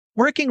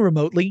Working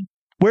remotely,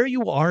 where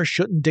you are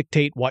shouldn't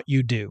dictate what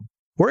you do.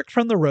 Work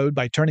from the road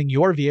by turning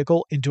your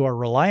vehicle into a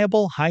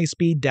reliable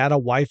high-speed data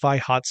Wi-Fi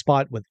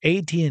hotspot with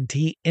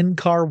AT&T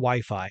in-car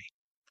Wi-Fi.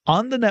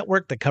 On the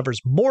network that covers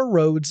more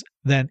roads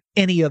than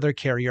any other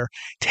carrier,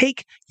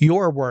 take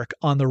your work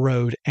on the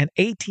road and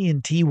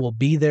AT&T will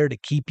be there to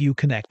keep you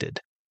connected.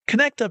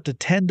 Connect up to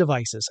 10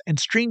 devices and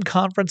stream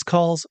conference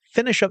calls,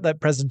 finish up that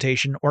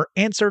presentation, or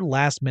answer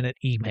last-minute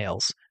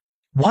emails.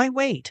 Why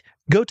wait?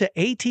 Go to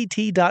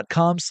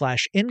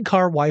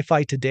att.com/in-car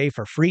Wi-Fi today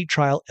for free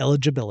trial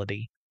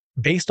eligibility.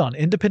 Based on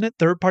independent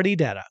third-party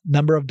data,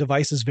 number of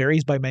devices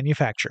varies by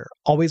manufacturer.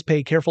 Always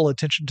pay careful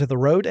attention to the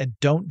road and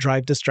don't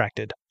drive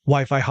distracted.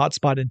 Wi-Fi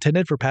hotspot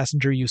intended for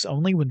passenger use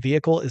only when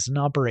vehicle is in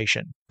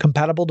operation.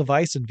 Compatible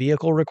device and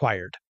vehicle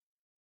required.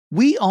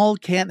 We all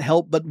can't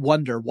help but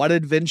wonder what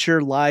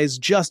adventure lies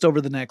just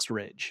over the next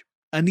ridge.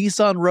 A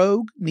Nissan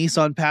Rogue,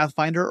 Nissan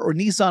Pathfinder, or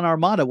Nissan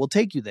Armada will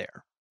take you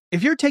there.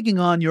 If you're taking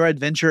on your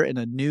adventure in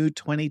a new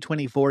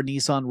 2024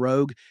 Nissan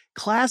Rogue,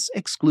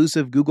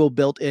 class-exclusive Google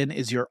built-in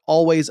is your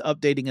always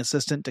updating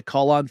assistant to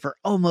call on for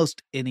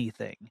almost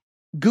anything.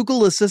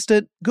 Google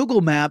Assistant,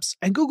 Google Maps,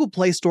 and Google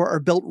Play Store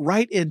are built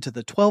right into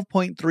the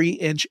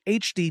 12.3-inch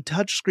HD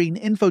touchscreen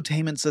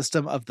infotainment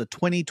system of the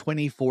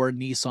 2024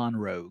 Nissan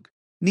Rogue.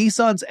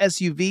 Nissan's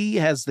SUV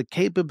has the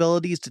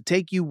capabilities to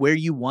take you where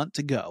you want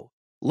to go.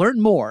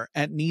 Learn more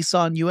at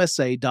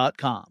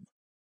nissanusa.com.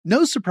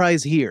 No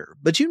surprise here,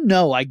 but you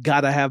know I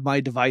gotta have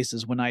my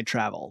devices when I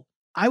travel.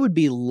 I would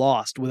be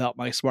lost without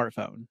my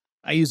smartphone.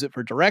 I use it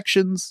for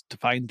directions, to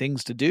find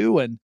things to do,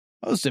 and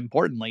most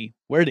importantly,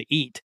 where to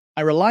eat.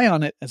 I rely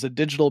on it as a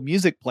digital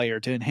music player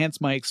to enhance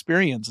my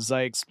experience as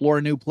I explore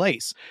a new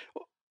place.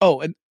 Oh,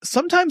 and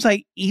sometimes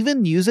I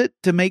even use it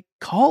to make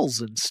calls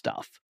and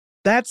stuff.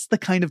 That's the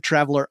kind of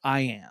traveler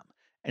I am.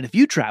 And if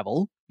you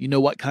travel, you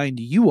know what kind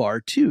you are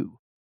too.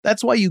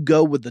 That's why you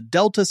go with the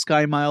Delta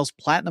SkyMiles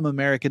Platinum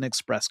American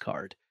Express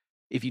card.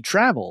 If you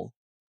travel,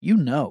 you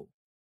know.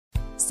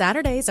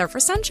 Saturdays are for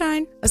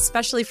sunshine,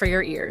 especially for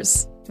your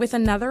ears. With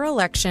another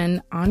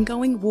election,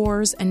 ongoing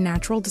wars, and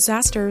natural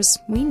disasters,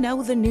 we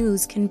know the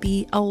news can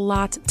be a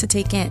lot to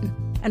take in.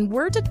 And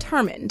we're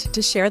determined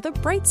to share the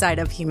bright side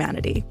of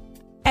humanity.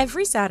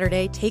 Every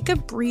Saturday, take a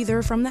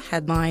breather from the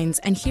headlines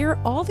and hear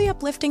all the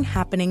uplifting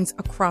happenings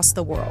across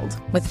the world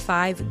with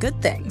 5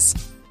 Good Things,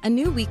 a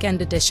new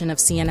weekend edition of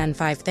CNN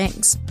 5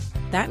 Things.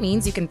 That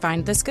means you can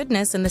find this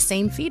goodness in the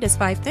same feed as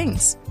 5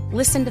 Things.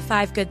 Listen to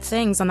 5 Good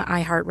Things on the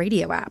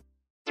iHeartRadio app.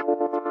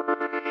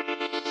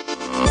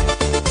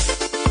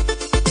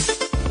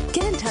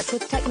 Get in touch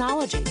with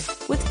technology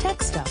with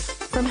Tech Stuff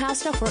from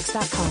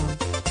HowStuffWorks.com.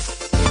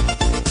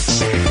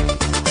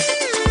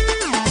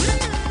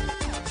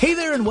 Hey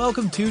there and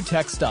welcome to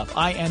Tech Stuff.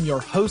 I am your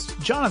host,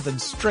 Jonathan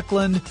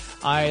Strickland.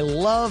 I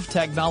love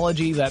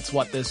technology. That's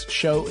what this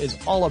show is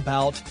all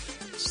about.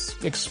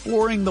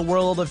 Exploring the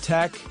world of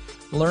tech,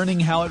 learning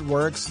how it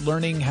works,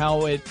 learning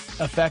how it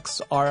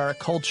affects our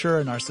culture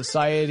and our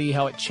society,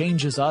 how it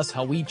changes us,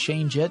 how we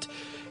change it.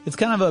 It's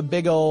kind of a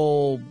big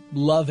old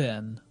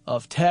love-in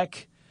of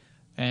tech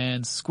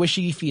and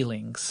squishy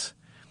feelings.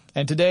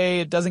 And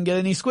today it doesn't get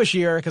any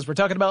squishier because we're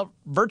talking about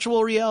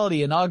virtual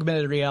reality and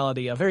augmented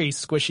reality, a very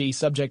squishy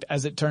subject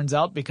as it turns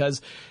out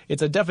because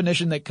it's a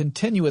definition that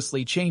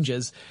continuously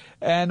changes.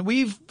 And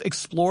we've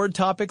explored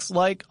topics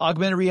like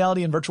augmented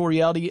reality and virtual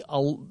reality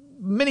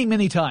many,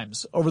 many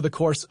times over the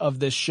course of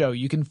this show.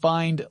 You can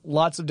find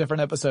lots of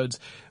different episodes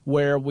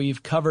where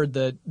we've covered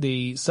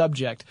the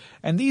subject.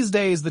 And these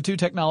days, the two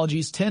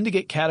technologies tend to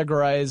get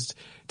categorized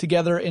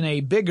together in a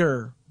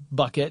bigger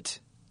bucket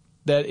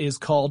that is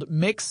called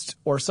mixed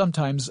or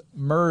sometimes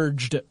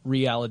merged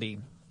reality.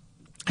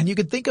 And you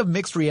could think of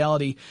mixed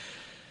reality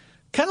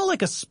kind of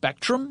like a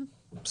spectrum.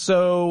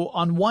 So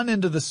on one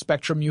end of the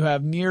spectrum, you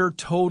have near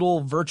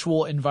total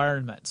virtual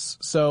environments.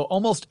 So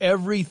almost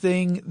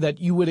everything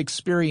that you would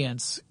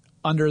experience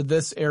under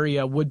this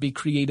area would be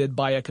created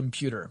by a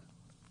computer.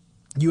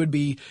 You would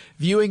be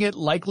viewing it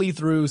likely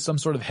through some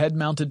sort of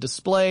head-mounted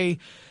display.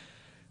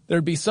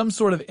 There'd be some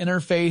sort of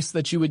interface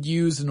that you would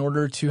use in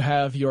order to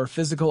have your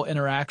physical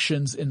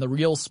interactions in the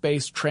real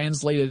space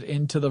translated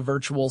into the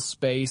virtual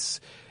space.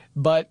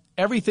 But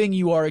everything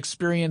you are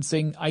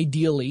experiencing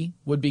ideally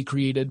would be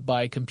created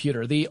by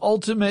computer. The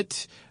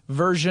ultimate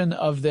version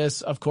of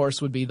this, of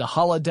course, would be the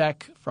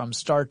holodeck from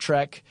Star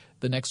Trek,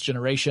 The Next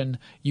Generation.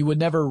 You would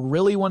never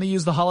really want to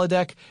use the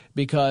holodeck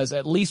because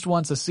at least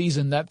once a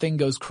season that thing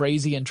goes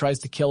crazy and tries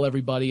to kill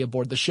everybody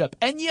aboard the ship.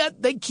 And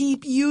yet they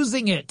keep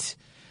using it.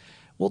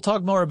 We'll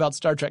talk more about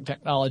Star Trek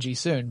technology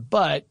soon,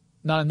 but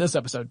not in this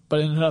episode,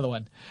 but in another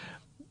one.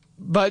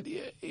 But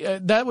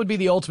that would be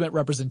the ultimate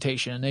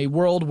representation, a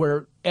world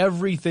where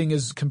everything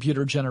is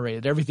computer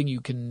generated. Everything you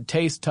can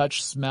taste,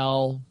 touch,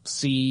 smell,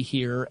 see,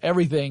 hear,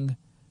 everything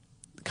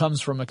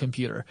comes from a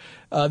computer.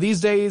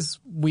 These days,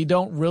 we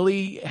don't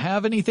really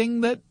have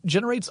anything that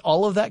generates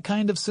all of that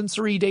kind of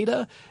sensory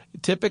data.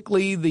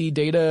 Typically, the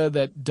data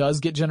that does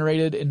get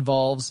generated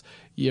involves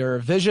your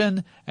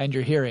vision and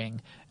your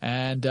hearing.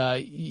 And,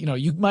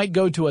 you might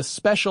go to a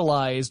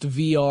specialized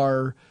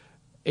VR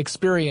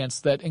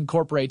experience that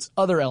incorporates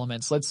other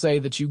elements. Let's say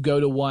that you go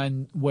to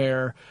one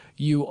where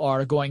you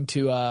are going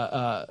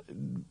to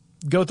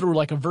go through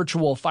like a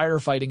virtual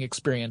firefighting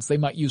experience. They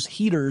might use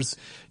heaters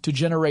to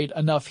generate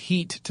enough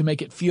heat to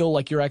make it feel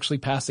like you're actually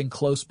passing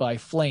close by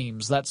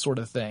flames, that sort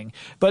of thing.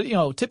 But,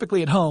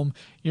 typically at home,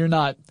 you're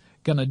not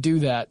going to do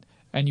that,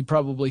 and you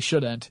probably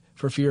shouldn't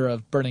for fear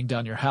of burning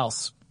down your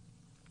house.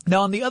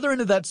 Now, on the other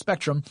end of that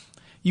spectrum,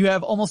 you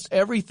have almost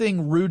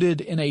everything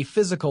rooted in a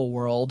physical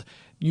world.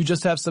 You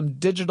just have some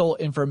digital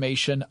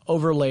information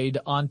overlaid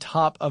on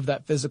top of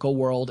that physical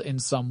world in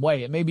some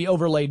way. It may be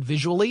overlaid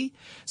visually,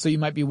 so you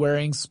might be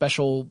wearing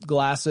special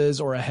glasses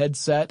or a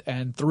headset,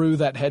 and through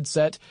that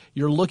headset,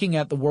 you're looking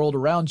at the world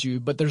around you,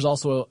 but there's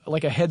also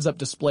like a heads-up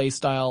display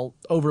style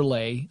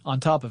overlay on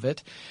top of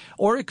it.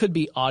 Or it could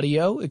be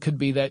audio. It could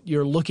be that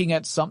you're looking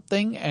at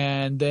something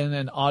and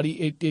then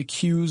it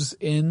cues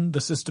in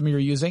the system you're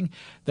using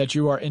that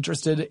you are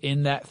interested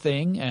in that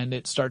thing, and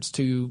it starts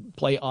to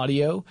play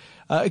audio.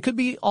 It could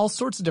be all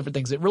sorts of different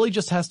things. It really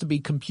just has to be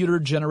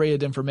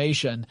computer-generated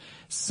information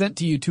sent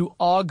to you to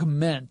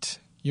augment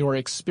your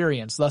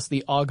experience, thus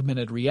the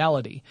augmented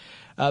reality.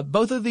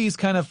 Both of these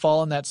kind of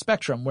fall in that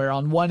spectrum, where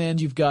on one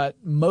end you've got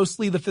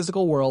mostly the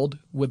physical world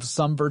with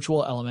some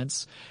virtual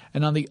elements,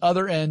 and on the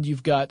other end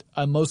you've got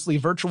a mostly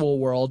virtual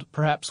world,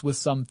 perhaps with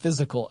some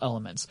physical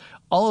elements.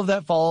 All of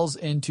that falls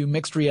into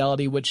mixed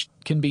reality, which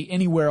can be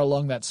anywhere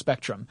along that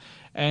spectrum.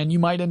 And you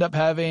might end up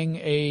having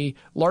a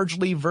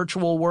largely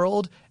virtual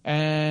world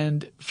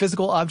and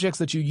physical objects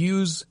that you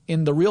use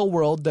in the real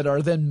world that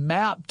are then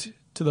mapped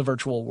to the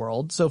virtual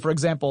world. So, for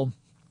example,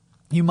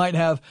 you might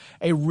have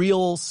a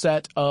real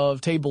set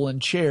of table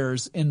and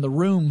chairs in the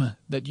room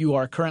that you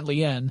are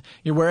currently in.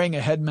 You're wearing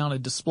a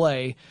head-mounted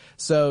display,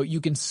 so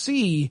you can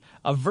see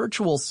a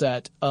virtual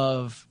set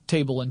of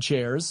table and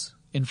chairs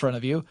in front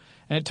of you.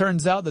 And it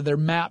turns out that they're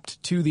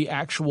mapped to the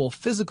actual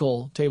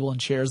physical table and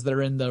chairs that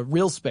are in the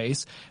real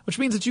space, which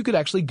means that you could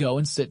actually go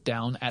and sit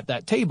down at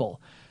that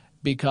table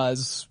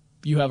because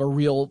you have a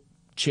real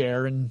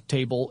chair and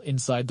table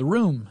inside the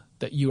room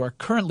that you are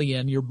currently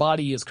in, your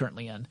body is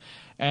currently in.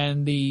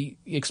 And the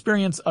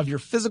experience of your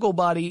physical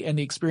body and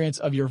the experience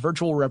of your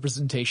virtual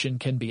representation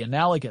can be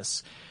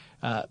analogous.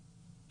 That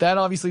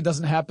obviously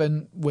doesn't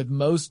happen with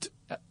most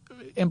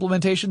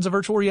implementations of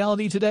virtual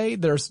reality today.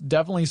 There's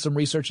definitely some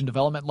research and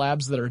development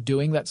labs that are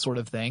doing that sort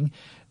of thing.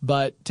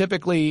 But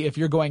typically, if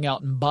you're going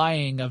out and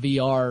buying a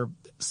VR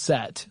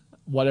set,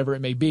 whatever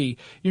it may be,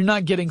 you're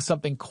not getting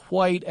something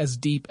quite as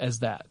deep as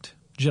that,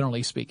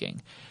 generally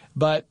speaking.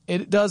 But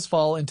it does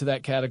fall into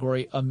that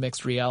category of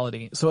mixed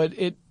reality. So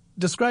it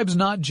describes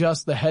not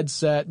just the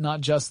headset, not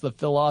just the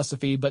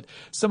philosophy, but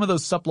some of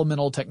those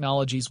supplemental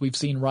technologies we've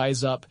seen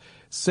rise up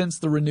since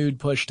the renewed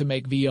push to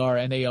make VR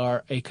and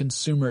AR a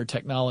consumer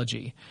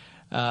technology.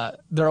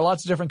 There are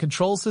lots of different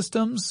control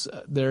systems.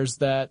 There's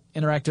that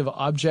interactive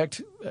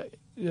object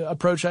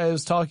approach I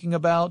was talking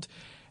about,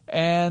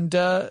 and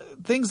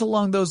things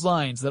along those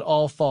lines that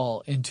all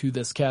fall into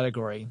this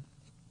category.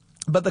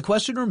 But the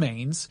question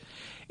remains,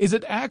 is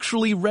it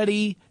actually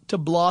ready to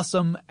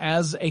blossom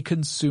as a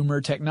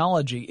consumer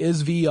technology?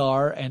 Is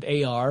VR and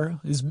AR,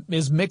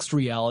 is mixed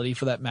reality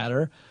for that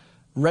matter,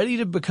 ready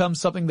to become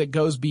something that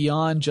goes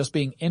beyond just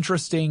being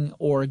interesting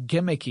or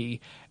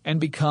gimmicky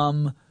and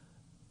become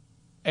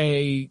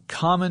a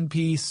common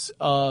piece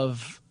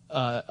of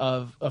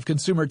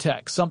consumer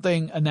tech,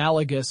 something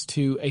analogous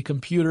to a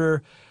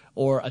computer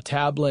or a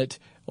tablet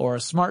or a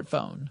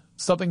smartphone,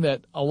 something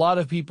that a lot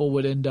of people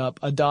would end up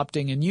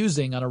adopting and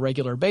using on a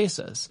regular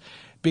basis?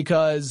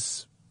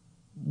 Because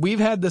we've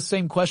had the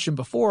same question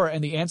before,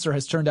 and the answer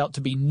has turned out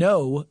to be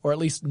no, or at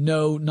least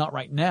no, not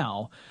right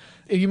now.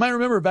 You might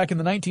remember back in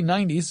the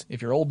 1990s,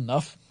 if you're old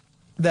enough,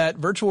 that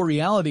virtual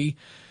reality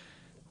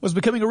was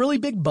becoming a really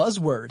big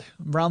buzzword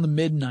around the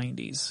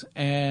mid-90s.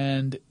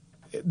 And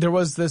there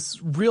was this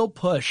real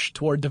push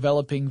toward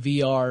developing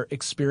VR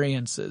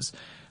experiences.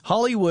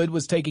 Hollywood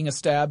was taking a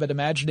stab at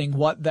imagining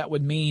what that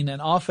would mean,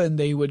 and often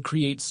they would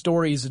create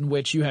stories in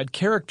which you had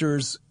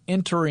characters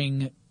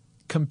entering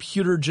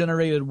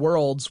computer-generated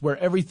worlds where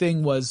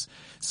everything was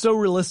so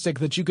realistic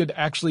that you could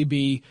actually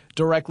be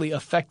directly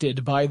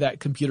affected by that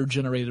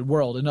computer-generated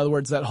world. In other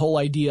words, that whole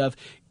idea of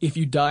if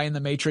you die in the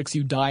Matrix,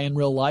 you die in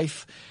real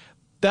life,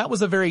 that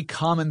was a very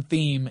common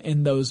theme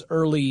in those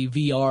early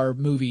VR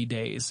movie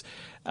days.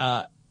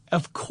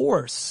 Of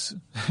course,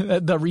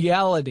 the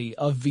reality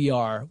of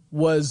VR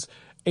was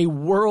a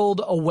world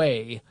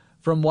away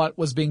from what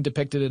was being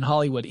depicted in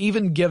Hollywood,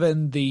 even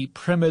given the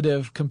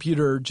primitive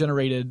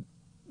computer-generated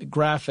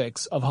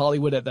graphics of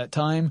Hollywood at that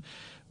time,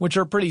 which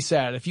are pretty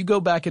sad. If you go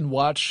back and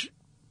watch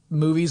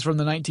movies from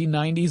the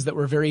 1990s that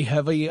were very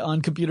heavy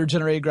on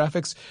computer-generated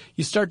graphics,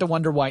 you start to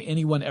wonder why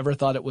anyone ever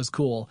thought it was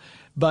cool.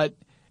 But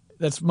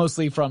that's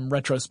mostly from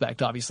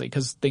retrospect, obviously,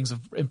 because things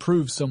have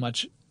improved so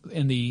much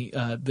in the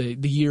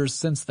years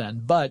since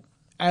then. But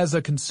as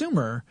a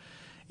consumer,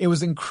 it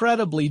was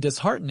incredibly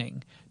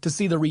disheartening to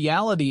see the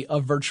reality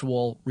of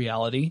virtual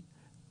reality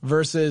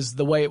versus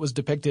the way it was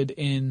depicted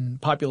in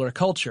popular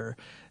culture.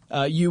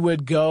 You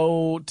would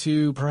go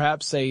to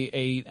perhaps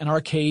an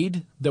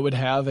arcade that would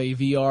have a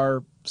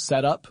VR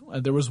setup.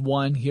 There was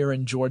one here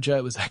in Georgia.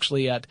 It was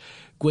actually at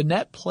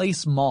Gwinnett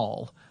Place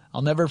Mall.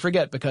 I'll never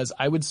forget because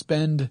I would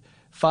spend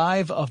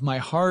 5 of my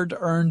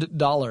hard-earned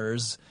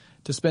dollars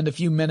to spend a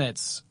few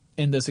minutes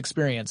in this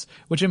experience,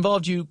 which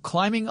involved you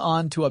climbing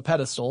onto a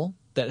pedestal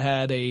that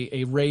had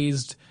a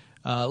raised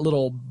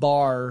little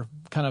bar,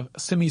 kind of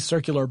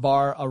semicircular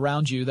bar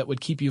around you that would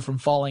keep you from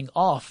falling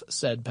off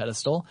said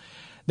pedestal.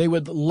 They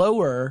would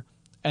lower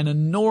an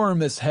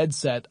enormous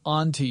headset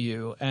onto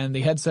you, and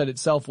the headset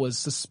itself was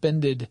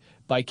suspended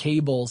by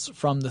cables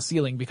from the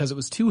ceiling because it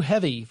was too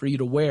heavy for you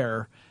to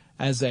wear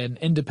as an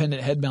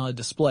independent head-mounted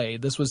display.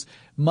 This was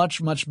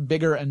much, much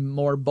bigger and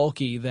more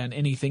bulky than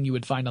anything you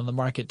would find on the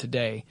market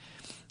today.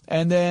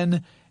 And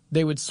then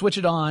they would switch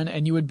it on,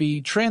 and you would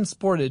be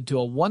transported to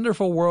a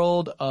wonderful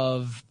world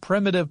of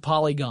primitive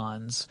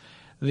polygons.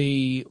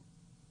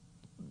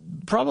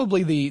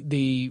 Probably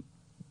the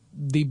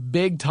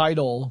big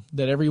title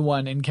that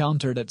everyone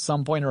encountered at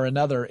some point or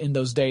another in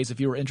those days, if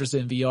you were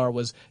interested in VR,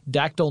 was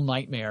Dactyl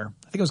Nightmare.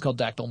 I think it was called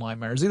Dactyl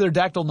Nightmare. It's either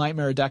Dactyl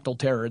Nightmare or Dactyl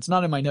Terror. It's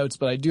not in my notes,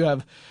 but I do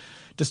have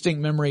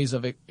distinct memories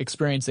of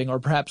experiencing, or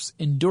perhaps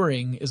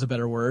enduring is a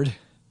better word,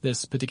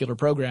 this particular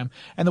program.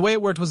 And the way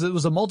it worked was it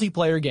was a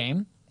multiplayer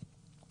game,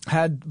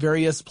 had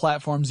various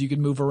platforms you could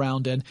move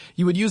around in.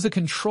 You would use a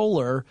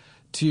controller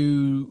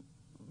to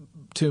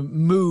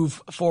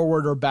move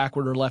forward or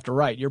backward or left or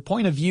right. Your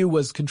point of view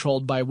was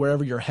controlled by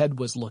wherever your head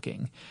was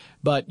looking,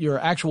 but your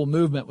actual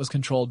movement was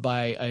controlled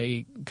by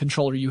a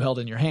controller you held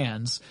in your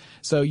hands.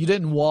 So you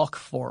didn't walk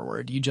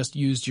forward. You just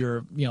used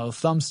your,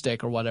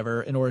 thumbstick or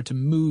whatever in order to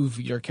move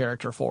your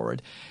character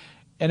forward.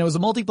 And it was a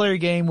multiplayer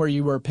game where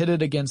you were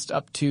pitted against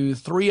up to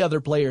 3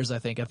 other players, I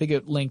think. I think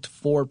it linked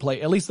 4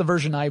 at least the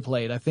version I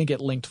played. I think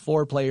it linked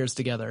 4 players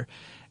together.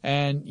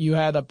 And you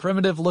had a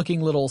primitive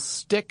looking little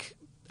stick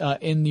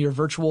in your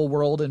virtual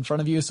world in front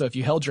of you. So if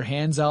you held your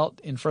hands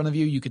out in front of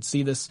you, you could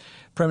see this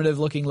primitive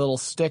looking little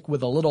stick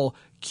with a little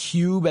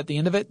cube at the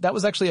end of it. That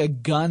was actually a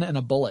gun and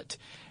a bullet.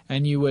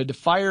 And you would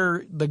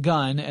fire the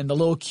gun and the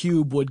little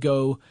cube would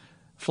go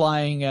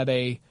flying at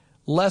a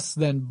less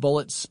than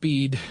bullet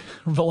speed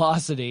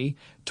velocity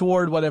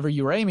toward whatever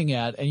you were aiming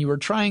at, and you were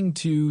trying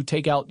to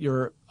take out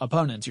your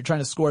opponents. You're trying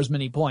to score as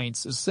many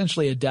points. It's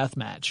essentially a death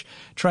match,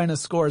 trying to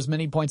score as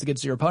many points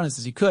against your opponents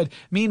as you could.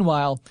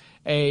 Meanwhile,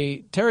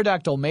 a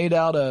pterodactyl made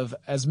out of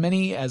as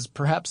many as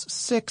perhaps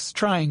 6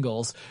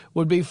 triangles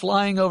would be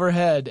flying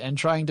overhead and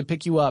trying to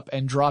pick you up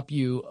and drop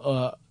you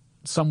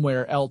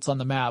somewhere else on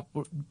the map,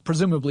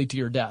 presumably to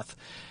your death.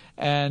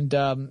 And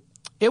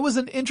it was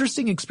an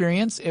interesting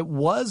experience. It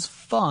was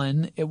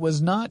fun. It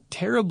was not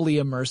terribly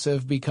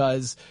immersive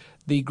because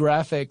the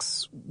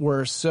graphics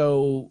were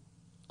so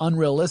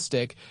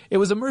unrealistic. It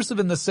was immersive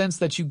in the sense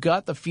that you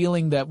got the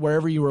feeling that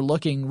wherever you were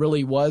looking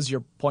really was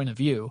your point of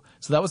view.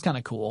 So that was kind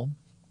of cool.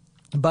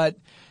 But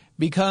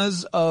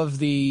because of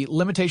the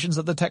limitations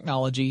of the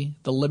technology,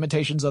 the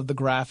limitations of the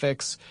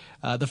graphics,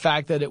 the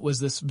fact that it was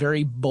this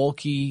very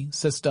bulky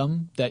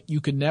system that you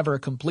could never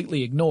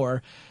completely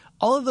ignore,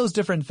 all of those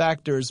different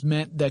factors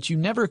meant that you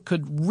never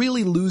could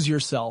really lose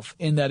yourself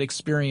in that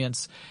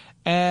experience.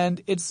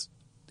 And it's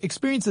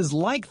experiences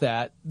like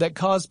that that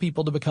cause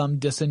people to become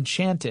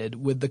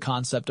disenchanted with the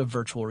concept of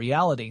virtual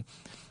reality.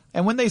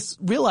 And when they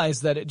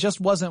realized that it just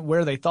wasn't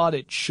where they thought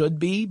it should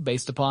be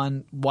based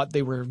upon what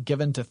they were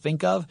given to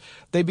think of,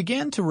 they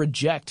began to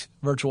reject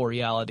virtual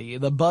reality.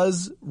 The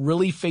buzz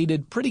really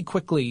faded pretty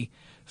quickly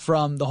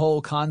from the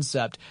whole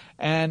concept.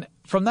 And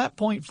from that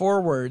point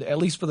forward, at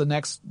least for the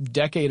next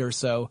decade or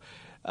so,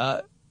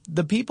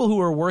 the people who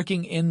were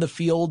working in the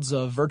fields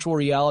of virtual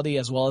reality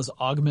as well as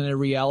augmented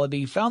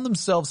reality found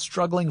themselves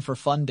struggling for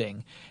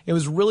funding. It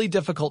was really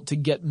difficult to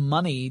get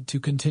money to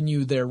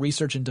continue their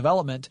research and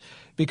development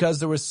because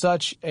there was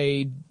such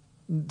the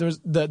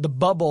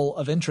bubble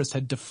of interest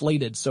had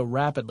deflated so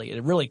rapidly.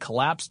 It really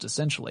collapsed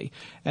essentially.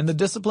 And the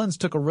disciplines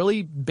took a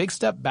really big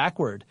step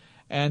backward.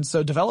 And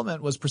so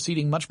development was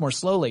proceeding much more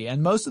slowly.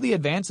 And most of the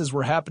advances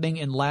were happening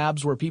in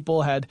labs where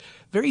people had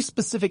very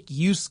specific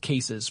use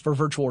cases for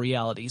virtual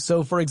reality.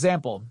 So, for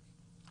example,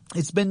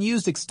 it's been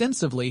used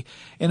extensively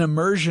in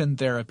immersion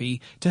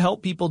therapy to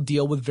help people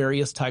deal with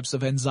various types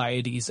of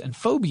anxieties and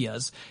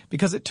phobias,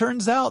 because it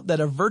turns out that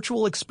a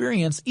virtual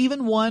experience,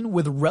 even one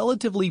with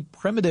relatively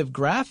primitive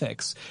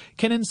graphics,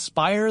 can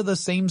inspire the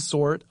same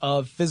sort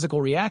of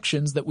physical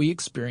reactions that we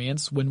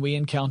experience when we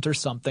encounter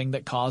something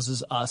that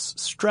causes us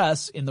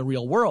stress in the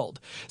real world.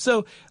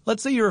 So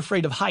let's say you're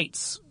afraid of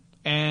heights,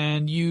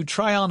 and you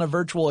try on a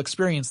virtual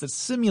experience that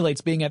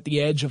simulates being at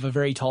the edge of a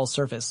very tall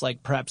surface,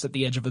 like perhaps at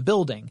the edge of a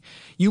building.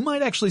 You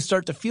might actually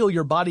start to feel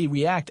your body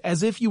react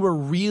as if you were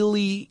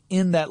really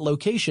in that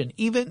location,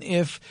 even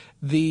if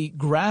the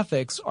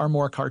graphics are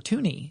more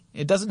cartoony.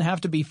 It doesn't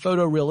have to be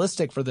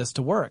photorealistic for this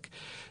to work.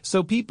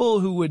 So people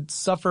who would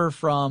suffer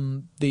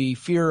from the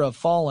fear of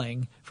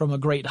falling from a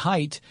great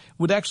height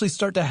would actually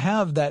start to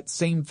have that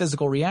same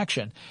physical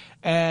reaction.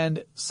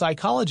 And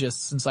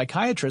psychologists and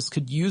psychiatrists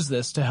could use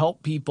this to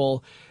help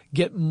people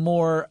get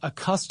more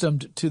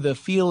accustomed to the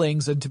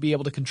feelings and to be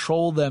able to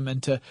control them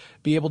and to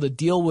be able to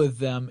deal with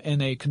them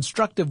in a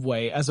constructive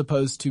way as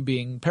opposed to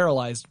being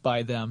paralyzed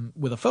by them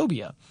with a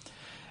phobia.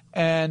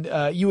 And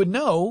you would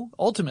know,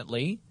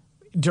 ultimately,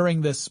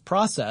 during this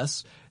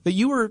process, that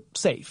you were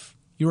safe.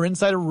 You were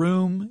inside a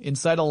room,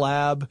 inside a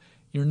lab.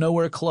 You're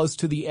nowhere close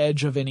to the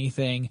edge of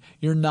anything.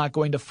 You're not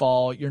going to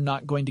fall. You're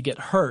not going to get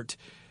hurt.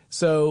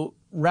 So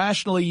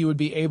rationally, you would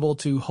be able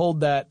to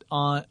hold that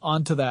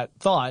onto that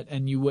thought,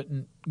 and you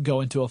wouldn't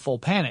go into a full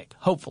panic,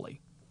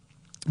 hopefully.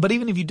 But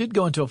even if you did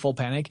go into a full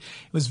panic,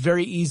 it was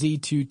very easy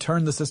to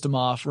turn the system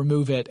off,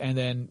 remove it, and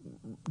then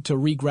to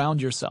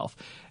reground yourself.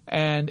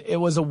 And it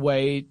was a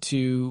way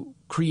to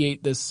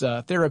create this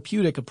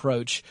therapeutic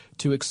approach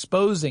to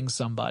exposing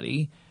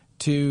somebody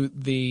to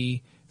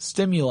the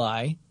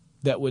stimuli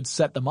that would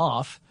set them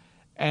off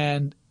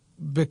and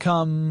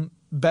become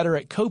better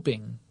at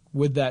coping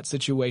with that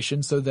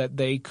situation so that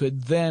they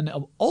could then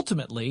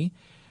ultimately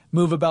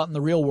move about in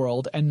the real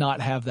world and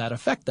not have that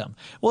affect them.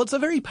 Well, it's a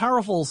very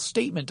powerful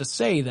statement to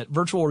say that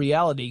virtual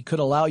reality could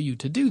allow you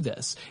to do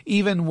this,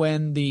 even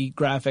when the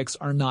graphics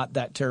are not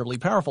that terribly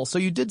powerful. So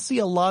you did see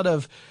a lot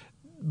of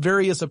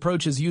various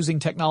approaches using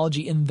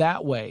technology in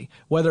that way,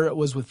 whether it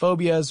was with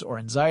phobias or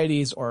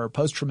anxieties or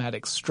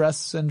post-traumatic stress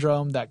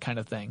syndrome, that kind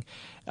of thing.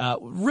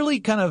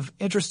 Really kind of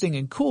interesting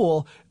and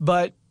cool,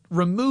 but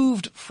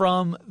removed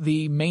from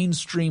the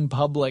mainstream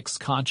public's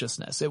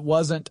consciousness. It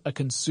wasn't a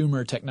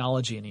consumer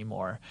technology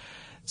anymore.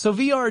 So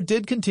VR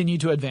did continue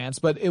to advance,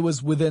 but it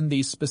was within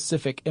these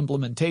specific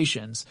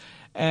implementations.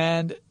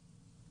 And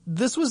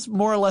this was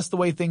more or less the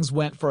way things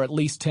went for at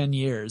least 10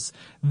 years.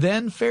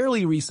 Then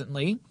fairly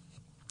recently,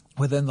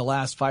 within the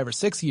last 5 or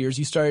 6 years,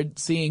 you started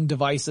seeing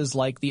devices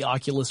like the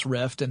Oculus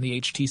Rift and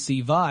the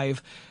HTC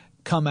Vive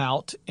come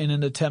out in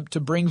an attempt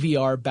to bring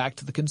VR back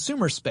to the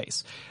consumer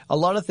space. A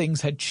lot of things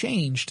had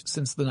changed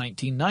since the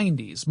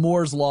 1990s.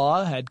 Moore's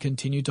Law had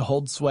continued to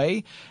hold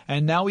sway,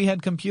 and now we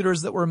had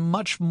computers that were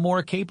much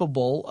more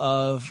capable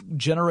of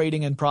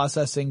generating and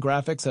processing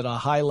graphics at a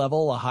high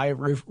level, a high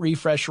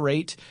refresh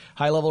rate,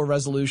 high level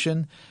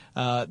resolution.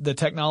 The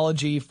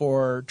technology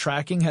for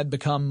tracking had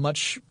become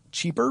much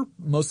cheaper,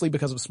 mostly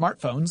because of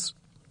smartphones.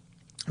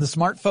 The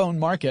smartphone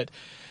market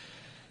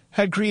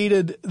had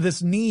created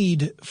this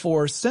need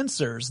for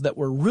sensors that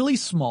were really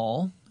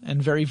small and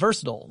very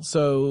versatile.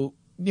 So,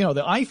 the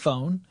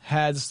iPhone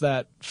has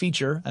that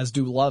feature, as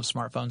do a lot of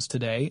smartphones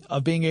today,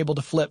 of being able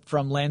to flip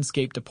from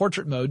landscape to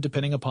portrait mode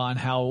depending upon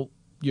how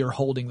you're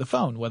holding the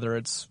phone, whether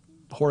it's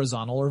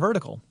horizontal or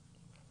vertical.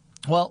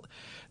 Well,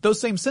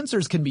 those same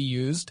sensors can be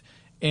used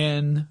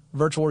in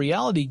virtual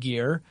reality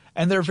gear,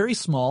 and they're very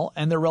small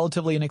and they're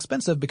relatively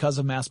inexpensive because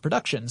of mass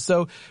production.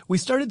 So we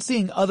started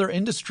seeing other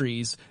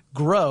industries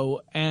grow,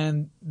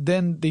 and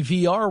then the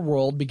VR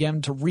world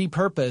began to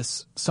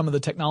repurpose some of the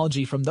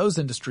technology from those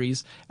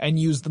industries and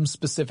use them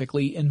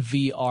specifically in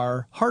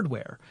VR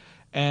hardware.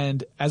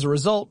 And as a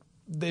result,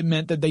 it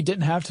meant that they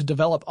didn't have to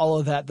develop all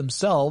of that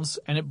themselves,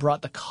 and it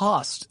brought the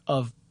cost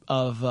of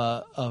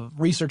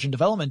research and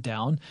development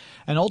down,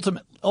 and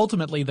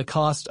ultimately the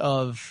cost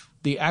of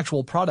the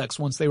actual products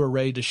once they were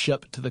ready to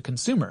ship to the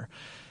consumer.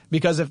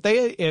 Because if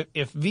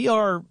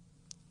VR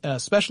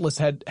specialists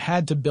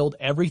had to build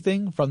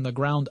everything from the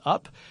ground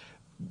up,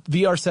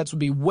 VR sets would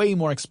be way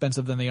more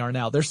expensive than they are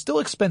now. They're still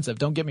expensive,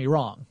 don't get me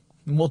wrong.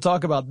 And we'll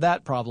talk about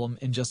that problem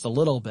in just a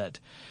little bit.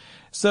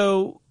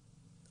 So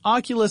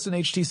Oculus and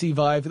HTC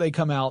Vive, they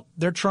come out,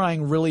 they're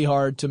trying really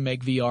hard to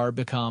make VR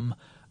become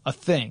a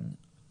thing,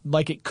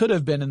 like it could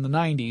have been in the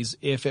 90s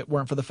if it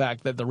weren't for the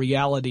fact that the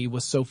reality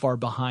was so far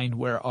behind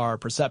where our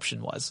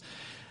perception was.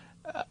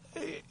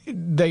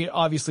 They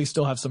obviously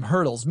still have some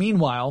hurdles.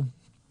 Meanwhile,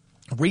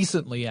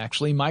 recently,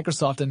 actually,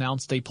 Microsoft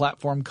announced a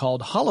platform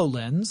called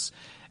HoloLens,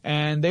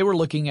 and they were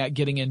looking at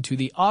getting into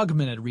the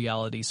augmented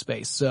reality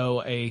space.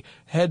 So a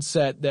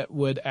headset that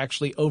would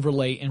actually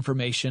overlay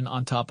information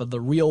on top of the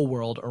real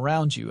world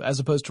around you, as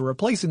opposed to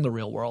replacing the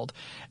real world.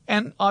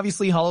 And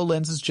obviously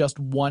HoloLens is just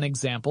one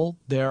example.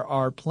 There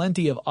are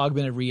plenty of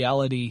augmented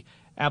reality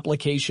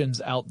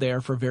applications out there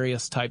for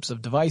various types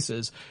of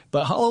devices.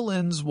 But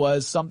HoloLens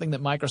was something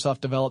that Microsoft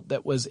developed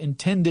that was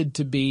intended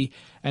to be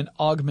an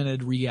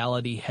augmented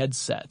reality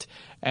headset.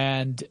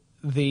 And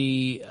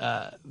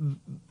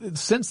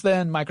since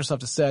then,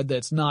 Microsoft has said that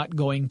it's not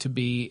going to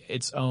be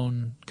its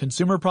own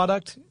consumer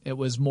product. It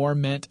was more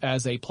meant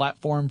as a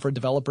platform for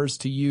developers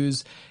to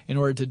use in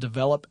order to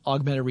develop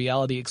augmented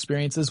reality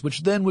experiences,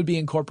 which then would be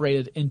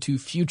incorporated into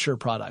future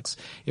products.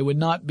 It would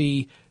not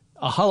be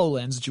a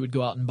HoloLens that you would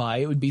go out and buy.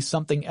 It would be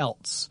something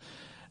else,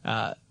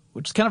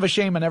 which is kind of a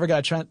shame. I never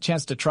got a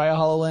chance to try a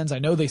HoloLens. I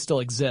know they still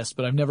exist,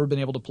 but I've never been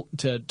able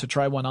to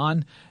try one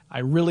on. I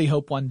really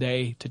hope one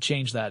day to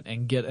change that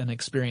and get an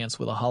experience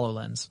with a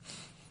HoloLens.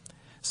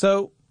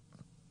 So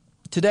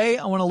Today,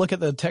 I want to look at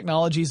the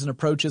technologies and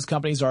approaches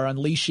companies are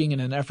unleashing in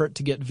an effort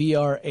to get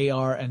VR,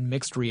 AR, and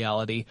mixed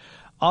reality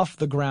off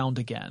the ground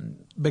again.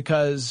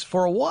 Because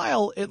for a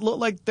while, it looked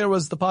like there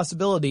was the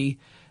possibility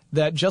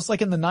that just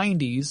like in the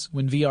 90s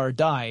when VR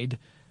died,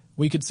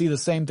 we could see the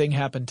same thing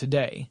happen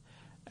today.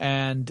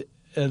 And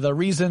the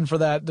reason for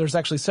that, there's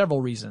actually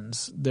several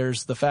reasons.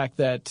 There's the fact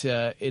that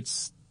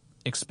it's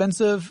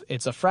expensive.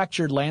 It's a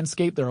fractured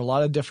landscape. There are a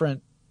lot of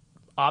different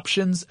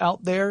options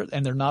out there,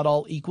 and they're not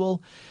all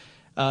equal.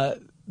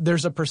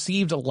 There's a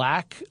perceived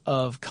lack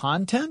of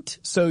content,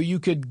 so you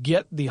could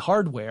get the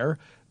hardware,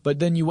 but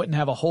then you wouldn't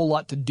have a whole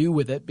lot to do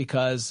with it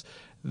because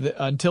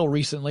until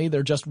recently,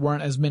 there just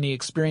weren't as many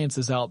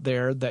experiences out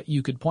there that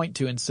you could point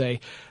to and say,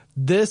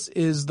 this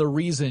is the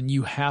reason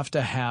you have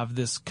to have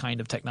this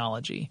kind of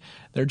technology.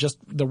 There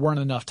weren't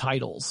enough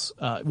titles,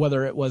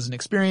 whether it was an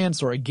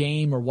experience or a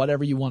game or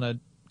whatever you want to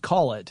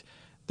call it.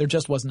 There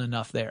just wasn't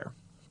enough there.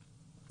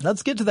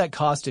 Let's get to that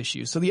cost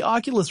issue. So the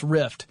Oculus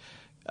Rift,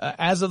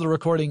 as of the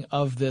recording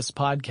of this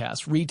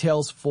podcast,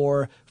 retails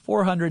for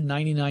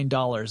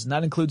 $499, and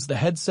that includes the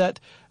headset,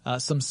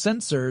 some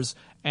sensors,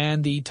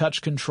 and the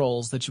touch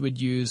controls that you would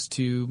use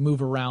to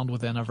move around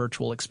within a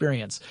virtual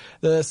experience.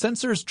 The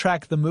sensors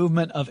track the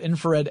movement of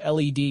infrared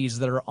LEDs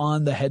that are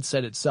on the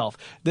headset itself.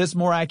 This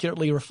more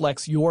accurately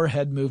reflects your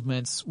head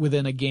movements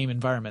within a game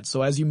environment.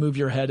 So as you move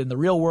your head in the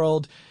real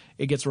world,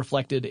 it gets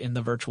reflected in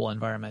the virtual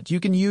environment. You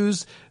can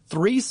use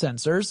 3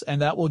 sensors,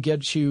 and that will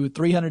get you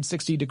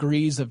 360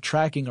 degrees of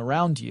tracking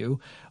around you,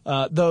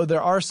 though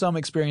there are some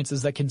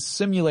experiences that can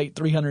simulate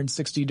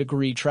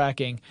 360-degree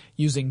tracking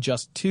using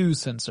just 2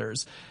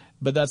 sensors.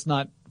 But that's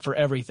not for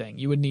everything.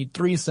 You would need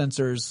 3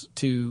 sensors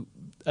to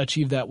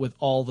achieve that with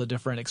all the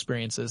different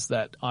experiences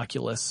that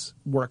Oculus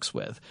works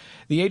with.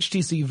 The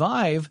HTC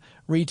Vive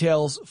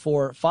retails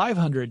for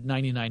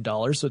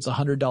 $599, so it's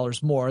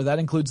 $100 more. That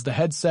includes the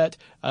headset,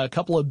 a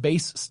couple of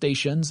base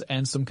stations,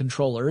 and some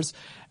controllers.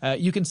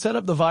 You can set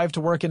up the Vive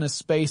to work in a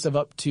space of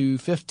up to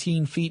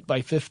 15 feet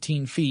by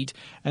 15 feet,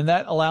 and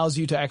that allows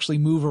you to actually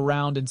move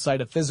around inside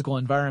a physical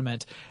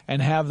environment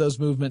and have those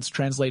movements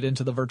translate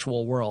into the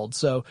virtual world.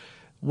 So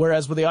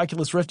whereas with the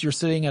Oculus Rift, you're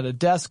sitting at a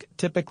desk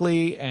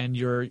typically and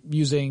you're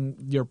using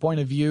your point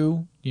of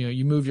view.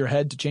 You move your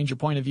head to change your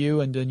point of view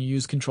and then you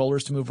use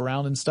controllers to move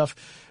around and stuff.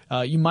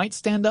 You might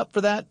stand up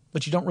for that,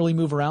 but you don't really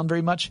move around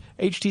very much.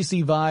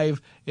 HTC Vive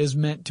is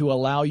meant to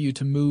allow you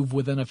to move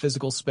within a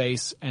physical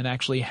space and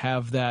actually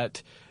have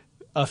that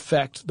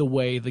affect the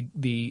way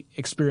the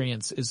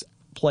experience is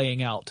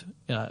playing out,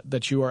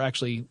 that you are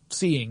actually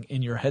seeing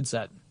in your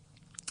headset.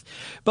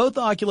 Both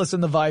the Oculus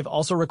and the Vive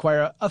also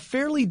require a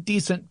fairly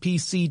decent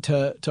PC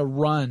to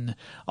run,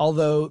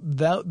 although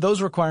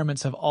those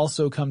requirements have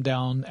also come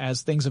down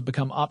as things have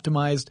become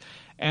optimized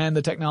and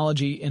the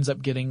technology ends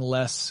up getting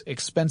less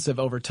expensive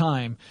over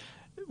time.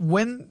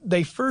 When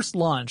they first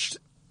launched,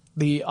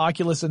 the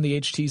Oculus and the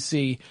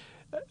HTC,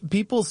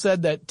 people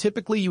said that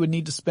typically you would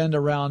need to spend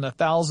around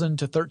 $1,000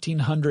 to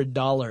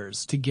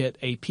 $1,300 to get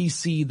a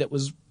PC that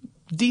was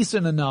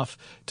decent enough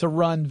to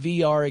run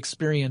VR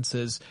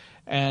experiences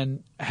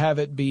and have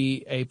it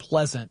be a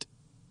pleasant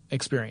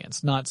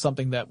experience, not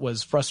something that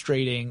was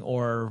frustrating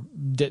or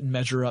didn't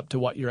measure up to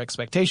what your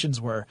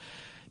expectations were.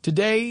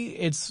 Today,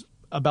 it's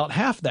about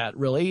half that,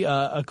 really.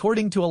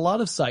 According to a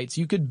lot of sites,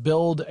 you could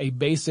build a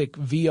basic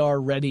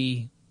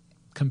VR-ready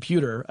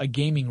computer, a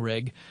gaming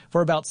rig,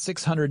 for about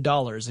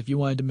 $600 if you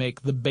wanted to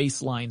make the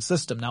baseline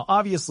system. Now,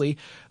 obviously,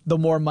 the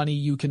more money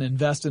you can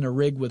invest in a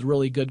rig with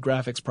really good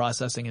graphics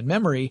processing and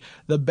memory,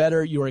 the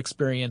better your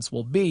experience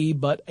will be.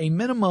 But a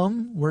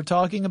minimum, we're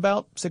talking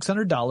about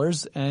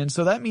 $600. And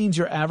so that means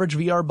your average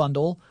VR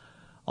bundle,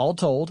 all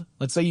told,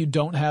 let's say you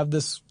don't have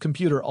this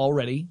computer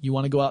already, you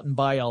want to go out and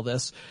buy all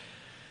this,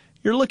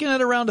 you're looking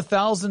at around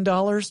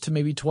 $1,000 to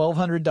maybe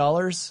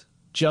 $1,200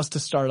 just to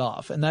start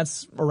off, and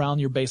that's around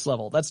your base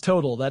level. That's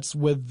total. That's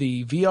with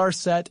the VR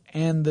set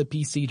and the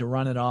PC to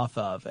run it off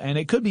of. And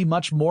it could be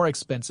much more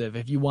expensive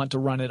if you want to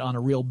run it on a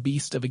real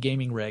beast of a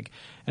gaming rig.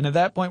 And at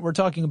that point, we're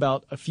talking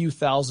about a few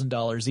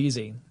 $1,000s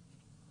easy.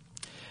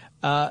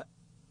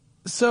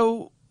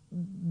 So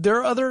there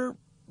are other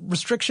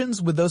restrictions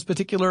with those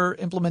particular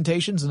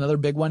implementations. Another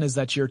big one is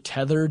that you're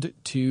tethered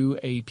to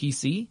a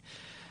PC.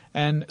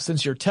 And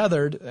since you're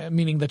tethered,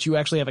 meaning that you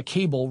actually have a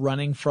cable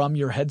running from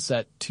your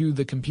headset to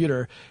the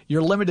computer,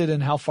 you're limited in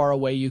how far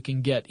away you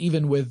can get.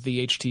 Even with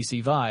the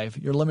HTC Vive,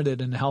 you're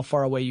limited in how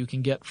far away you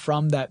can get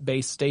from that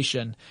base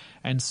station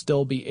and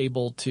still be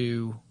able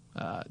to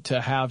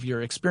have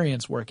your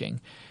experience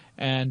working.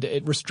 And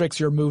it restricts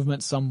your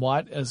movement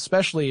somewhat,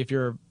 especially if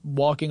you're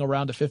walking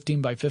around a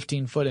 15 by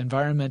 15 foot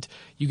environment.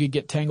 You could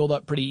get tangled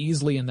up pretty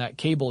easily in that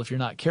cable if you're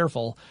not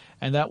careful.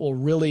 And that will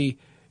really,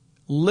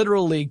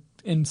 literally,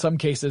 in some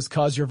cases,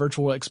 cause your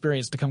virtual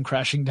experience to come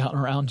crashing down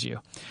around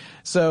you.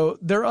 So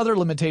there are other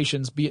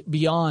limitations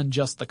beyond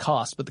just the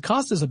cost, but the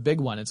cost is a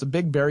big one. It's a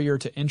big barrier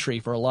to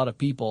entry for a lot of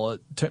people.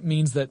 It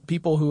means that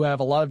people who have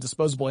a lot of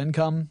disposable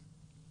income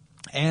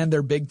and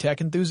they're big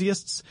tech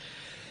enthusiasts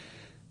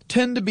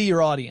tend to be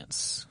your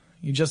audience.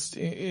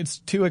 It's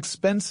too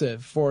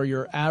expensive for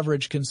your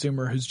average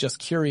consumer who's just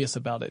curious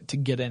about it to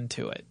get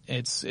into it.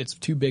 It's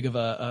too big of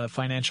a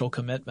financial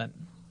commitment.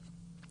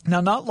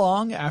 Now, not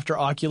long after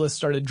Oculus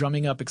started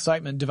drumming up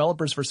excitement,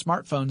 developers for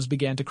smartphones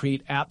began to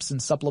create apps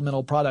and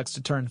supplemental products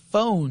to turn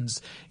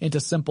phones into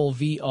simple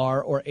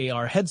VR or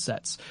AR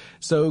headsets.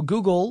 So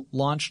Google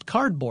launched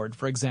Cardboard,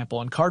 for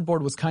example, and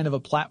Cardboard was kind of a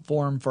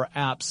platform for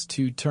apps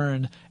to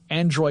turn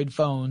Android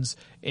phones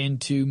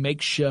into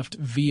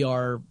makeshift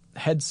VR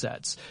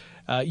headsets.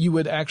 You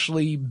would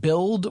actually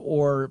build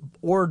or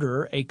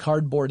order a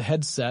cardboard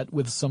headset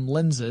with some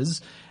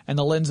lenses, and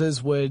the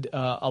lenses would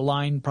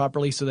align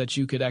properly so that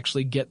you could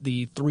actually get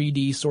the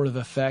 3D sort of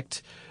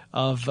effect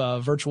of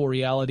virtual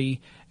reality,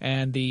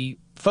 and the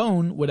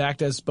phone would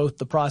act as both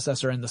the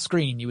processor and the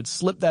screen. You would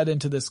slip that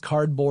into this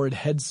cardboard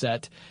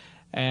headset,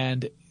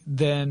 and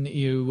then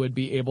you would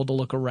be able to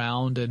look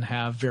around and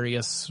have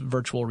various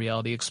virtual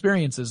reality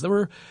experiences. They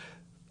were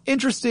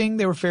interesting.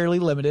 They were fairly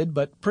limited,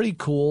 but pretty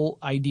cool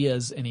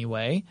ideas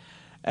anyway.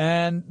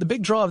 And the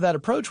big draw of that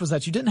approach was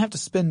that you didn't have to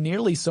spend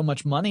nearly so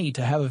much money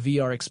to have a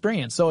VR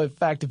experience. So in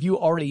fact, if you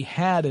already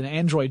had an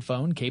Android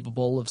phone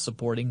capable of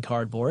supporting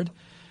Cardboard,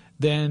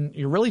 then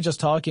you're really just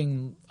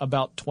talking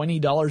about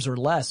 $20 or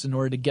less in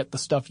order to get the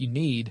stuff you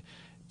need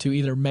to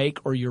either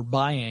make or you're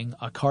buying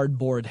a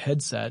cardboard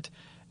headset.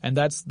 And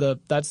that's the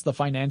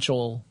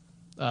financial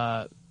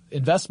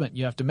investment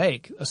you have to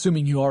make,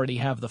 assuming you already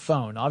have the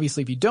phone.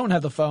 Obviously, if you don't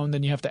have the phone,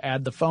 then you have to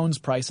add the phone's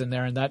price in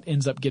there, and that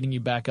ends up getting you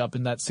back up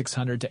in that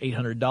 $600 to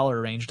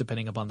 $800 range,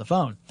 depending upon the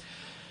phone.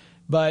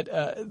 But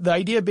the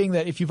idea being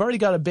that if you've already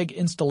got a big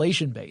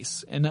installation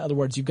base, in other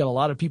words, you've got a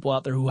lot of people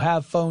out there who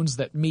have phones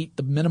that meet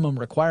the minimum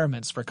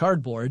requirements for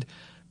Cardboard,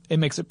 it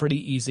makes it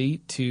pretty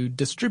easy to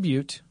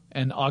distribute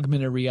an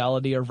augmented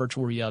reality or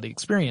virtual reality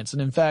experience.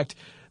 And in fact,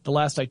 the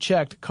last I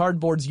checked,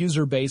 Cardboard's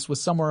user base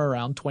was somewhere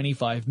around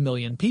 25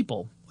 million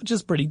people, which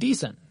is pretty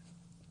decent.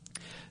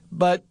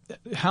 But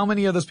how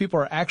many of those people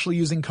are actually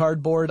using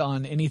Cardboard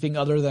on anything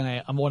other than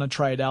I want to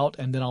try it out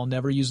and then I'll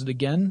never use it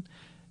again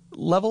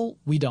level?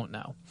 We don't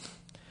know.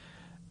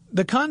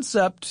 The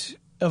concept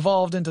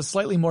evolved into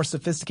slightly more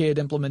sophisticated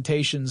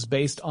implementations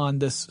based on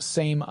this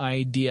same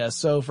idea.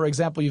 So, for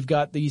example, you've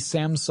got the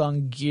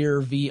Samsung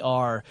Gear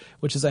VR,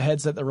 which is a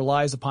headset that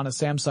relies upon a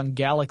Samsung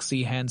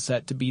Galaxy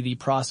handset to be the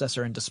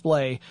processor and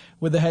display,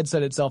 with the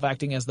headset itself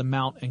acting as the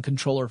mount and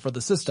controller for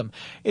the system.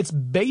 It's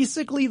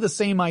basically the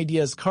same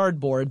idea as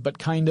Cardboard, but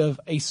kind of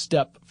a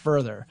step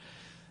further.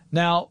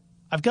 Now,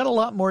 I've got a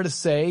lot more to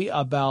say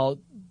about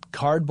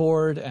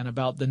Cardboard and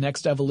about the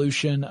next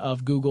evolution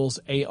of Google's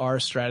AR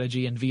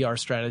strategy and VR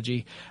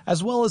strategy,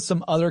 as well as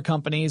some other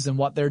companies and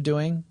what they're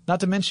doing, not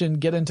to mention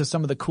get into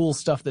some of the cool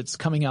stuff that's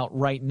coming out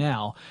right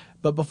now.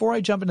 But before I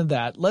jump into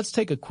that, let's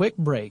take a quick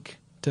break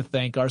to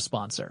thank our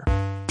sponsor.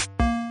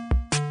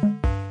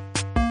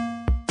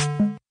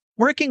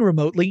 Working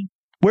remotely,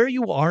 where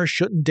you are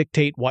shouldn't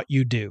dictate what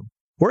you do.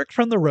 Work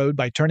from the road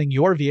by turning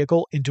your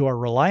vehicle into a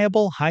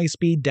reliable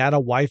high-speed data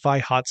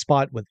Wi-Fi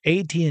hotspot with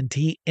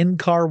AT&T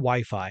in-car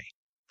Wi-Fi.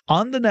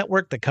 On the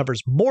network that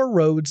covers more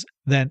roads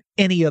than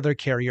any other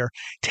carrier,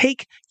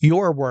 take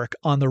your work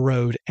on the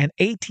road and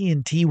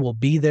AT&T will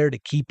be there to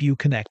keep you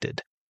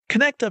connected.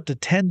 Connect up to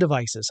 10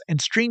 devices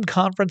and stream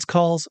conference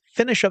calls,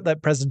 finish up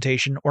that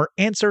presentation, or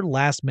answer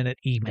last-minute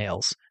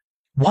emails.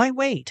 Why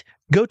wait?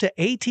 Go to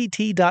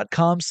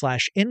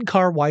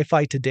att.com/in-car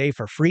Wi-Fi today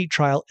for free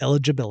trial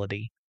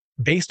eligibility.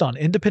 Based on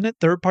independent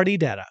third-party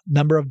data,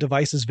 number of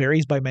devices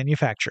varies by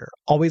manufacturer.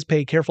 Always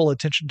pay careful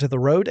attention to the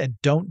road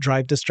and don't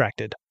drive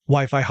distracted.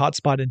 Wi-Fi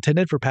hotspot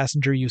intended for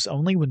passenger use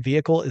only when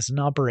vehicle is in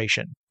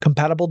operation.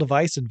 Compatible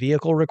device and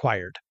vehicle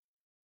required.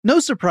 No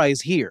surprise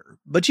here,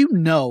 but you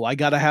know I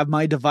gotta have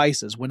my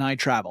devices when I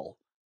travel.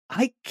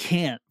 I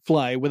can't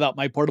fly without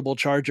my portable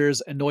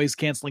chargers and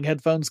noise-canceling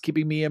headphones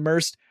keeping me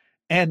immersed,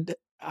 and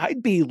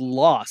I'd be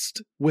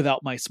lost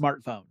without my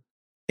smartphone.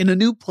 In a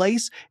new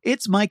place,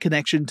 it's my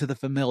connection to the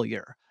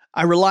familiar.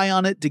 I rely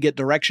on it to get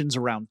directions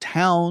around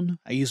town.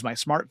 I use my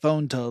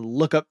smartphone to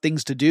look up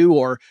things to do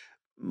or,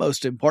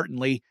 most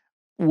importantly,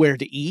 where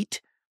to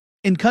eat.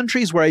 In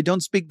countries where I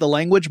don't speak the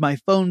language, my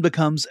phone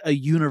becomes a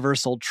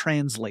universal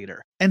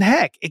translator. And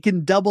heck, it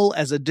can double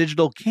as a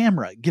digital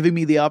camera, giving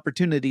me the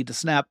opportunity to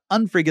snap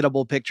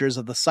unforgettable pictures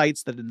of the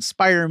sights that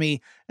inspire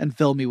me and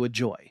fill me with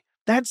joy.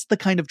 That's the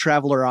kind of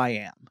traveler I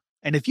am.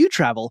 And if you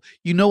travel,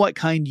 you know what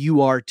kind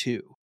you are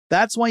too.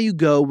 That's why you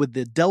go with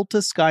the Delta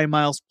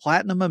SkyMiles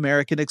Platinum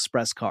American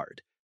Express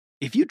card.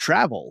 If you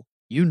travel,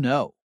 you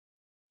know.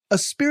 A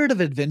spirit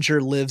of adventure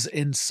lives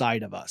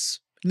inside of us.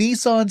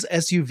 Nissan's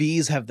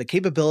SUVs have the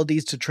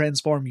capabilities to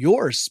transform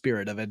your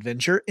spirit of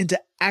adventure into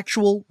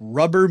actual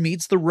rubber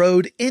meets the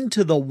road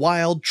into the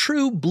wild,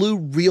 true blue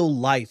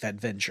real-life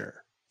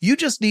adventure. You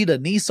just need a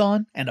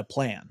Nissan and a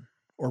plan.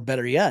 Or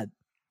better yet,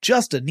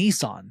 just a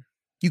Nissan.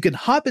 You can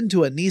hop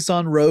into a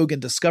Nissan Rogue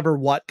and discover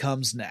what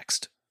comes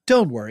next.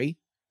 Don't worry.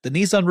 The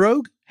Nissan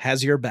Rogue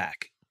has your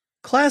back.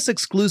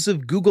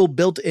 Class-exclusive Google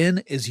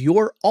built-in is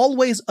your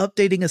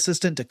always-updating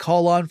assistant to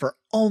call on for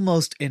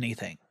almost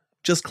anything.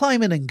 Just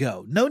climb in and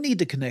go. No need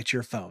to connect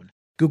your phone.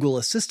 Google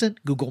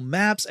Assistant, Google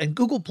Maps, and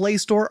Google Play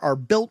Store are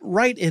built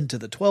right into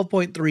the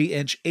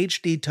 12.3-inch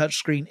HD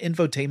touchscreen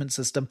infotainment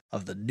system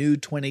of the new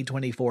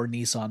 2024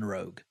 Nissan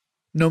Rogue.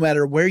 No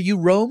matter where you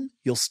roam,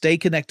 you'll stay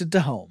connected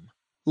to home.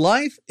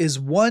 Life is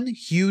one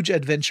huge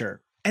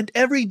adventure, and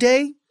every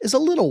day is a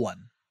little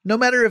one. No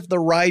matter if the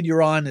ride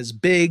you're on is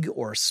big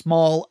or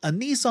small, a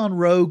Nissan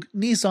Rogue,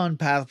 Nissan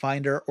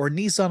Pathfinder, or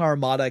Nissan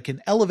Armada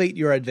can elevate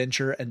your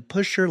adventure and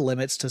push your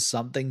limits to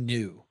something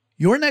new.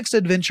 Your next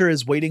adventure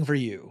is waiting for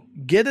you.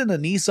 Get in a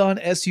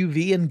Nissan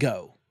SUV and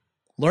go.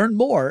 Learn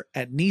more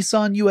at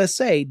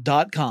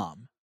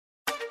nissanusa.com.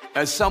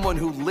 As someone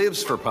who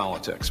lives for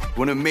politics,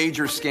 when a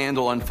major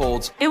scandal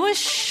unfolds, it was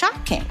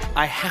shocking.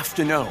 I have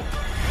to know,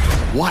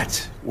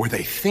 what were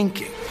they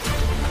thinking?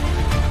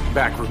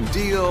 Backroom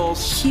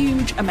deals,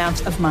 huge amounts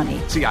of money,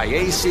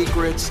 CIA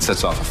secrets,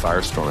 sets off a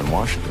firestorm in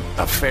Washington,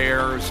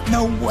 affairs.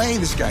 No way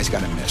this guy's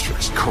got a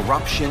mistress.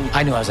 Corruption.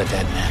 I knew I was a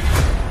dead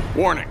man.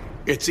 Warning,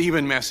 it's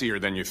even messier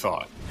than you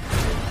thought.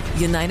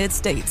 United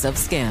States of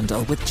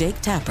Scandal with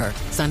Jake Tapper,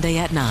 Sunday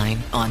at 9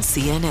 on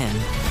CNN.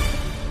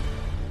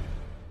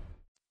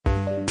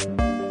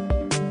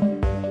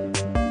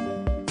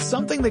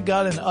 Something that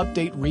got an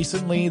update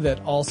recently that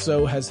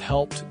also has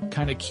helped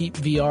kind of keep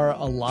VR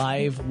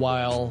alive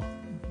while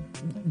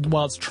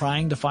it's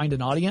trying to find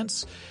an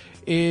audience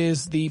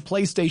is the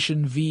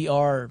PlayStation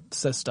VR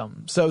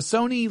system. So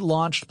Sony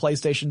launched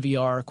PlayStation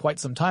VR quite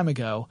some time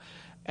ago,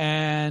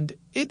 and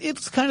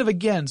it's kind of,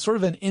 again, sort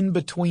of an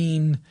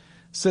in-between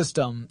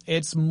system.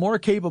 It's more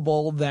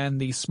capable than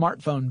the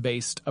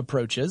smartphone-based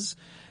approaches,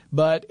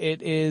 but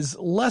it is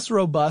less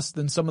robust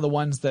than some of the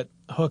ones that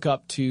hook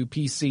up to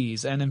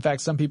PCs. And in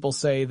fact, some people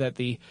say that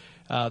the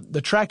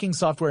tracking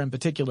software in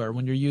particular,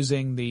 when you're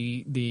using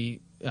the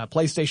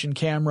PlayStation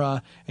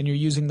camera and you're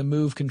using the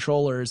Move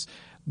controllers,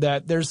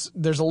 that there's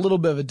a little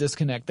bit of a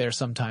disconnect there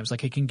sometimes.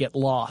 Like it can get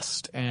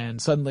lost,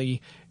 and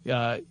suddenly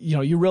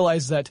you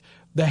realize that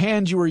the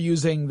hand you were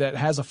using that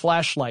has a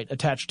flashlight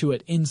attached to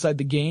it inside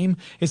the game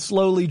is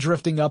slowly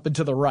drifting up and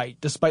to the right,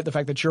 despite the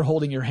fact that you're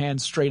holding your hand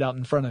straight out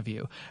in front of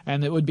you.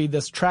 And it would be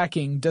this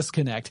tracking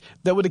disconnect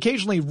that would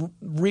occasionally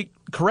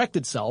correct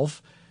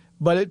itself,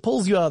 but it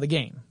pulls you out of the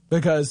game.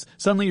 Because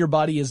suddenly your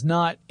body is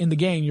not in the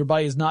game, your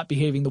body is not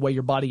behaving the way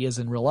your body is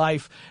in real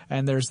life,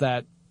 and there's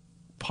that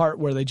part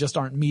where they just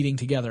aren't meeting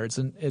together.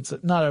 It's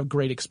not a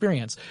great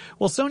experience.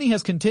 Well, Sony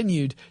has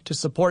continued to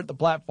support the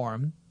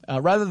platform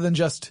rather than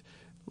just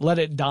let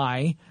it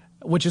die,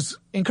 which is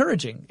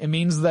encouraging. It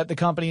means that the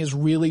company is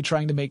really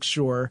trying to make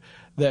sure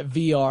that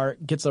VR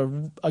gets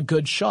a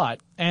good shot.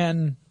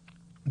 And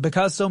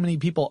because so many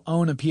people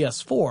own a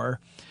PS4,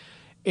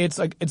 it's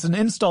an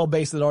install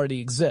base that already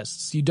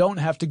exists. You don't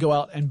have to go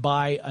out and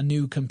buy a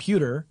new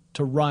computer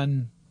to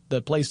run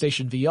the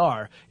PlayStation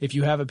VR. If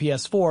you have a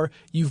PS4,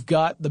 you've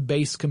got the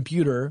base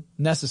computer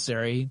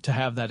necessary to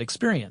have that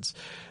experience.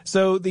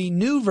 So the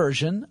new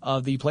version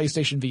of the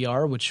PlayStation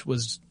VR, which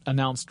was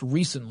announced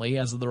recently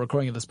as of the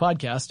recording of this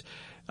podcast,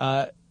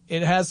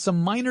 it has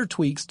some minor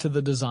tweaks to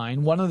the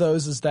design. One of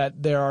those is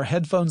that there are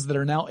headphones that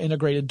are now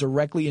integrated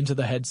directly into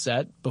the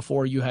headset.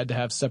 Before you had to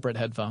have separate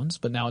headphones,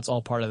 but now it's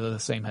all part of the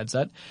same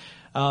headset.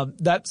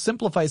 That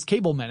simplifies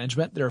cable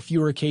management. There are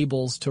fewer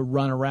cables to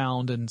run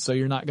around, and so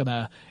you're not going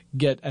to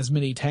get as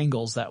many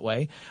tangles that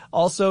way.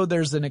 Also,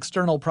 there's an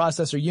external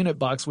processor unit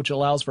box which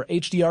allows for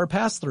HDR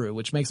pass-through,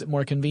 which makes it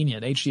more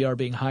convenient. HDR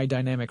being high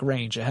dynamic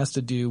range. It has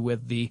to do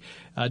with the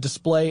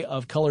display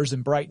of colors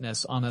and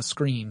brightness on a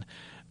screen.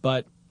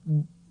 But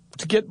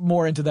to get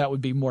more into that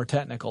would be more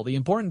technical. The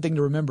important thing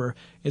to remember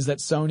is that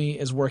Sony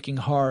is working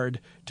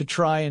hard to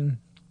try and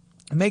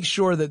make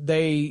sure that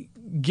they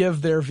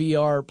give their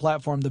VR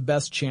platform the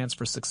best chance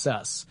for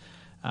success,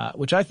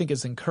 which I think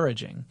is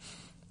encouraging.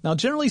 Now,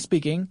 generally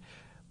speaking,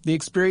 the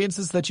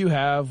experiences that you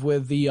have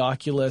with the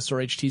Oculus or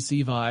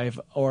HTC Vive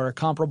or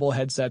comparable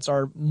headsets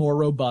are more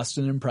robust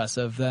and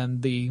impressive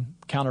than the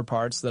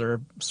counterparts that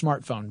are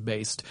smartphone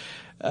based.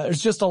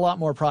 There's just a lot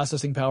more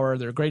processing power.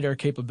 There are greater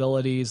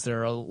capabilities. There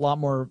are a lot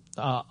more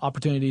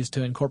opportunities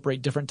to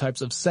incorporate different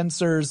types of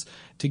sensors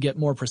to get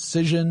more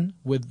precision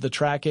with the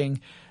tracking.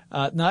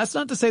 Now, that's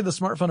not to say the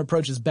smartphone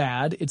approach is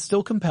bad. It's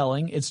still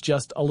compelling. It's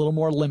just a little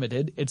more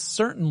limited. It's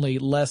certainly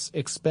less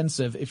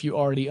expensive if you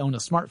already own a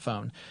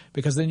smartphone,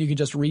 because then you can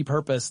just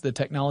repurpose the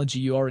technology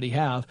you already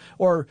have,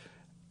 or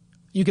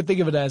you could think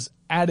of it as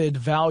added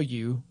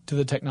value to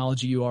the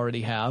technology you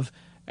already have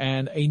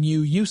and a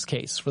new use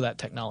case for that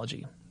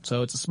technology.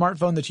 So it's a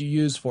smartphone that you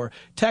use for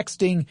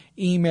texting,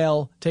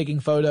 email, taking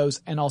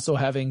photos, and also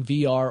having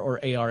VR or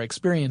AR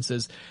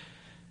experiences.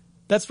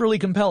 That's really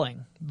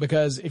compelling,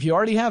 because if you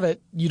already have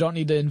it, you don't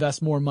need to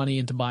invest more money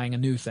into buying a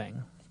new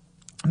thing.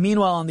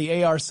 Meanwhile, on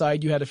the AR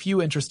side, you had a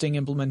few interesting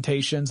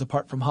implementations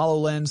apart from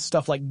HoloLens,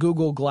 stuff like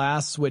Google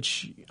Glass,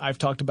 which I've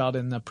talked about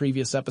in the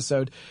previous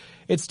episode.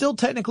 It's still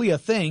technically a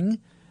thing,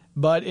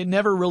 but it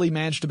never really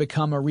managed to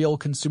become a real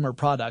consumer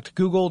product.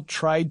 Google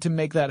tried to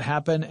make that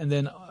happen and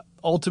then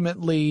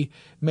ultimately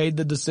made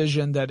the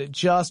decision that it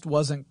just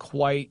wasn't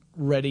quite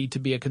ready to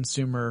be a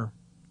consumer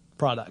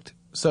product.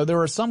 So there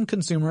were some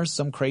consumers,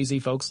 some crazy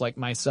folks like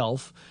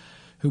myself,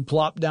 who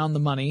plopped down the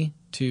money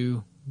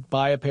to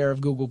buy a pair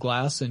of Google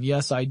Glass. And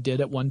yes, I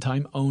did at one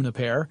time own a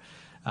pair.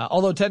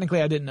 Although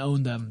technically I didn't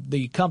own them.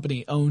 The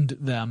company owned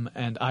them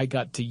and I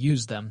got to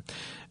use them.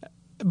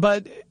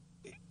 But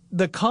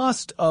the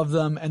cost of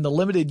them and the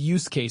limited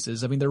use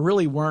cases, I mean, there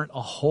really weren't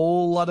a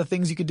whole lot of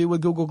things you could do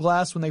with Google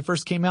Glass when they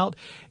first came out.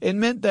 It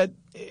meant that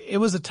it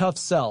was a tough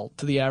sell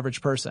to the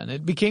average person.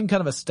 It became kind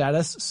of a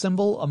status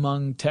symbol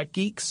among tech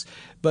geeks.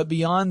 But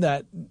beyond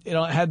that, it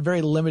had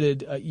very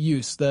limited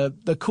use.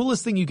 The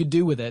coolest thing you could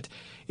do with it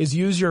is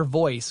use your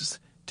voice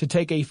to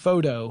take a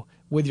photo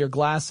with your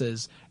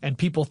glasses, and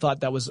people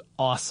thought that was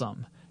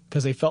awesome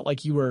because they felt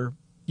like you were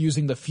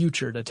using the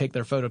future to take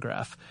their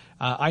photograph.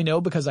 I know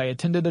because I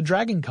attended a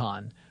Dragon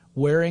Con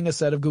wearing a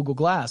set of Google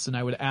Glass, and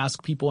I would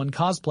ask people in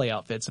cosplay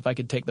outfits if I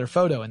could take their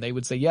photo, and they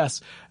would say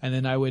yes. And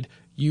then I would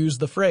use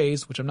the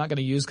phrase, which I'm not going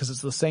to use because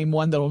it's the same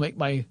one that will make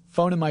my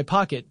phone in my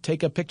pocket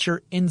take a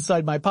picture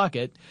inside my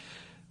pocket.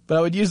 But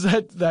I would use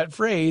that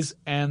phrase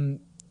and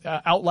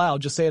out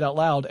loud, just say it out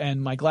loud,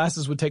 and my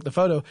glasses would take the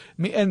photo.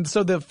 And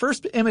so the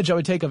first image I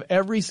would take of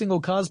every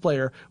single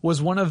cosplayer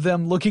was one of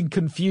them looking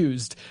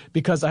confused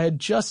because I had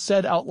just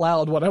said out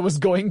loud what I was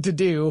going to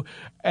do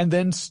and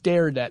then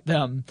stared at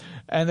them.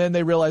 And then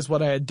they realized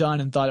what I had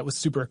done and thought it was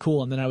super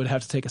cool. And then I would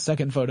have to take a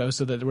second photo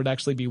so that there would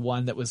actually be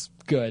one that was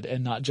good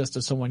and not just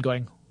as someone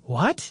going,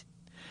 what?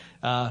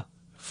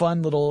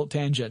 Fun little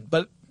tangent.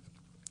 But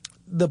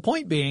the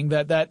point being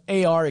that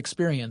AR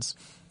experience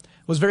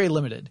was very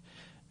limited.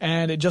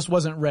 And it just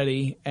wasn't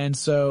ready. And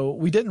so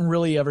we didn't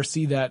really ever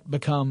see that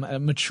become a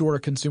mature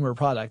consumer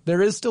product.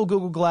 There is still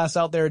Google Glass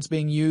out there. It's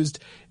being used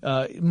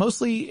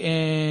mostly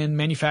in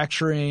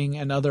manufacturing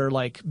and other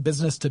like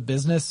business to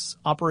business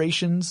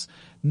operations,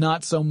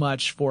 not so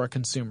much for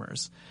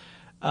consumers.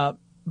 But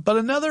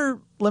another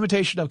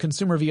limitation of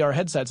consumer VR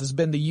headsets has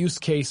been the use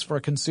case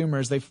for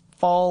consumers. They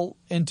fall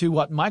into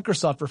what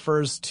Microsoft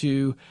refers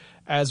to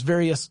as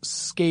various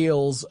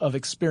scales of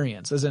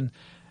experience, as in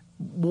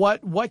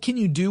what can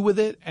you do with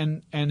it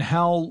and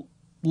how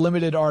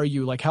limited are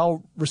you? Like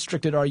how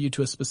restricted are you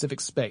to a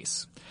specific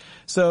space?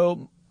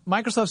 So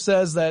Microsoft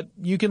says that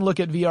you can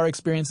look at VR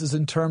experiences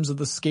in terms of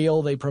the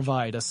scale they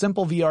provide. A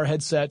simple VR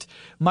headset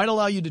might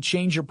allow you to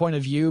change your point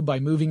of view by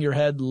moving your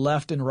head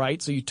left and right.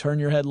 So you turn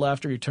your head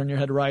left or you turn your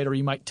head right, or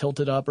you might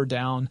tilt it up or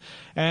down,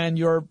 and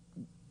your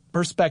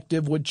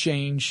perspective would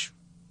change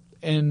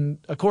in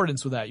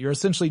accordance with that. You're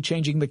essentially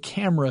changing the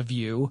camera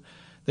view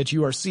that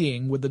you are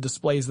seeing with the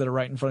displays that are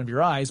right in front of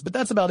your eyes, but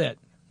that's about it.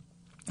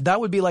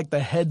 That would be like the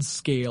head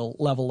scale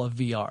level of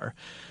VR.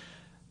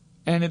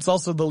 And it's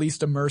also the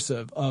least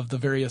immersive of the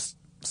various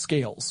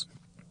scales.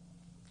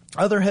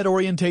 Other head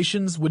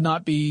orientations would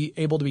not be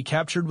able to be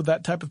captured with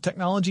that type of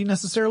technology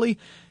necessarily.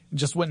 It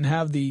just wouldn't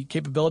have the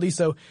capability.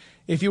 So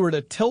if you were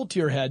to tilt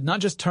your head, not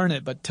just turn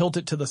it, but tilt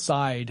it to the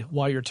side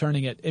while you're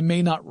turning it, it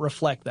may not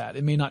reflect that.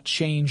 It may not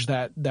change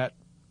that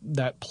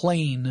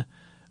plane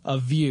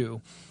of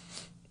view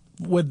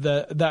with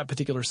that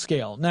particular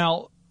scale.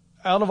 Now,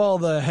 out of all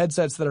the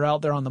headsets that are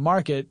out there on the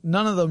market,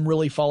 none of them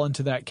really fall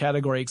into that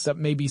category except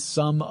maybe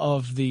some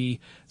of the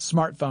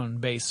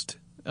smartphone-based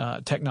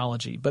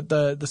technology. But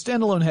the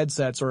standalone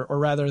headsets, or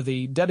rather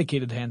the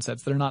dedicated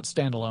handsets, they're not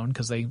standalone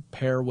because they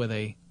pair with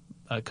a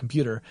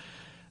computer.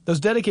 Those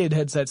dedicated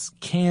headsets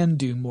can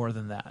do more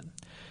than that.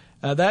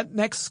 That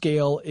next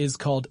scale is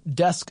called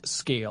desk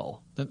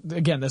scale.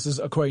 Again, this is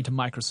according to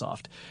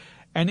Microsoft.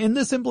 And in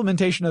this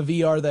implementation of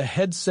VR, the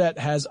headset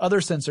has other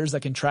sensors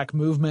that can track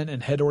movement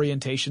and head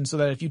orientation so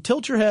that if you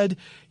tilt your head,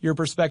 your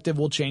perspective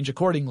will change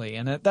accordingly.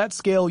 And at that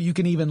scale, you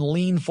can even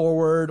lean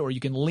forward or you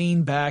can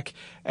lean back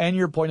and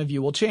your point of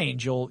view will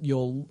change.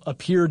 You'll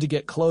appear to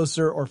get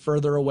closer or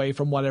further away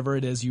from whatever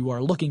it is you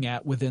are looking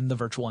at within the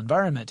virtual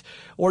environment.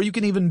 Or you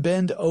can even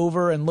bend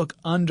over and look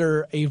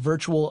under a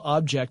virtual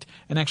object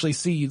and actually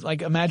see,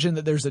 like imagine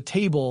that there's a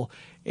table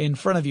in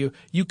front of you.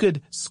 You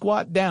could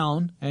squat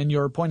down and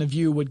your point of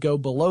view would go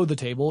below the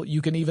table.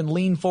 You can even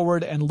lean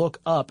forward and look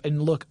up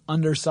and look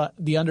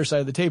the underside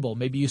of the table.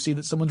 Maybe you see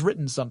that someone's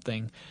written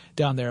something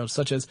down there,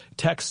 such as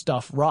 "Tech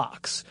Stuff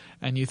Rocks."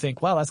 And you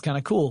think, wow, that's kind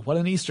of cool. What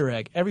an Easter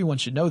egg. Everyone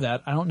should know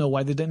that. I don't know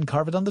why they didn't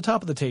carve it on the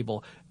top of the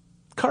table.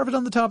 Carve it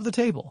on the top of the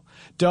table.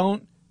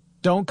 Don't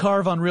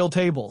carve on real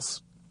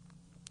tables.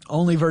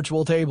 Only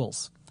virtual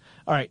tables.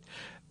 All right.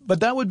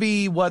 But that would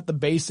be what the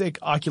basic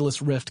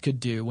Oculus Rift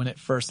could do when it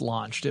first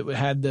launched. It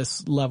had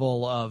this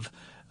level of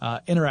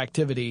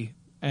interactivity,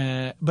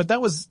 but that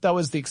was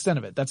the extent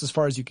of it. That's as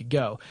far as you could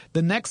go.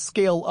 The next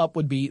scale up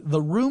would be the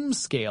room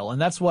scale,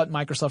 and that's what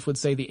Microsoft would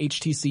say the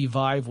HTC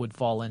Vive would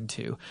fall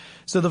into.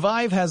 So the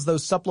Vive has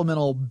those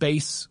supplemental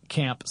base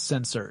camp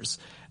sensors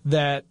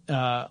that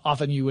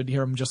often you would hear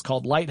them just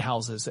called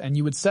lighthouses, and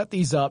you would set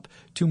these up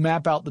to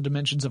map out the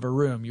dimensions of a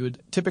room. You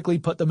would typically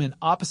put them in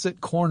opposite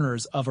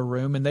corners of a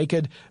room, and they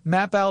could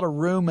map out a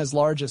room as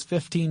large as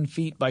 15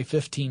 feet by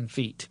 15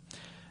 feet,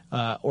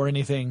 or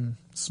anything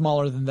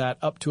smaller than that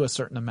up to a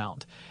certain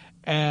amount.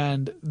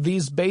 And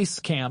these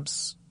base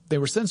camps, they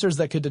were sensors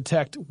that could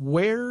detect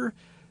where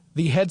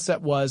the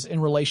headset was in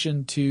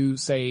relation to,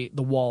 say,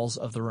 the walls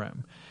of the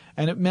room.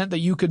 And it meant that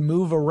you could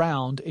move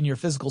around in your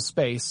physical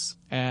space,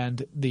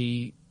 and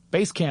the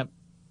Basecamp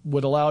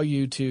would allow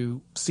you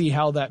to see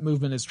how that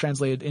movement is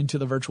translated into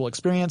the virtual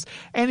experience.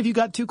 And if you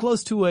got too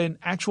close to an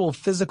actual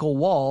physical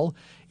wall,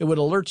 it would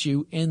alert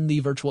you in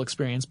the virtual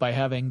experience by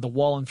having the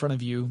wall in front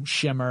of you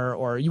shimmer,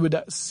 or you would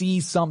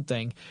see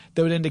something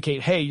that would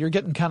indicate, hey, you're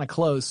getting kind of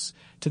close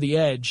to the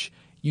edge.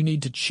 You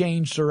need to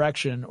change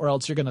direction, or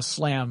else you're going to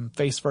slam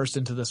face first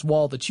into this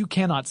wall that you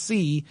cannot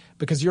see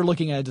because you're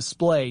looking at a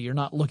display. You're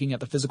not looking at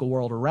the physical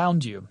world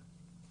around you.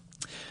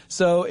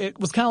 So it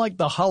was kind of like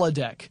the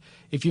holodeck.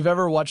 If you've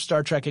ever watched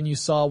Star Trek and you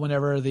saw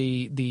whenever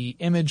the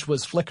image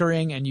was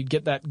flickering and you'd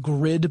get that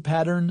grid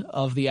pattern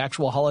of the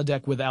actual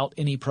holodeck without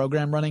any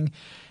program running,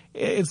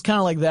 it's kind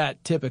of like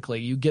that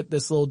typically. You get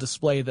this little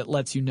display that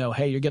lets you know,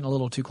 hey, you're getting a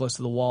little too close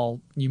to the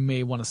wall. You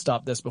may want to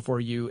stop this before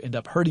you end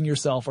up hurting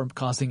yourself or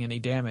causing any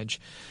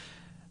damage.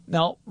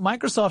 Now,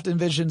 Microsoft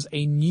envisions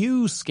a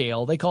new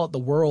scale. They call it the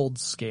world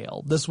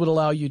scale. This would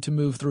allow you to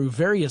move through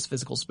various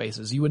physical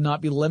spaces. You would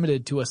not be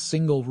limited to a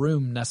single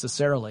room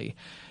necessarily.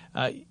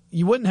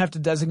 You wouldn't have to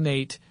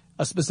designate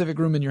a specific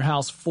room in your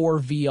house for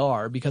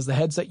VR because the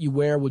headset you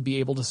wear would be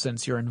able to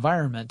sense your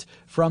environment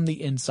from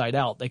the inside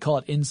out. They call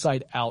it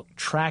inside out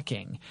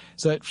tracking.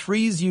 So it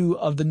frees you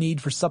of the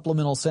need for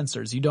supplemental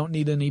sensors. You don't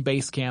need any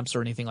base camps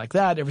or anything like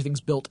that.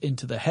 Everything's built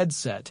into the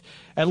headset,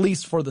 at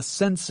least for the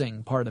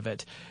sensing part of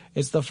it.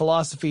 It's the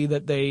philosophy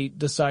that they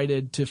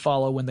decided to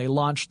follow when they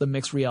launched the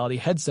mixed reality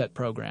headset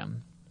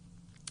program.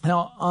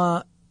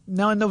 Now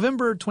in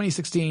November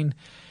 2016,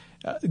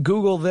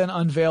 Google then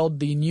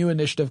unveiled the new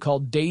initiative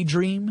called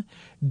Daydream.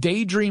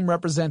 Daydream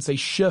represents a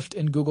shift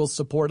in Google's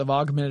support of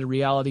augmented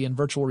reality and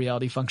virtual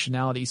reality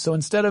functionality. So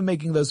instead of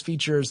making those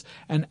features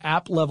an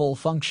app-level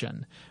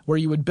function, where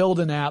you would build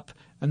an app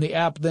and the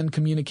app then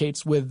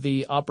communicates with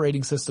the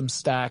operating system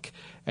stack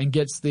and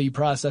gets the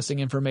processing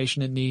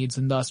information it needs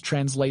and thus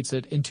translates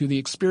it into the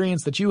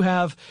experience that you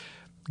have,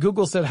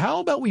 Google said, how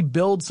about we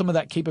build some of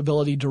that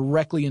capability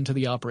directly into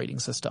the operating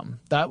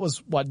system? That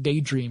was what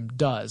Daydream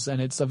does,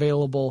 and it's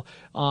available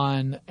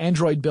on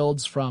Android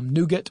builds from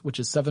Nougat, which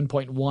is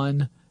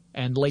 7.1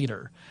 and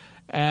later.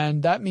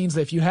 And that means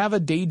that if you have a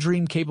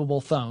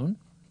Daydream-capable phone,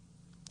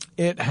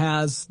 it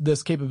has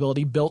this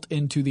capability built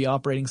into the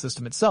operating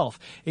system itself.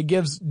 It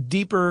gives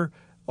deeper,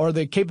 or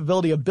the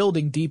capability of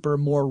building deeper,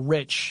 more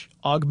rich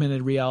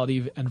augmented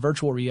reality and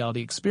virtual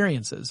reality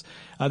experiences.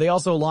 They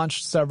also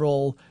launched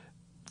several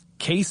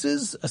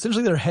cases.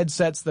 Essentially, they're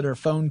headsets that are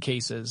phone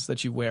cases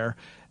that you wear.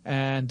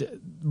 And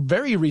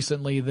very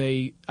recently,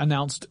 they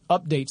announced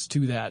updates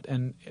to that.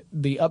 And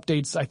the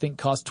updates, I think,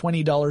 cost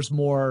 $20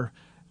 more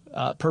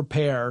per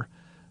pair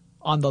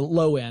on the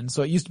low end.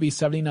 So it used to be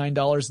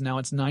 $79. Now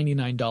it's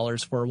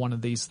 $99 for one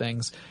of these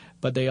things.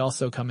 But they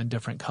also come in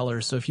different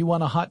colors. So if you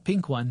want a hot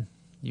pink one,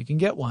 you can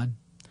get one.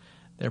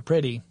 They're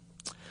pretty.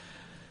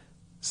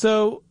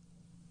 So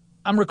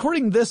I'm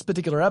recording this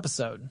particular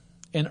episode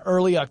in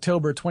early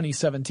October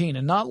 2017,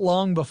 and not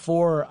long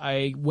before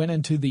I went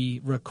into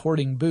the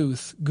recording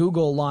booth,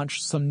 Google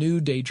launched some new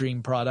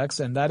Daydream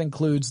products, and that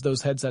includes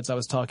those headsets I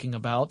was talking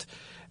about.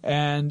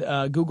 And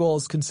Google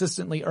has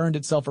consistently earned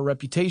itself a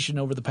reputation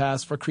over the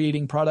past for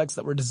creating products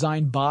that were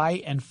designed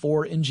by and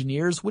for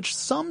engineers, which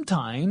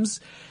sometimes,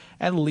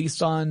 at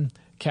least on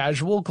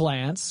casual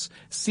glance,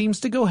 seems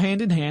to go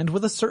hand in hand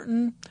with a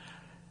certain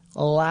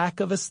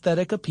lack of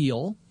aesthetic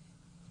appeal.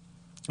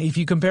 If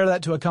you compare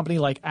that to a company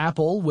like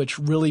Apple, which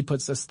really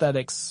puts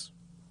aesthetics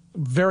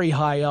very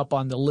high up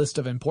on the list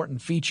of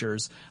important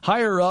features,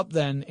 higher up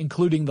than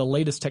including the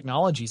latest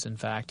technologies, in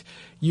fact,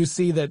 you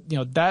see that,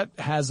 that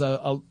has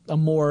a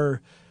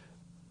more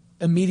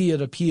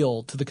immediate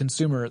appeal to the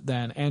consumer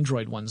than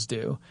Android ones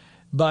do.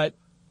 But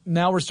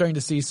now we're starting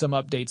to see some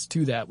updates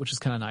to that, which is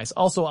kind of nice.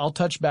 Also, I'll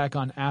touch back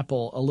on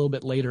Apple a little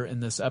bit later in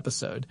this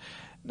episode.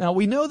 Now,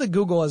 we know that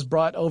Google has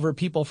brought over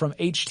people from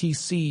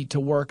HTC to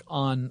work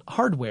on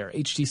hardware.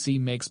 HTC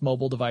makes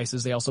mobile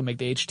devices. They also make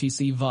the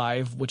HTC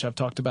Vive, which I've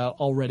talked about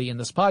already in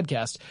this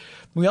podcast.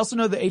 We also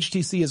know that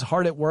HTC is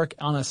hard at work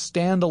on a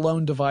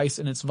standalone device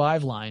in its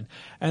Vive line.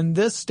 And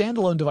this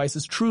standalone device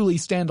is truly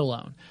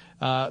standalone.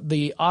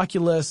 The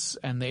Oculus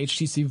and the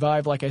HTC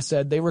Vive, like I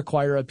said, they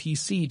require a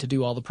PC to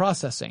do all the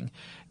processing.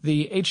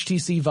 The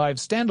HTC Vive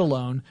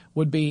standalone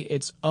would be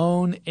its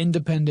own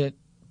independent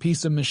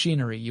piece of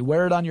machinery. You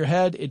wear it on your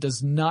head. It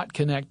does not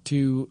connect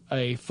to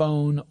a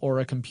phone or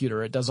a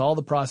computer. It does all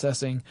the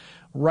processing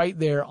right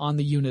there on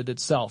the unit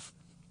itself.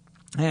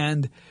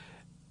 And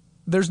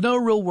there's no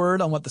real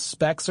word on what the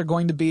specs are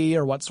going to be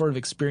or what sort of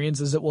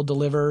experiences it will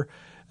deliver.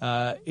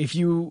 If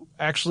you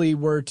actually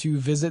were to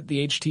visit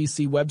the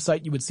HTC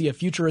website, you would see a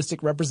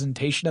futuristic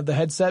representation of the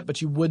headset,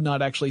 but you would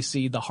not actually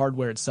see the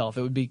hardware itself.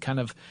 It would be kind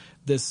of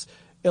this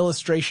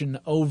illustration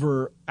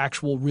over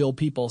actual real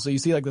people. So you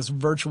see like this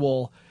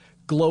virtual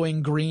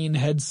glowing green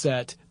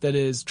headset that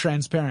is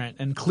transparent,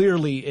 and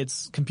clearly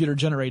it's computer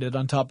generated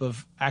on top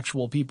of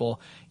actual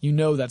people. You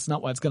know that's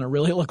not what it's going to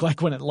really look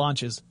like when it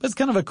launches. But it's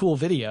kind of a cool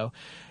video.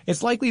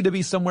 It's likely to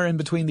be somewhere in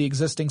between the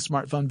existing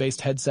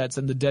smartphone-based headsets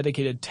and the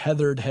dedicated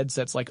tethered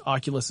headsets like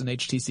Oculus and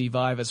HTC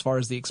Vive as far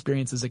as the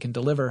experiences it can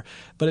deliver.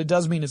 But it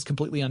does mean it's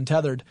completely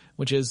untethered,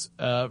 which is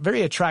a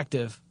very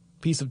attractive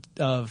piece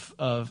of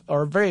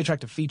or a very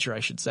attractive feature,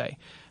 I should say.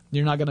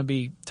 You're not going to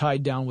be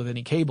tied down with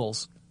any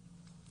cables.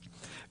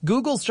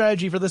 Google's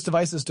strategy for this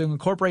device is to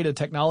incorporate a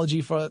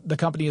technology for the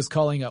company is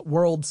calling it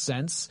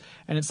WorldSense.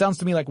 And it sounds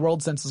to me like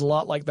WorldSense is a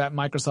lot like that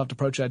Microsoft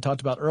approach that I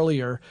talked about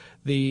earlier,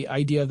 the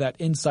idea of that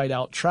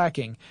inside-out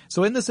tracking.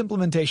 So in this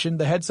implementation,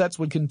 the headsets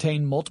would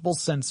contain multiple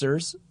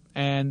sensors,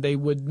 and they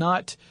would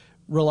not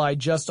rely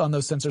just on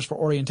those sensors for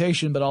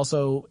orientation, but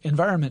also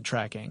environment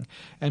tracking.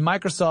 And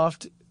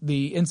Microsoft,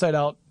 the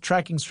inside-out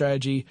tracking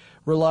strategy,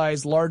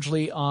 relies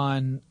largely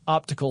on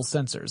optical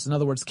sensors, in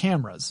other words,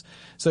 cameras.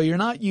 So you're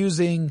not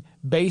using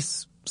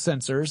base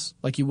sensors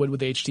like you would with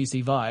the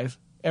HTC Vive.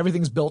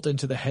 Everything's built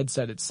into the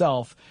headset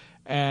itself.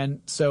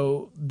 And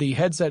so the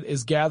headset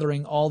is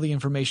gathering all the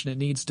information it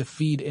needs to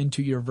feed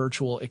into your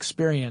virtual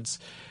experience.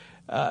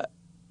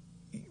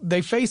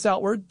 They face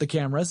outward, the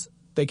cameras.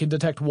 They can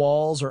detect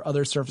walls or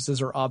other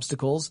surfaces or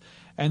obstacles.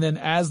 And then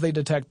as they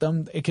detect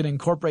them, it can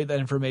incorporate that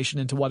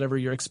information into whatever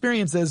your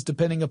experience is,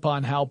 depending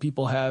upon how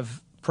people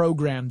have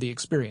programmed the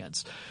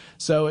experience.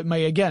 So it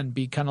may, again,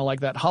 be kind of like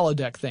that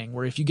holodeck thing,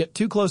 where if you get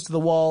too close to the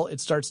wall, it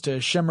starts to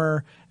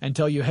shimmer and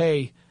tell you,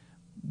 hey,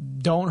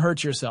 don't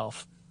hurt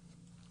yourself.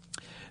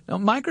 Now,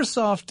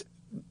 Microsoft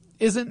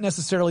isn't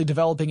necessarily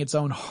developing its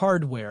own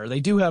hardware. They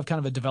do have kind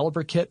of a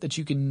developer kit that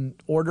you can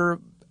order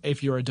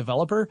if you're a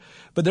developer,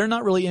 but they're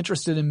not really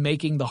interested in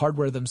making the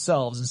hardware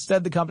themselves.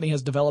 Instead, the company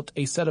has developed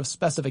a set of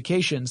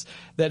specifications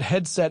that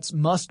headsets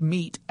must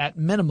meet at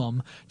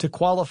minimum to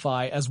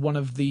qualify as one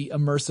of the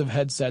immersive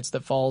headsets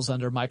that falls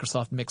under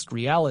Microsoft Mixed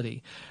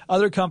Reality.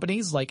 Other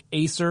companies like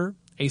Acer,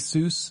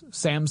 Asus,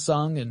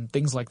 Samsung, and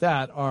things like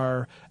that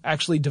are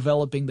actually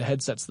developing the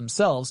headsets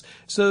themselves.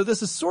 So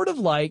this is sort of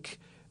like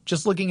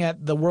just looking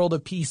at the world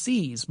of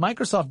PCs.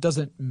 Microsoft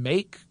doesn't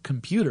make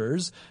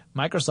computers.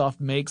 Microsoft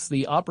makes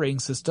the operating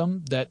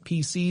system that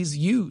PCs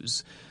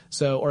use.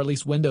 So, or at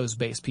least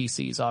Windows-based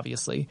PCs,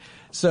 obviously.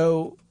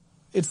 So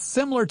it's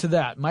similar to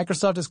that.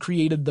 Microsoft has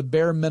created the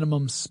bare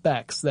minimum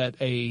specs that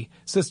a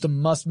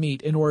system must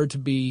meet in order to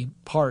be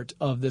part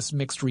of this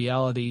mixed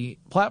reality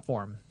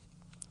platform.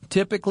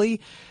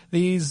 Typically,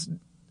 these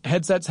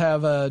headsets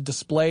have a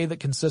display that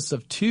consists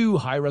of two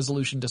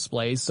high-resolution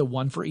displays, so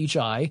one for each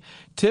eye.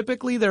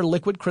 Typically, they're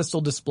liquid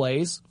crystal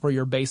displays for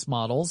your base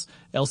models,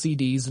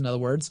 LCDs in other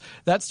words.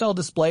 That style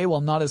display,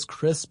 while not as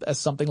crisp as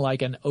something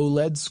like an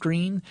OLED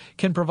screen,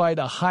 can provide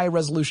a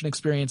high-resolution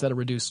experience at a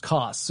reduced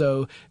cost.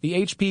 So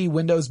the HP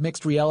Windows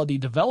Mixed Reality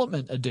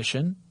Development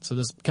Edition, so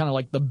this is kind of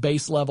like the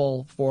base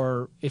level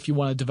for if you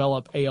want to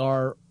develop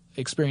AR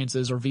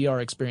experiences or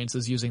VR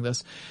experiences using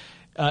this.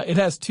 It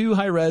has two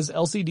high-res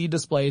LCD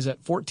displays at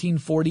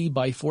 1440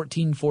 by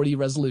 1440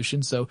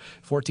 resolution, so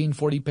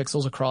 1440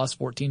 pixels across,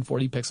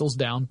 1440 pixels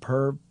down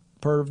per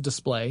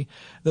display.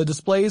 The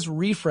displays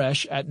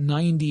refresh at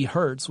 90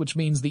 hertz, which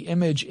means the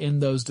image in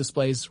those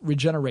displays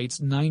regenerates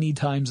 90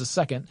 times a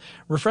second.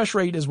 Refresh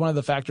rate is one of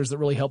the factors that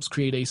really helps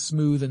create a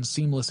smooth and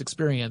seamless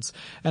experience.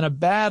 And a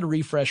bad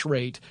refresh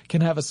rate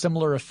can have a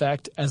similar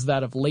effect as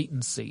that of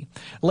latency.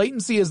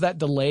 Latency is that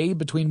delay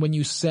between when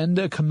you send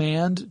a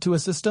command to a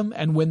system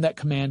and when that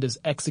command is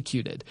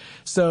executed.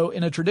 So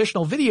in a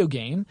traditional video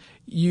game,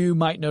 you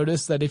might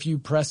notice that if you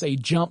press a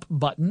jump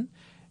button,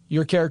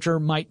 your character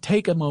might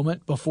take a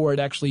moment before it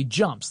actually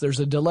jumps.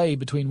 There's a delay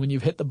between when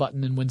you've hit the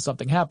button and when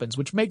something happens,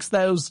 which makes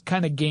those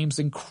kind of games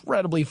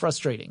incredibly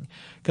frustrating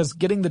because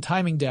getting the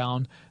timing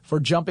down for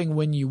jumping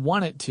when you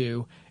want it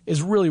to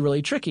is really,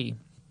 really tricky.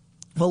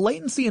 Well,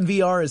 latency in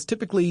VR is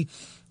typically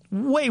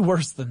way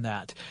worse than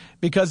that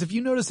because if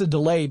you notice a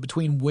delay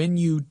between when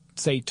you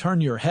say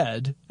turn your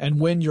head and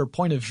when your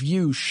point of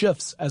view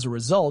shifts as a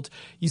result,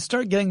 you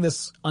start getting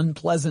this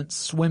unpleasant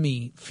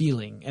swimmy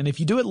feeling. And if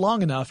you do it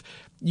long enough,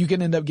 you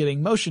can end up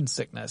getting motion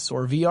sickness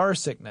or VR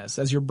sickness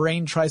as your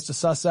brain tries to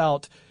suss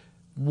out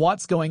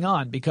what's going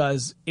on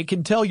because it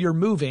can tell you're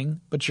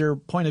moving, but your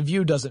point of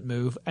view doesn't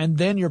move. And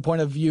then your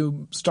point of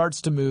view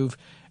starts to move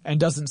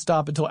and doesn't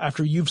stop until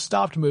after you've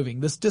stopped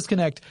moving. This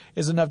disconnect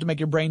is enough to make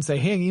your brain say,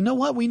 hey, you know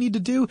what we need to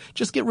do?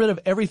 Just get rid of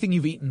everything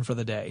you've eaten for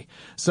the day.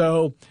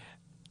 So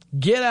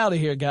get out of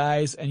here,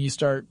 guys, and you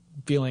start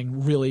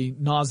feeling really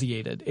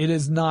nauseated. It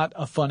is not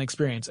a fun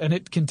experience, and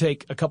it can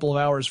take a couple of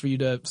hours for you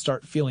to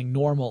start feeling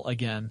normal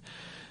again.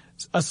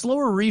 A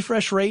slower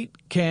refresh rate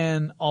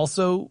can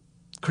also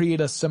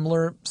create a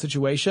similar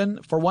situation.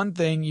 For one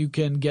thing, you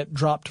can get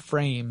dropped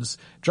frames.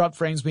 Dropped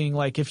frames being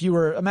like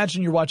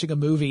imagine you're watching a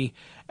movie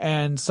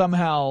and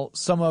somehow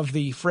some of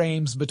the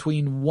frames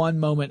between one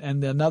moment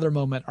and another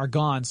moment are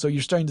gone. So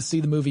you're starting to see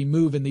the movie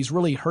move in these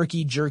really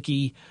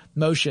herky-jerky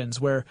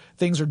motions where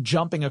things are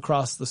jumping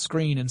across the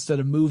screen instead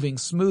of moving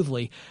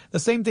smoothly. The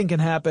same thing can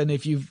happen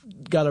if you've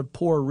got a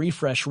poor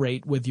refresh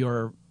rate with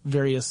your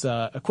various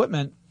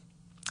equipment.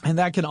 And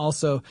that can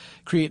also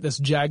create this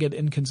jagged,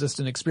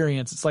 inconsistent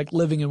experience. It's like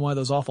living in one of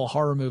those awful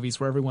horror movies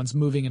where everyone's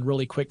moving in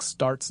really quick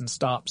starts and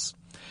stops.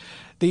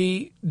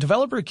 The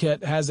developer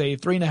kit has a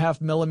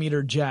 3.5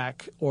 millimeter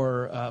jack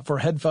for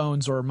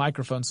headphones or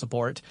microphone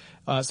support.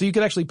 So you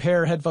could actually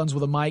pair headphones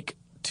with a mic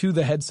to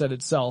the headset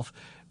itself,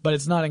 but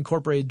it's not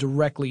incorporated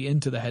directly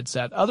into the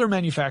headset. Other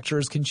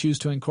manufacturers can choose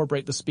to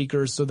incorporate the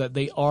speakers so that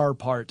they are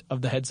part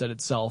of the headset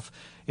itself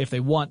if they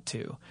want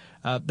to.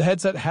 The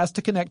headset has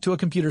to connect to a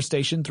computer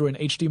station through an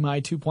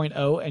HDMI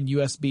 2.0 and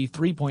USB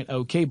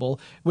 3.0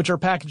 cable, which are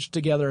packaged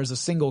together as a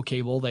single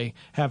cable. They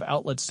have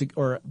outlets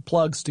or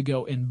plugs to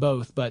go in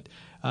both, but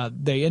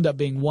they end up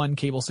being one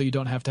cable, so you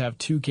don't have to have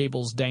two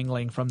cables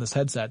dangling from this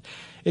headset.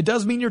 It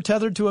does mean you're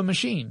tethered to a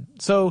machine.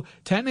 So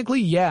technically,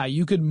 yeah,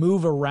 you could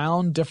move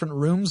around different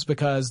rooms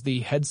because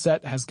the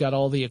headset has got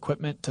all the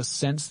equipment to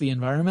sense the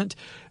environment,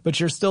 but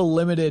you're still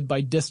limited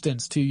by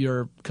distance to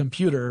your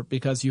computer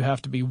because you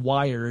have to be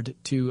wired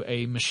to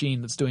a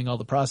machine that's doing all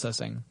the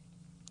processing.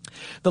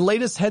 The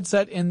latest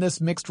headset in this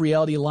mixed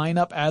reality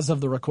lineup, as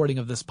of the recording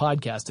of this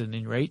podcast at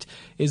any rate,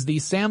 is the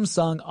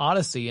Samsung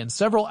Odyssey, and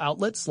several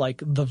outlets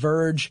like The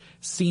Verge,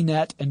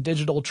 CNET, and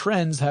Digital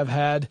Trends have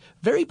had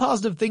very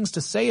positive things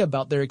to say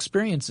about their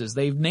experiences.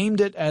 They've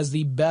named it as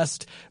the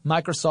best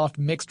Microsoft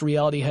mixed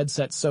reality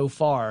headset so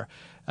far.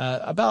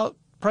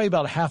 Probably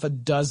about half a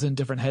dozen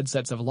different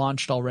headsets have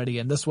launched already,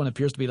 and this one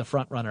appears to be the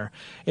front runner.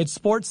 It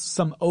sports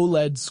some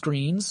OLED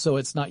screens, so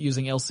it's not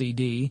using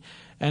LCD,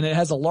 and it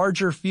has a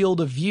larger field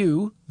of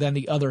view than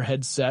the other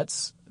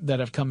headsets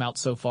that have come out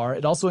so far.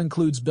 It also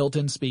includes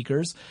built-in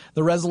speakers.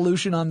 The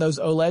resolution on those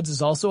OLEDs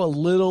is also a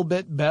little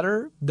bit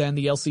better than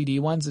the LCD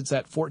ones. It's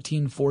at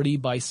 1440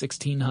 by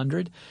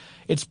 1600.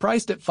 It's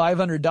priced at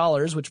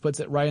 $500, which puts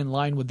it right in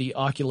line with the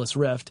Oculus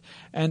Rift,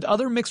 and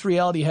other mixed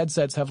reality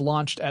headsets have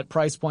launched at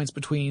price points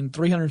between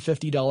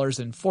 $350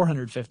 and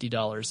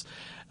 $450.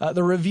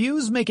 The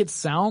reviews make it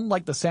sound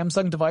like the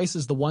Samsung device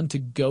is the one to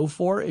go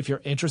for if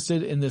you're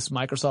interested in this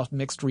Microsoft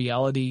mixed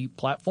reality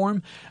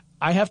platform.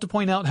 I have to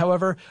point out,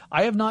 however,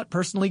 I have not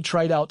personally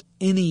tried out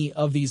any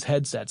of these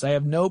headsets. I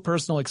have no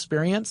personal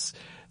experience.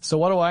 So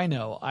what do I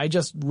know? I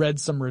just read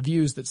some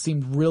reviews that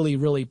seemed really,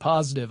 really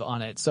positive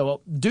on it.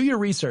 So do your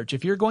research.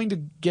 If you're going to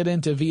get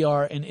into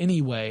VR in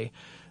any way,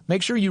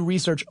 make sure you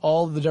research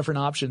all the different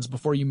options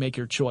before you make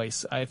your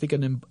choice. I think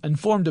an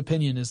informed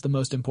opinion is the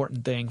most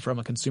important thing from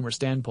a consumer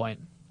standpoint.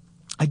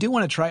 I do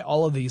want to try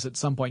all of these at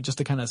some point just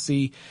to kind of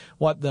see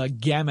what the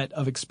gamut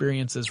of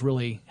experiences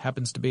really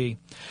happens to be.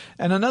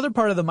 And another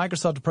part of the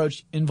Microsoft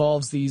approach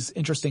involves these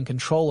interesting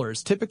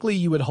controllers. Typically,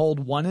 you would hold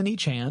one in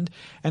each hand,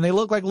 and they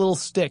look like little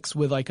sticks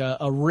with like a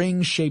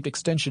ring-shaped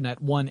extension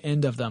at one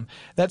end of them.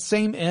 That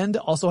same end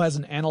also has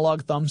an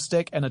analog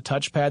thumbstick and a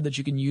touchpad that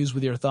you can use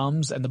with your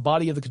thumbs, and the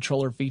body of the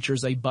controller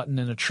features a button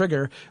and a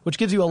trigger, which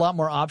gives you a lot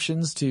more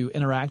options to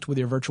interact with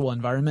your virtual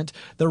environment.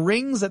 The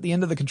rings at the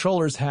end of the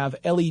controllers have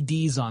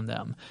LEDs on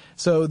them.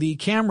 So the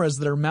cameras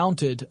that are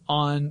mounted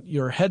on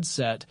your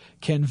headset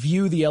can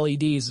view the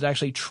LEDs. It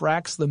actually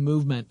tracks the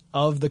movement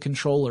of the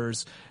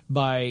controllers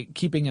by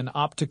keeping an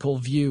optical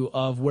view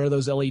of where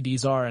those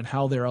LEDs are and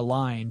how they're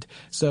aligned.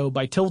 So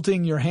by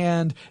tilting your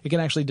hand, it can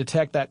actually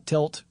detect that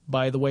tilt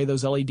by the way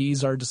those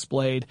LEDs are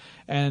displayed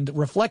and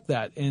reflect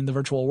that in the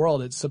virtual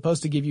world. It's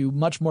supposed to give you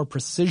much more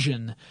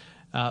precision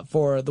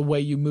for the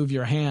way you move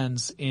your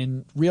hands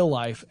in real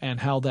life and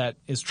how that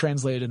is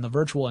translated in the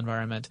virtual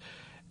environment.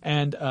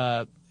 And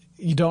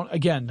you don't,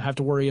 again, have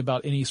to worry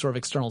about any sort of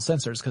external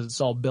sensors because it's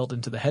all built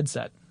into the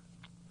headset.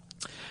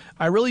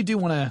 I really do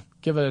want to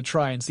give it a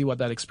try and see what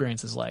that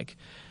experience is like.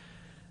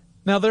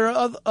 Now, there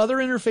are other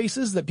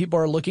interfaces that people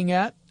are looking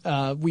at.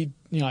 I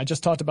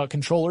just talked about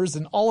controllers,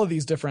 and all of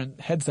these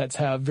different headsets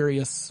have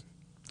various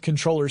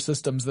controller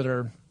systems that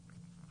are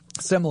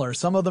similar.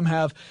 Some of them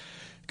have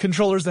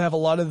controllers that have a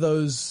lot of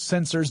those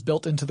sensors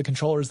built into the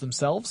controllers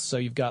themselves. So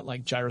you've got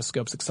like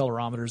gyroscopes,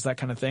 accelerometers, that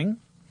kind of thing.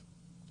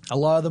 A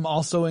lot of them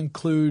also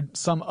include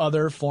some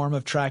other form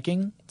of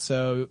tracking.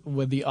 So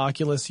with the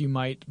Oculus, you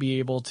might be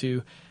able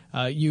to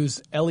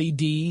use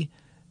LED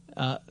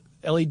that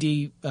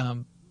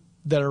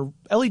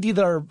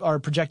are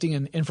projecting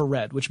in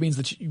infrared, which means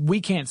that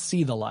we can't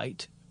see the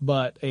light,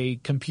 but a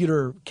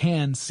computer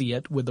can see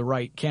it with the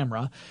right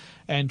camera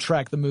and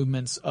track the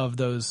movements of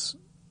those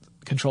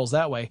controls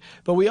that way.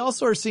 But we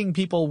also are seeing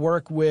people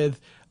work with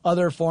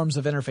other forms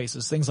of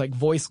interfaces, things like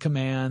voice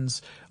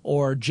commands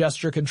or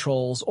gesture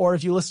controls, or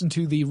if you listen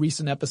to the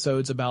recent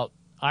episodes about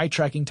eye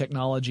tracking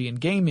technology and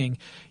gaming,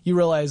 you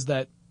realize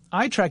that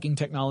eye tracking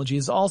technology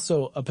is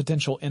also a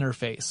potential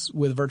interface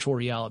with virtual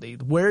reality.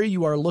 Where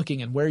you are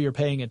looking and where you're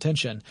paying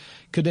attention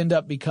could end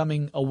up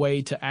becoming a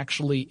way to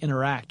actually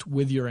interact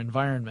with your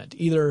environment,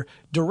 either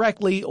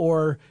directly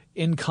or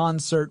in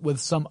concert with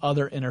some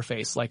other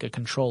interface like a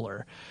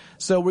controller.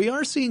 So we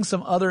are seeing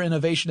some other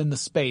innovation in the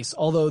space,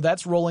 although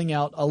that's rolling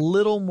out a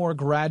little more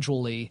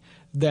gradually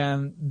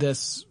than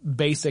this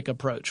basic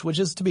approach, which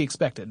is to be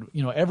expected.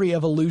 Every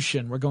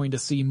evolution, we're going to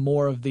see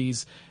more of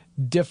these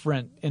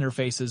different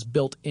interfaces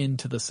built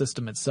into the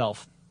system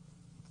itself.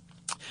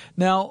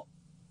 Now,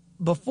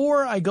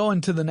 before I go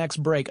into the next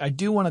break, I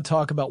do want to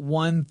talk about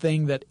one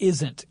thing that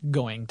isn't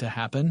going to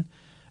happen,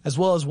 as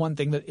well as one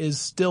thing that is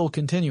still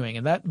continuing,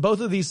 and that both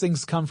of these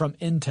things come from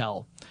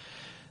Intel.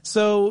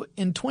 So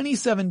in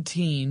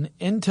 2017,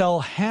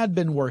 Intel had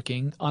been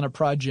working on a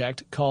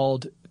project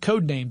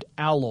codenamed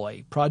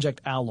Alloy,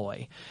 Project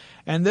Alloy.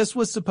 And this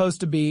was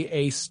supposed to be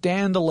a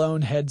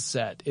standalone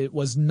headset. It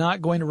was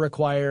not going to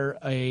require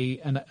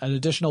an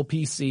additional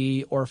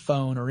PC or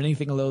phone or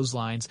anything along those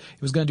lines.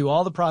 It was going to do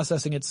all the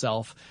processing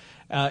itself.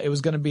 It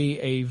was going to be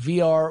a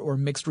VR or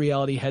mixed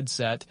reality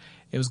headset.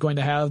 It was going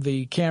to have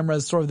the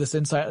cameras, sort of this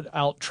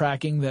inside-out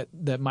tracking that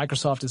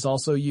Microsoft is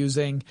also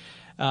using.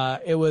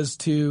 It was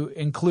to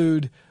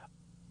include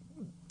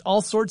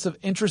all sorts of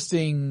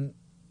interesting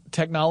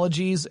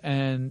technologies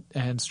and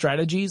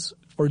strategies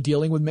for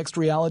dealing with mixed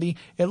reality.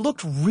 It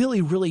looked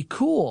really, really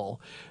cool,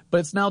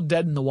 but it's now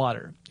dead in the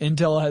water.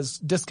 Intel has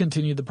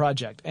discontinued the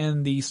project.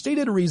 And the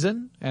stated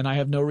reason, and I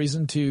have no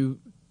reason to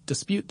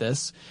dispute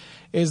this,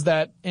 is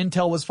that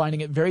Intel was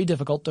finding it very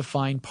difficult to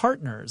find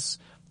partners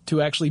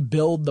to actually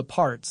build the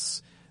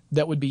parts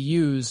that would be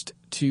used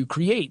to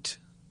create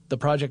the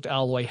Project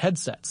Alloy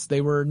headsets.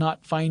 They were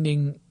not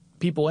finding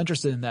people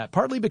interested in that,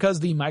 partly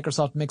because the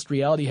Microsoft mixed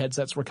reality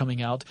headsets were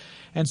coming out,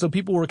 and so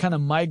people were kind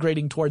of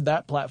migrating toward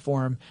that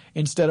platform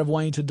instead of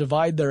wanting to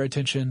divide their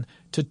attention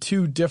to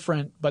two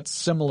different but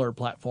similar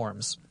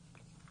platforms.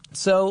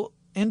 So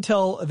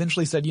Intel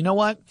eventually said, you know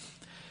what?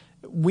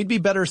 We'd be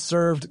better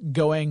served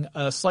going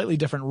a slightly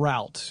different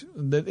route.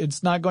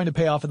 It's not going to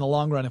pay off in the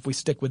long run if we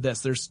stick with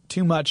this. There's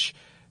too much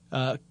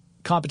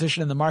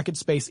competition in the market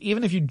space.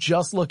 Even if you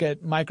just look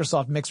at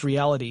Microsoft Mixed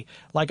Reality,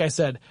 like I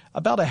said,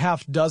 about a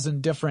half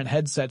dozen different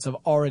headsets have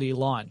already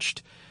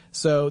launched.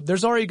 So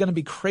there's already going to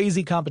be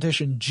crazy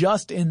competition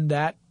just in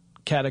that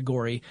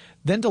category.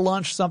 Then to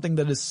launch something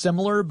that is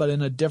similar but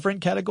in a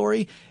different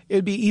category,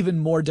 it'd be even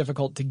more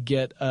difficult to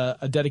get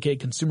a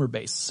dedicated consumer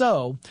base.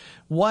 So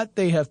what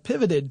they have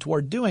pivoted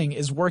toward doing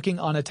is working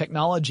on a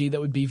technology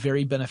that would be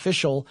very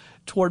beneficial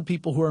toward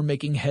people who are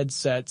making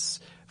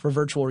headsets for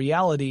virtual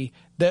reality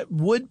that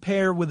would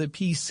pair with a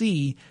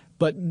PC,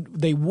 but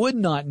they would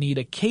not need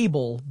a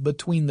cable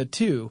between the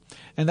two.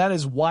 And that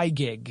is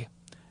WiGig,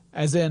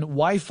 as in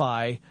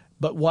Wi-Fi,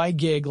 but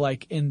WiGig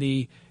like in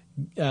the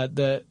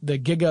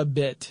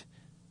gigabit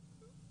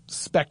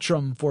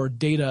spectrum for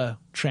data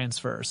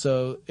transfer.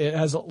 So it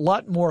has a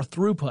lot more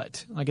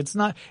throughput. Like it's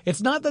not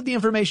that the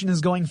information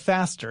is going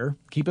faster.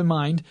 Keep in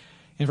mind,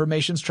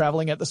 information's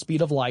traveling at the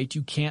speed of light.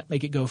 You can't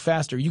make it go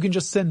faster. You can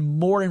just send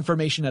more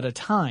information at a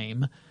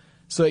time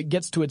so it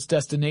gets to its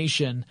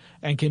destination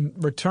and can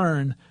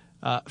return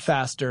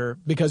faster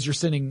because you're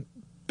sending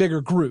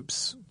bigger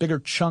groups, bigger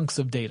chunks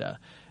of data.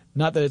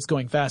 Not that it's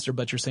going faster,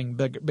 but you're sending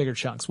bigger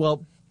chunks.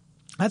 Well,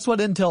 that's what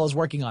Intel is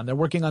working on. They're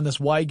working on this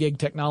WiGig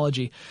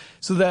technology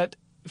so that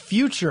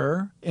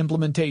future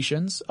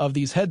implementations of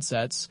these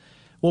headsets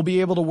will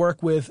be able to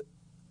work with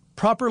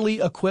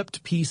properly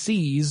equipped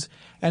PCs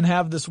and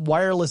have this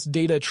wireless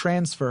data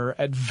transfer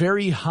at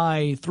very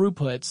high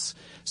throughputs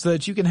so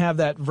that you can have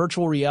that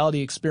virtual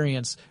reality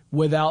experience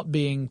without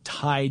being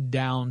tied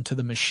down to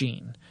the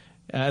machine.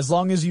 As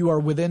long as you are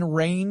within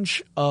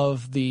range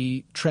of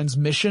the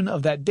transmission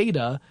of that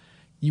data,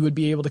 you would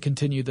be able to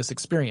continue this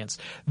experience.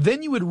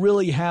 Then you would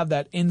really have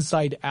that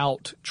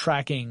inside-out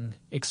tracking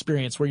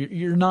experience where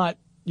you're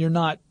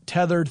not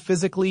tethered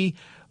physically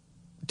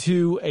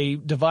to a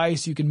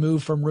device. You can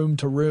move from room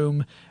to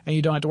room, and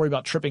you don't have to worry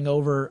about tripping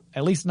over,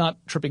 at least not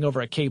tripping over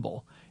a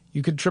cable.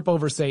 You could trip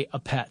over, say, a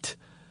pet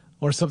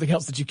or something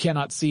else that you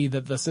cannot see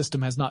that the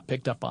system has not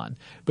picked up on.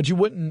 But you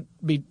wouldn't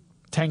be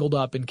tangled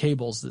up in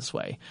cables this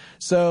way.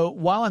 So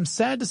while I'm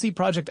sad to see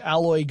Project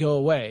Alloy go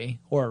away,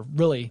 or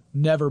really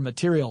never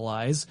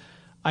materialize,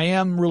 I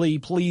am really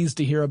pleased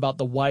to hear about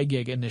the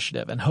WiGig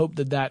initiative and hope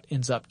that that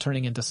ends up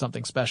turning into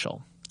something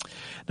special.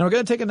 Now we're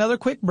going to take another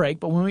quick break,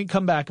 but when we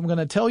come back, I'm going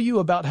to tell you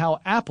about how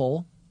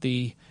Apple,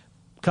 the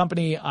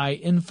company I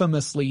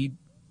infamously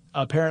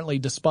apparently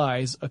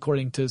despise,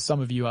 according to some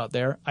of you out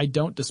there. I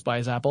don't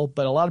despise Apple,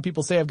 but a lot of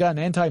people say I've got an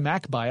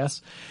anti-Mac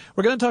bias.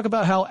 We're going to talk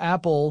about how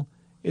Apple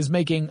is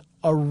making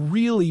a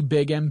really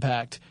big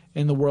impact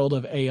in the world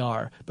of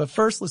AR. But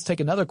first, let's take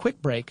another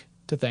quick break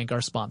to thank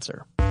our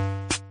sponsor.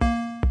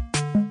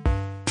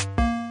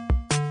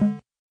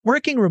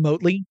 Working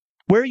remotely,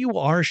 where you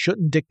are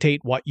shouldn't dictate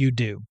what you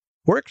do.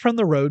 Work from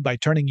the road by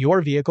turning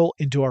your vehicle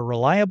into a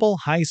reliable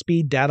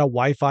high-speed data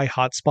Wi-Fi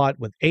hotspot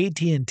with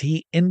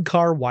AT&T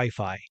in-car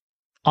Wi-Fi.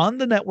 on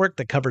the network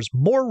that covers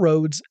more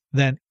roads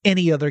than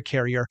any other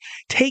carrier.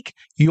 Take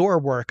your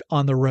work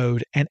on the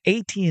road, and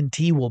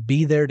AT&T will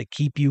be there to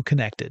keep you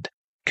connected.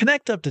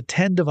 Connect up to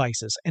 10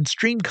 devices and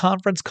stream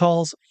conference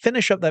calls,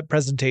 finish up that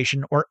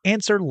presentation, or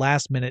answer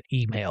last-minute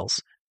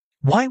emails.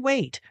 Why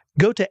wait?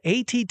 Go to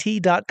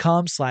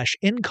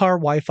att.com/in-car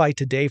Wi-Fi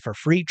today for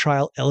free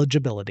trial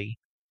eligibility.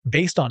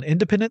 Based on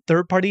independent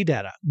third-party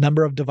data,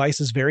 number of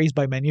devices varies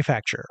by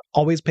manufacturer.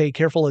 Always pay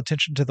careful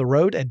attention to the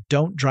road and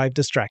don't drive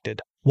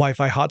distracted.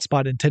 Wi-Fi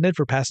hotspot intended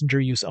for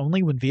passenger use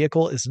only when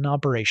vehicle is in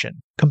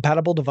operation.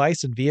 Compatible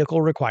device and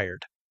vehicle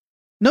required.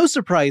 No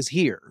surprise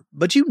here,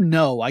 but you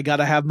know I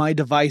gotta have my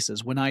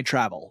devices when I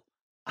travel.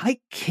 I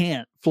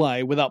can't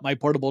fly without my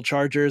portable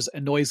chargers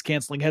and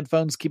noise-canceling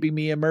headphones keeping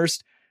me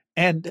immersed,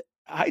 and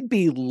I'd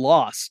be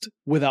lost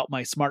without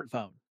my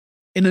smartphone.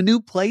 In a new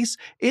place,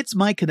 it's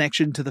my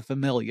connection to the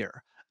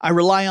familiar. I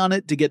rely on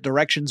it to get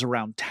directions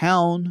around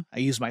town, I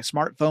use my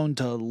smartphone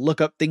to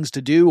look up things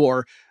to do,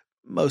 or,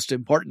 most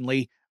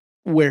importantly,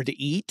 where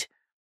to eat.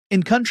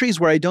 In countries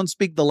where I don't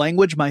speak the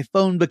language, my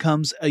phone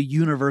becomes a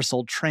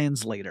universal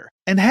translator.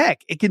 And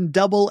heck, it can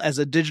double as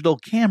a digital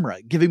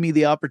camera, giving me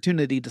the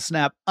opportunity to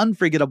snap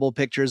unforgettable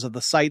pictures of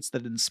the sights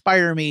that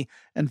inspire me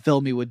and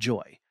fill me with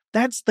joy.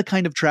 That's the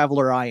kind of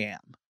traveler I am.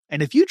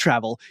 And if you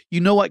travel,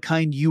 you know what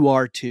kind you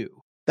are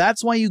too.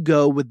 That's why you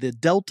go with the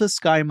Delta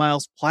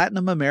SkyMiles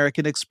Platinum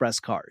American Express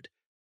card.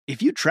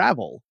 If you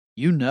travel,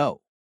 you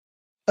know.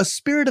 A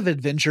spirit of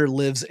adventure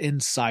lives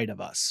inside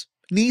of us.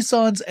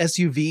 Nissan's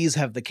SUVs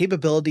have the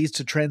capabilities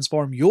to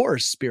transform your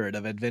spirit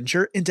of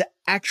adventure into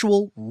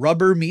actual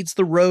rubber meets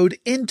the road,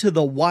 into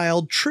the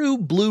wild, true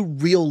blue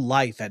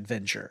real-life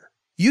adventure.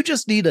 You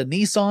just need a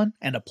Nissan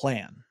and a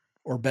plan.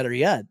 Or better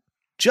yet,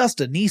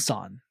 just a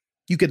Nissan.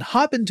 You can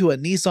hop into a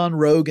Nissan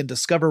Rogue and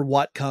discover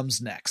what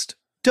comes next.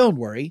 Don't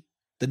worry,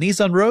 the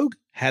Nissan Rogue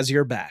has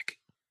your back.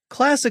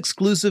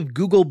 Class-exclusive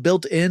Google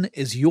built-in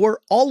is your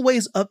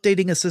always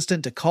updating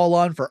assistant to call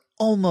on for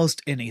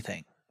almost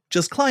anything.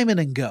 Just climb in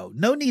and go.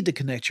 No need to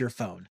connect your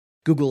phone.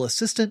 Google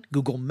Assistant,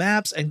 Google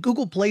Maps, and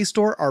Google Play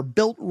Store are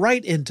built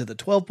right into the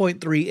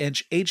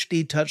 12.3-inch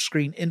HD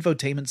touchscreen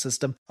infotainment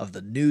system of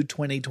the new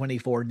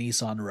 2024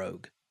 Nissan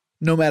Rogue.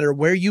 No matter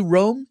where you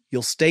roam,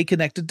 you'll stay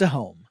connected to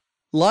home.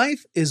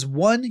 Life is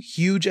one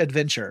huge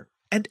adventure,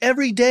 and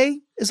every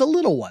day is a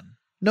little one.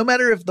 No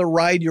matter if the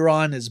ride you're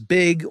on is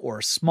big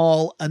or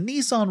small, a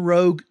Nissan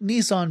Rogue,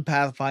 Nissan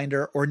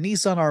Pathfinder, or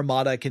Nissan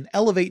Armada can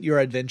elevate your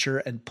adventure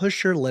and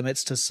push your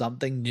limits to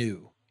something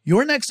new.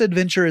 Your next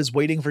adventure is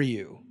waiting for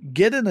you.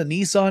 Get in a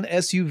Nissan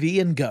SUV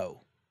and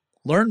go.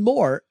 Learn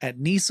more at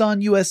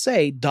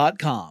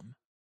nissanusa.com.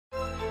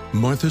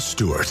 Martha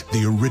Stewart,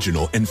 the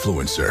original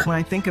influencer. When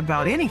I think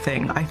about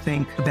anything, I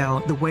think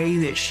about the way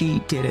that she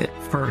did it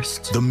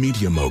first. The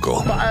media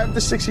mogul. 5 to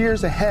 6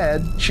 years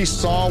ahead, she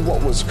saw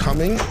what was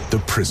coming.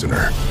 The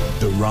prisoner.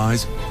 The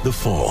rise, the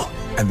fall,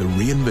 and the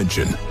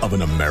reinvention of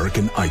an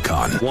American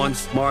icon.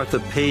 Once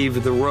Martha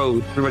paved the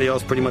road, everybody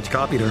else pretty much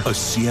copied her. A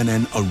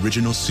CNN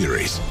original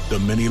series, The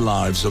Many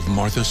Lives of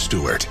Martha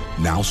Stewart,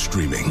 now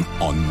streaming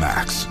on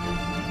Max.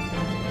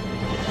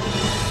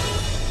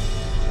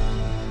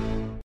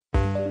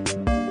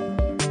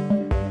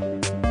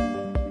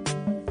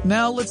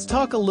 Now let's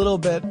talk a little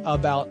bit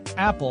about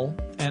Apple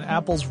and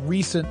Apple's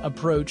recent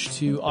approach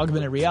to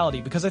augmented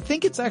reality, because I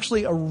think it's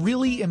actually a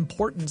really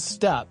important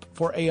step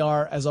for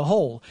AR as a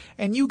whole.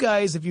 And you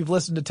guys, if you've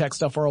listened to Tech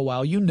Stuff for a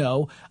while, you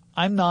know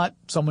I'm not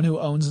someone who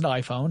owns an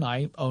iPhone.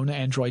 I own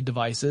Android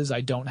devices.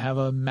 I don't have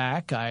a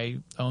Mac. I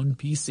own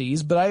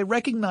PCs. But I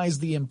recognize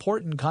the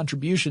important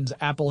contributions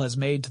Apple has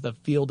made to the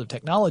field of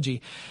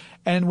technology.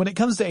 And when it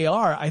comes to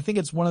AR, I think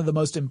it's one of the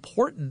most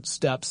important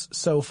steps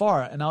so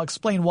far, and I'll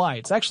explain why.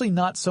 It's actually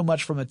not so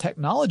much from a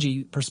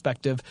technology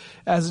perspective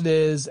as it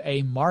is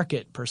a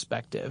market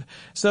perspective.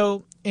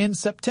 So in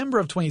September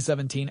of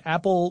 2017,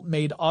 Apple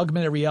made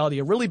augmented reality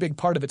a really big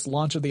part of its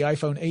launch of the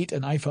iPhone 8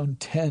 and iPhone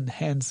 10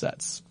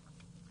 handsets,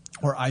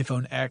 or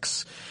iPhone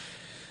X,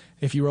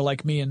 if you were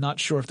like me and not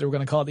sure if they were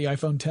going to call it the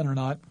iPhone 10 or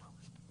not.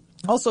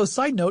 Also,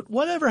 side note,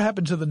 whatever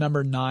happened to the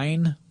number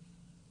 9?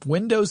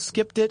 Windows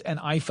skipped it and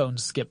iPhone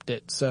skipped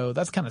it. So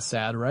that's kind of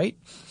sad, right?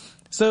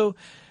 So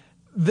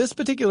this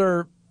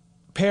particular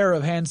pair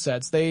of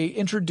handsets, they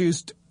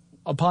introduced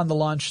upon the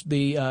launch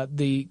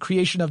the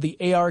creation of the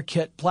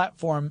ARKit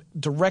platform,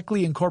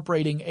 directly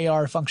incorporating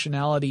AR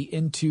functionality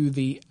into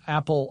the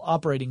Apple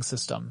operating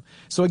system.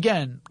 So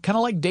again, kind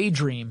of like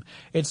Daydream,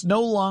 it's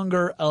no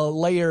longer a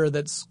layer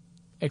that's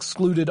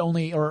excluded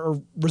only or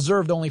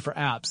reserved only for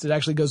apps. It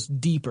actually goes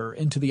deeper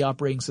into the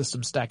operating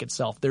system stack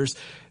itself. There's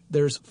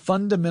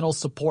fundamental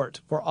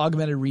support for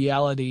augmented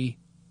reality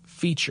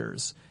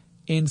features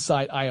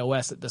inside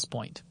iOS at this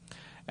point.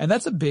 And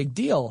that's a big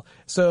deal.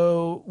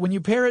 So when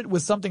you pair it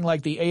with something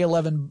like the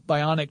A11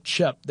 Bionic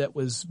chip that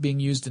was being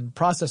used in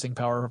processing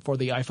power for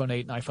the iPhone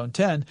 8 and iPhone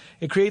 10,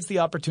 it creates the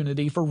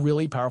opportunity for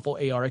really powerful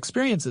AR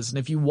experiences. And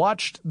if you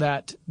watched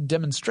that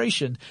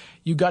demonstration,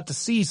 you got to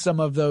see some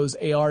of those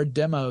AR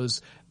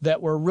demos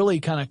that were really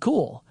kind of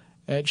cool.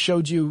 It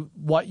showed you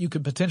what you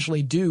could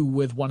potentially do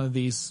with one of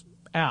these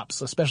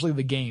apps, especially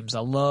the games. I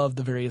love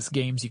the various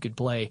games you could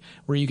play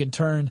where you can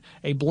turn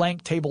a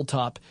blank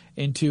tabletop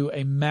into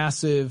a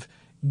massive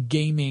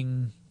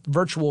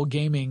virtual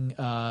gaming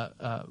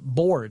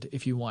board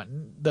if you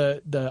want.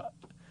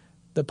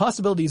 The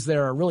possibilities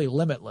there are really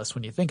limitless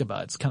when you think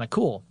about it. It's kind of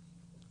cool.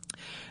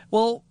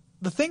 Well,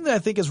 the thing that I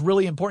think is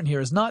really important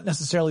here is not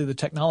necessarily the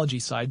technology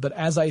side, but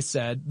as I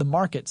said, the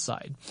market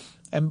side.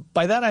 And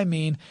by that I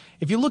mean,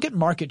 if you look at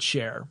market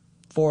share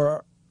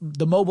for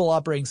the mobile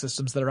operating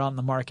systems that are out in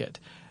the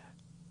market,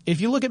 if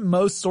you look at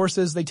most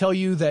sources, they tell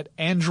you that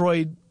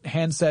Android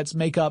handsets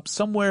make up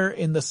somewhere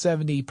in the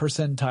 70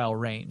 percentile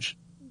range,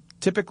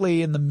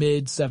 typically in the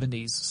mid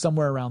 70s,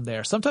 somewhere around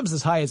there, sometimes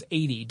as high as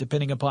 80,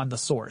 depending upon the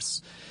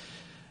source.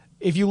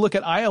 If you look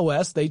at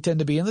iOS, they tend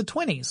to be in the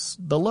 20s,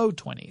 the low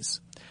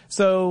 20s.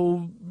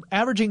 So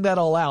averaging that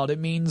all out, it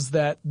means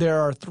that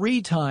there are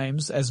 3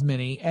 times as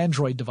many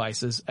Android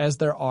devices as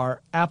there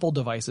are Apple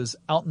devices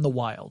out in the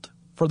wild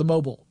for the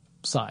mobile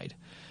side.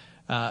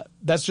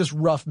 That's just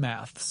rough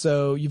math.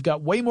 So you've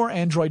got way more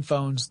Android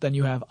phones than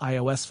you have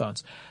iOS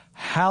phones.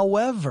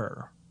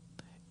 However,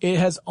 it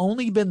has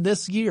only been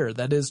this year,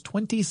 that is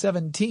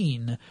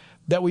 2017,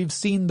 that we've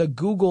seen the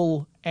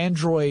Google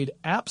Android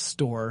App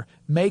Store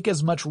make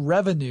as much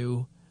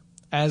revenue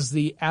as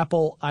the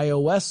Apple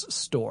iOS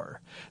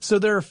Store. So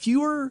there are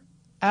fewer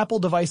Apple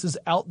devices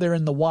out there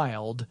in the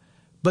wild,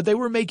 but they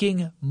were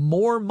making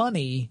more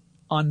money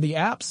on the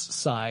apps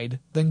side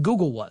than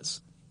Google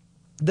was.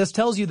 This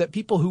tells you that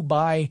people who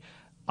buy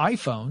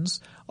iPhones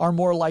are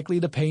more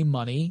likely to pay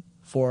money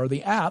for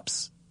the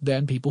apps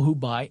than people who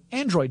buy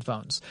Android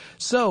phones.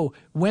 So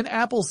when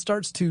Apple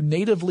starts to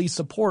natively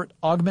support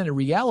augmented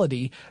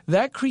reality,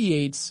 that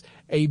creates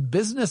a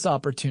business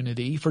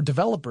opportunity for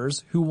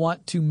developers who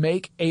want to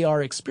make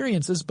AR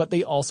experiences, but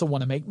they also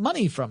want to make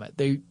money from it.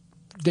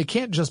 They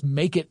can't just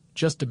make it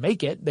just to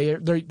make it.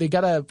 They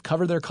got to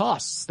cover their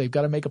costs. They've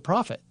got to make a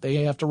profit.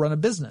 They have to run a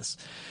business.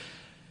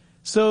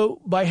 So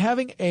by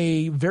having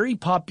a very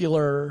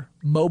popular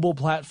mobile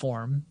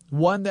platform,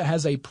 one that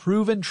has a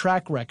proven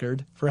track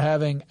record for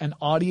having an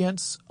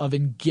audience of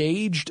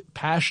engaged,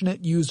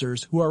 passionate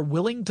users who are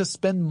willing to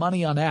spend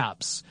money on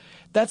apps,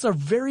 that's a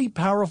very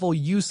powerful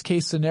use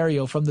case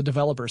scenario from the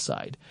developer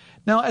side.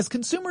 Now, as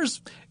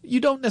consumers, you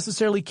don't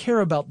necessarily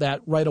care about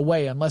that right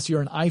away unless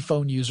you're an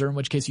iPhone user, in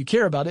which case you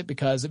care about it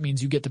because it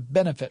means you get to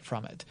benefit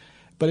from it.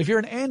 But if you're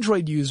an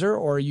Android user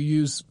or you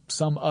use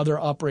some other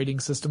operating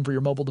system for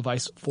your mobile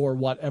device for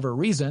whatever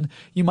reason,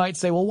 you might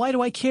say, well, why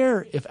do I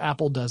care if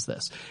Apple does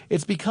this?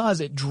 It's because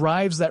it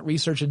drives that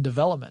research and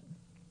development.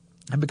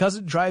 And because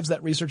it drives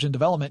that research and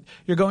development,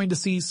 you're going to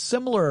see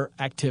similar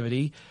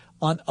activity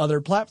on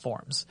other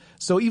platforms.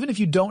 So even if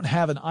you don't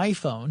have an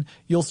iPhone,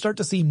 you'll start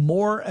to see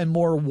more and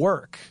more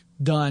work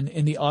done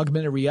in the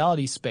augmented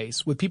reality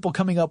space, with people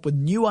coming up with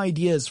new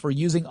ideas for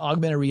using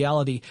augmented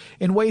reality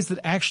in ways that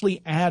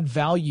actually add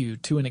value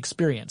to an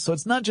experience. So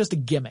it's not just a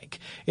gimmick.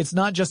 It's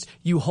not just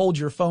you hold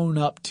your phone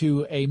up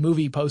to a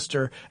movie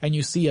poster and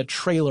you see a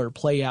trailer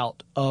play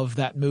out of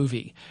that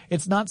movie.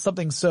 It's not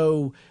something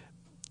so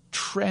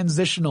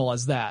transitional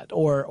as that,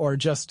 or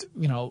just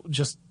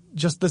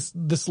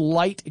this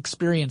light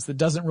experience that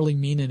doesn't really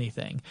mean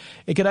anything.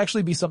 It could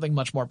actually be something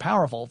much more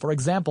powerful. For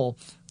example,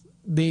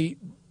 the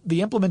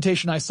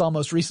implementation I saw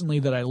most recently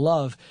that I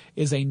love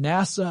is a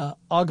NASA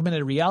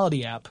augmented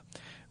reality app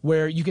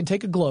where you can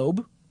take a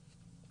globe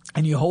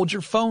and you hold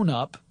your phone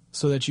up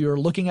so that you're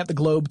looking at the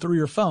globe through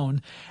your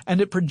phone, and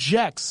it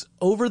projects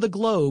over the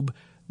globe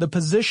the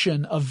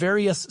position of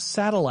various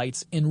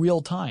satellites in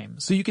real time.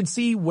 So you can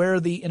see where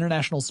the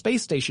International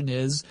Space Station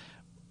is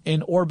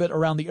in orbit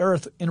around the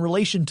Earth in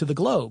relation to the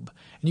globe.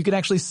 And you can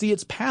actually see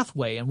its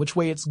pathway and which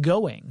way it's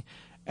going.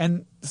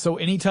 And so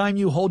anytime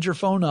you hold your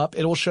phone up,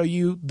 it'll show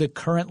you the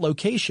current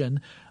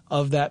location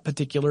of that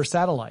particular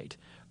satellite.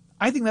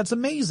 I think that's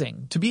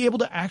amazing to be able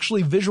to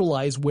actually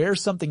visualize where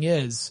something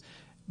is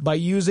by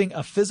using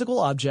a physical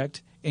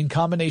object in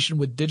combination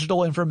with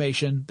digital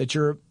information that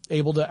you're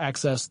able to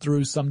access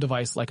through some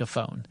device like a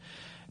phone.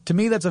 To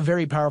me, that's a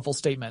very powerful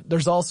statement.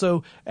 There's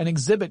also an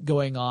exhibit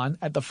going on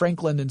at the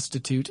Franklin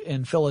Institute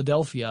in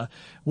Philadelphia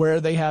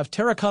where they have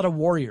terracotta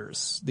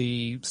warriors,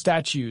 the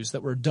statues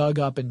that were dug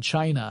up in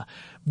China.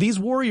 These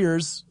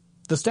warriors,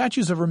 the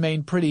statues have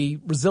remained pretty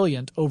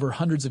resilient over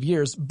hundreds of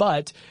years,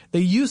 but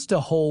they used to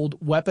hold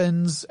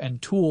weapons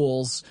and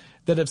tools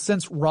that have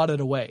since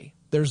rotted away.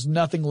 There's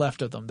nothing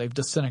left of them. They've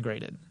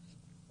disintegrated.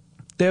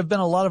 There have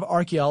been a lot of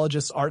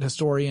archaeologists, art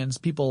historians,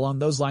 people along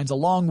those lines,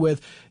 along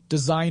with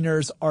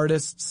designers,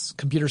 artists,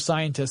 computer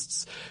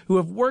scientists, who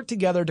have worked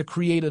together to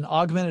create an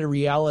augmented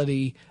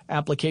reality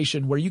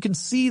application where you can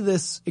see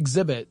this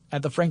exhibit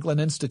at the Franklin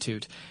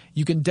Institute.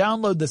 You can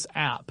download this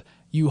app.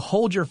 You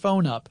hold your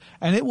phone up,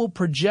 and it will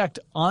project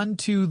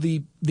onto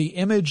the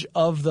image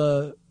of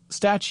the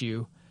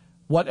statue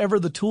whatever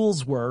the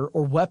tools were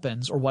or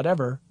weapons or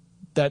whatever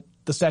that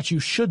the statue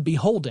should be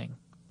holding,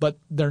 but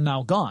they're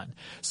now gone.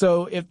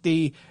 So if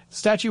the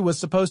statue was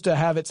supposed to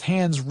have its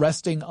hands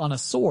resting on a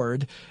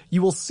sword,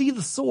 you will see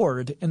the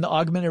sword in the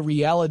augmented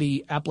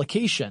reality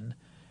application,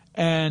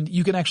 And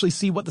you can actually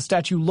see what the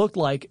statue looked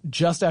like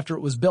just after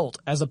it was built,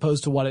 as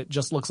opposed to what it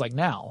just looks like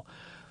now.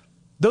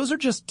 Those are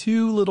just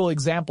two little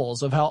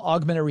examples of how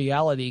augmented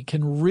reality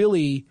can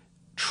really,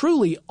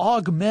 truly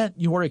augment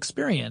your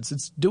experience.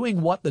 It's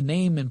doing what the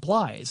name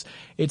implies.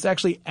 It's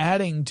actually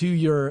adding to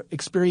your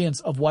experience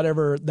of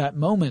whatever that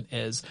moment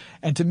is.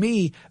 And to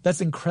me,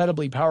 that's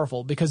incredibly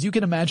powerful because you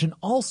can imagine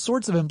all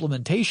sorts of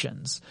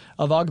implementations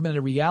of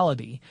augmented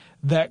reality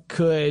that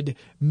could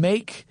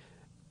make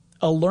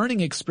a learning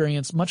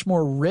experience much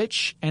more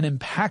rich and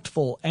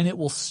impactful, and it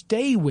will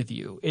stay with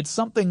you. It's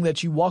something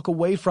that you walk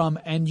away from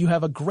and you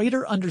have a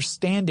greater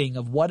understanding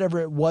of whatever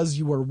it was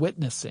you were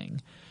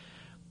witnessing,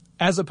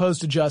 as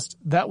opposed to just,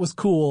 that was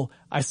cool,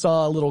 I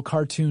saw a little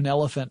cartoon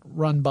elephant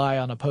run by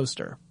on a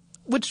poster,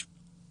 which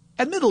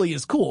admittedly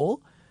is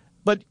cool,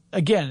 but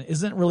again,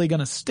 isn't really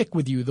going to stick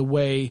with you the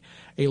way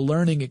a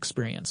learning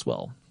experience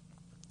will.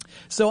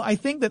 So I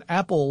think that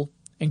Apple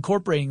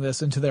incorporating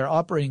this into their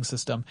operating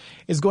system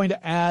is going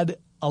to add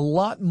a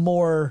lot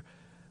more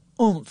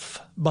oomph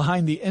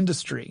behind the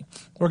industry.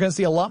 We're going to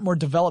see a lot more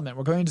development.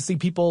 We're going to see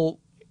people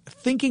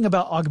thinking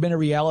about augmented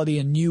reality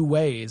in new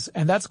ways,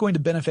 and that's going to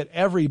benefit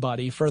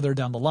everybody further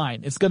down the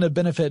line. It's going to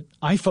benefit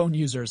iPhone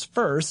users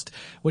first,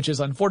 which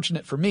is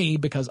unfortunate for me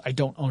because I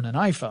don't own an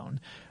iPhone.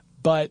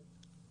 But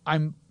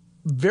I'm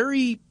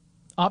very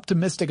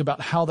optimistic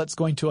about how that's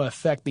going to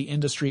affect the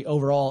industry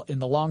overall in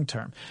the long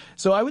term.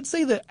 So I would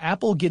say that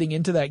Apple getting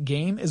into that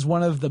game is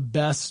one of the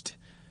best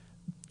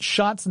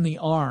shots in the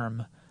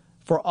arm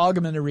for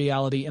augmented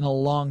reality in a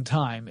long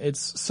time.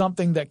 It's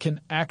something that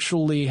can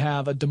actually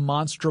have a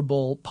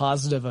demonstrable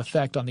positive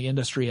effect on the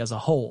industry as a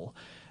whole,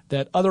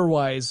 that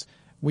otherwise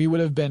we would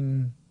have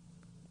been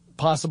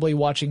possibly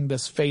watching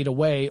this fade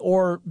away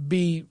or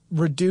be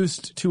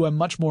reduced to a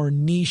much more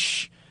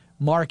niche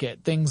market,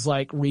 things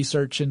like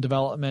research and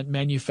development,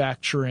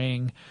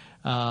 manufacturing,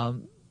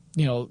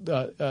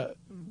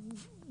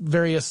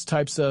 various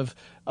types of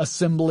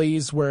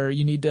assemblies where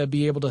you need to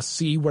be able to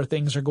see where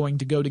things are going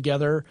to go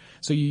together.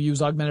 So you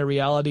use augmented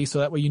reality so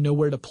that way you know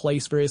where to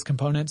place various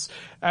components.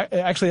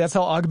 Actually, that's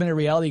how augmented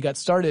reality got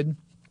started.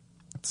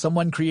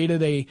 Someone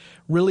created a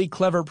really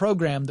clever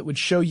program that would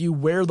show you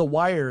where the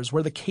wires,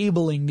 where the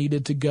cabling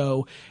needed to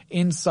go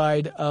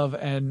inside of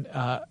an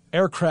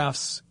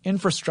aircraft's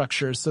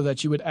infrastructure so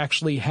that you would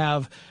actually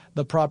have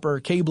the proper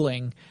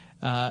cabling.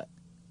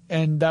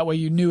 And that way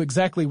you knew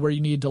exactly where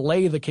you needed to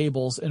lay the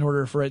cables in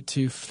order for it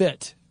to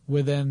fit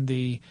within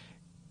the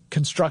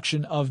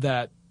construction of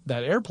that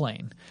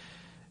airplane.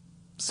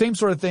 Same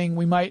sort of thing.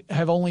 We might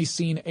have only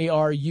seen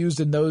AR used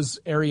in those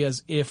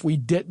areas if we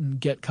didn't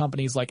get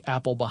companies like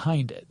Apple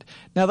behind it.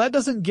 Now, that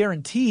doesn't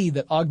guarantee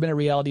that augmented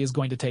reality is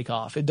going to take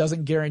off. It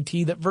doesn't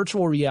guarantee that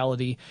virtual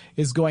reality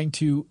is going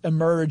to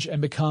emerge and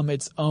become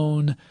its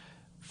own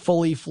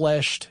fully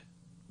fleshed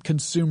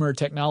consumer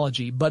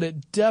technology, but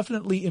it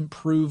definitely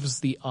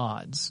improves the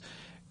odds.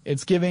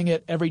 It's giving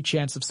it every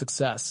chance of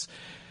success.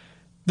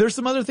 There's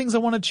some other things I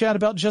want to chat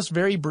about just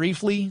very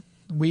briefly.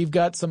 We've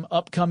got some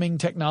upcoming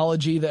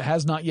technology that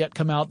has not yet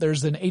come out.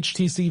 There's an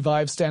HTC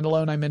Vive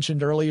standalone I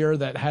mentioned earlier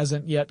that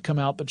hasn't yet come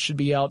out but should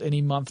be out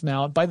any month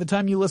now. By the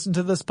time you listen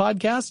to this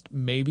podcast,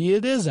 maybe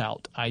it is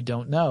out. I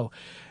don't know.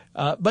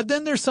 But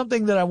then there's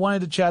something that I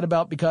wanted to chat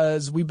about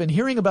because we've been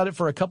hearing about it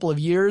for a couple of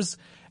years,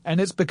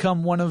 and it's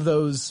become one of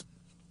those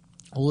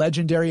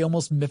legendary,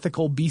 almost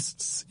mythical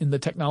beasts in the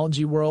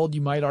technology world.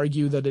 You might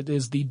argue that it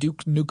is the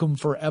Duke Nukem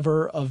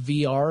Forever of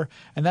VR,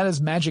 and that is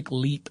Magic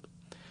Leap.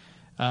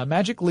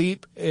 Magic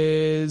Leap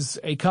is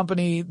a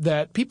company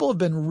that people have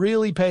been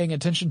really paying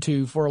attention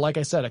to for, like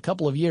I said, a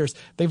couple of years.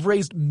 They've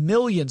raised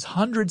millions,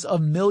 hundreds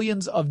of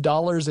millions of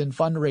dollars in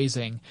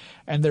fundraising,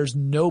 and there's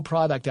no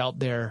product out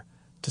there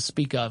to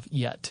speak of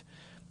yet.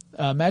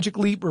 Magic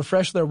Leap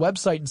refreshed their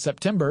website in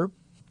September.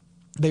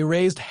 They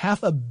raised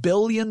 $500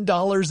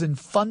 million in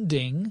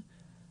funding,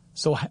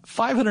 so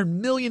 $500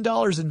 million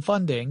in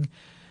funding.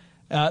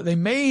 They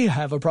may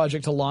have a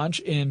project to launch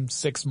in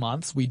 6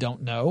 months. We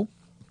don't know.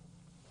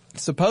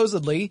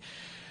 Supposedly,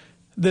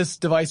 this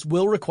device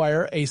will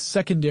require a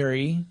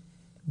secondary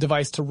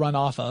device to run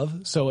off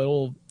of,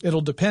 so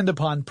it'll depend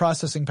upon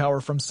processing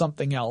power from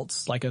something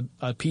else, like a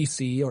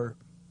PC or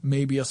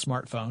maybe a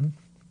smartphone.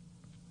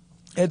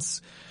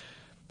 It's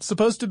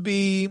supposed to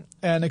be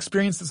an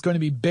experience that's going to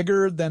be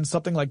bigger than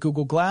something like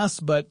Google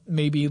Glass, but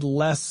maybe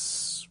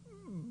less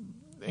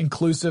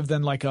inclusive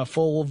than like a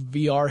full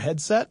VR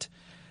headset.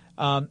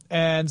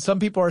 And some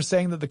people are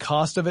saying that the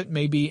cost of it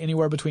may be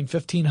anywhere between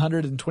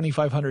 $1,500 and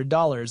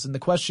 $2,500. And the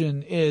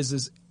question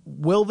is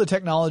will the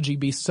technology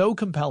be so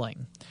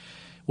compelling?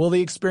 Will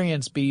the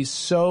experience be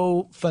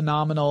so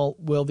phenomenal?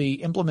 Will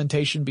the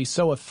implementation be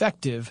so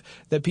effective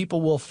that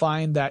people will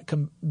find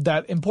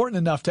that important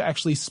enough to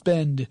actually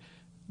spend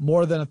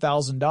more than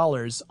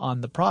 $1,000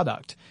 on the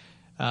product?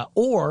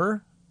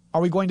 Or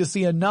are we going to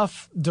see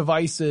enough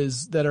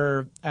devices that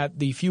are at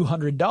the few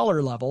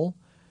 $100 level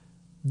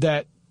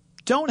that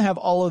don't have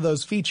all of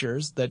those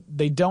features, that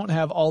they don't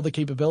have all the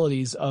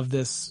capabilities of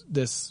this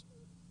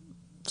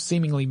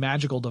seemingly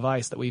magical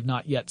device that we've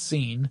not yet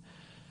seen,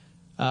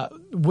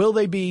 Will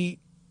they be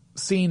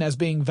seen as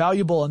being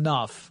valuable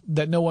enough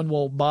that no one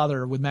will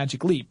bother with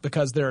Magic Leap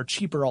because there are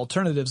cheaper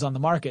alternatives on the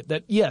market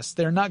that, yes,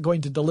 they're not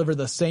going to deliver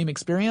the same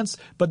experience,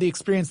 but the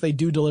experience they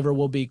do deliver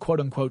will be quote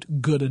unquote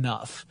good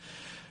enough.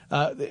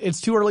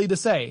 It's too early to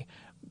say.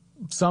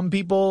 Some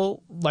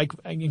people, like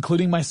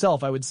including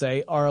myself, I would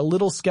say, are a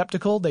little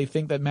skeptical. They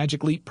think that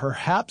Magic Leap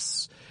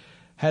perhaps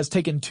has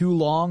taken too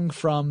long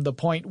from the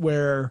point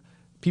where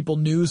people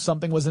knew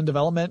something was in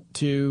development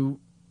to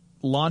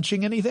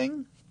launching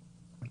anything.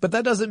 But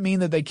that doesn't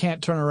mean that they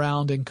can't turn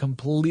around and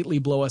completely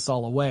blow us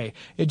all away.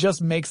 It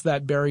just makes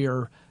that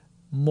barrier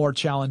more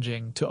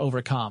challenging to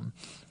overcome.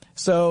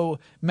 So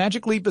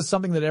Magic Leap is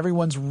something that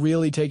everyone's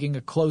really taking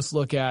a close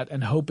look at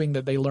and hoping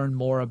that they learn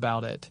more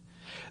about it.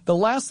 The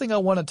last thing I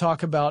want to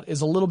talk about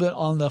is a little bit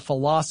on the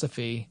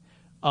philosophy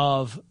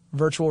of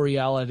virtual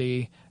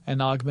reality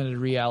and augmented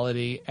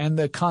reality and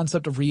the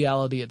concept of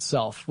reality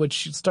itself,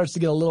 which starts to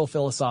get a little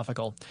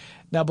philosophical.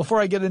 Now,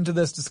 before I get into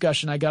this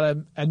discussion, I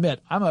gotta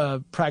admit, I'm a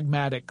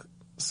pragmatic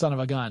son of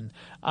a gun.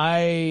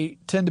 I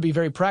tend to be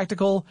very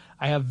practical.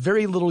 I have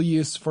very little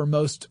use for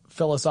most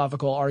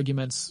philosophical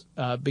arguments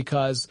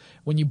because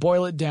when you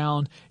boil it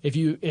down,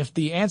 if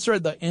the answer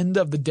at the end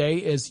of the day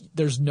is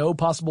there's no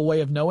possible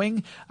way of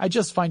knowing, I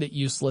just find it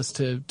useless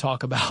to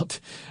talk about.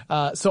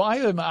 So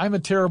I'm a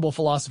terrible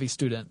philosophy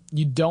student.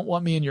 You don't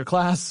want me in your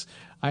class.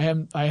 I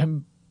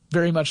am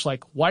very much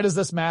like, why does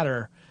this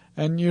matter?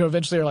 And you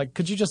eventually are like,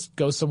 could you just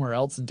go somewhere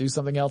else and do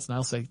something else? And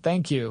I'll say,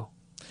 thank you.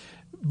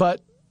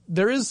 But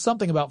there is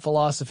something about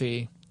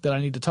philosophy that I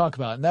need to talk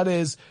about, and that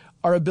is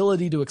our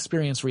ability to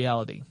experience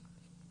reality.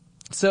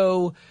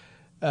 So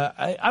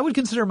I would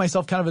consider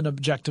myself kind of an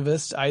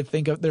objectivist. I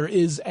think there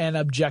is an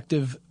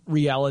objective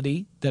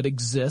reality that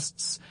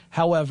exists.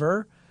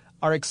 However,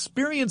 our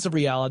experience of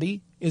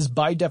reality is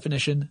by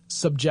definition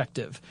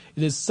subjective.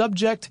 It is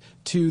subject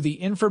to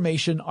the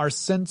information our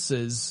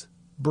senses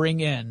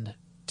bring in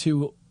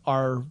to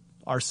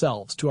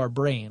ourselves, to our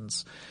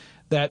brains.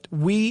 That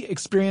we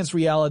experience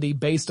reality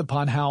based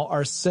upon how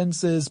our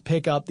senses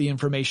pick up the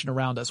information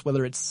around us,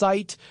 whether it's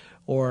sight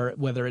or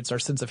whether it's our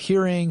sense of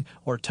hearing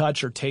or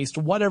touch or taste,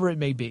 whatever it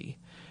may be.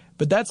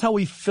 But that's how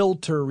we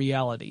filter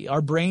reality.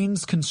 Our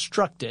brains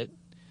construct it.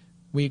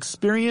 We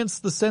experience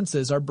the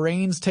senses. Our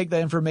brains take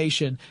that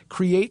information,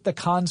 create the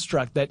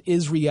construct that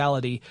is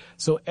reality,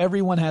 so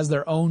everyone has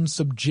their own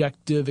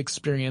subjective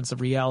experience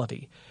of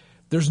reality.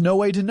 There's no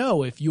way to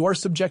know if your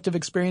subjective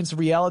experience of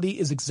reality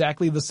is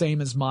exactly the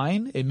same as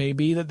mine. It may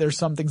be that there's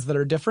some things that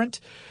are different.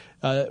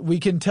 We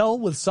can tell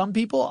with some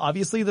people,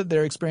 obviously, that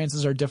their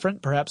experiences are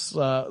different. Perhaps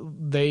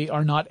they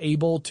are not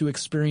able to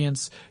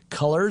experience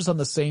colors on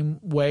the same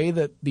way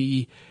that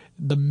the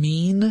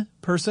mean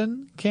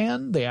person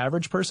can, the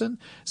average person.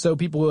 So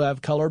people who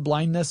have color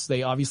blindness,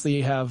 they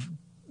obviously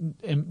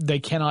they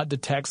cannot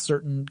detect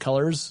certain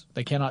colors.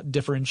 They cannot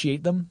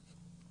differentiate them.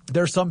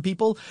 There are some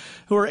people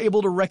who are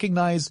able to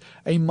recognize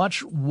a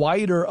much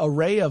wider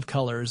array of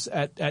colors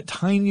at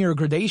tinier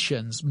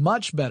gradations,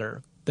 much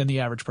better than the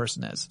average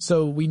person is.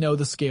 So we know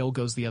the scale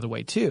goes the other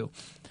way too.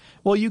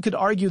 Well, you could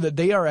argue that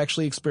they are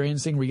actually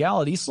experiencing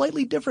reality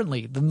slightly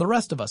differently than the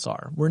rest of us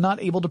are. We're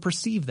not able to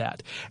perceive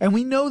that. And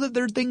we know that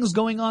there are things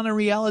going on in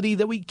reality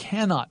that we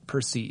cannot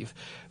perceive.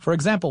 For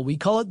example, we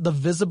call it the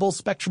visible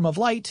spectrum of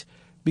light,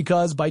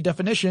 because by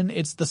definition,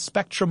 it's the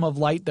spectrum of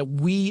light that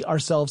we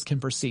ourselves can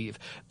perceive.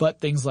 But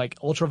things like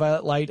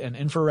ultraviolet light and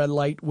infrared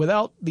light,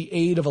 without the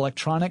aid of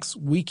electronics,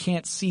 we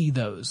can't see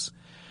those.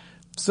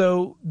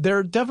 So there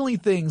are definitely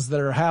things that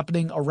are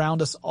happening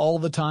around us all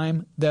the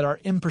time that are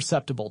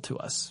imperceptible to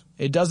us.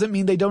 It doesn't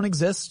mean they don't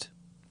exist.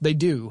 They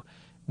do.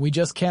 We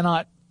just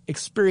cannot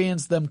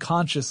experience them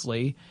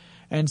consciously.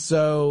 And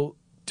so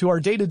to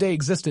our day-to-day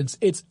existence,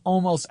 it's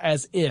almost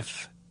as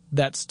if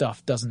that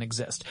stuff doesn't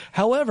exist.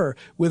 However,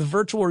 with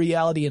virtual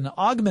reality and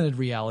augmented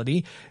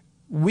reality,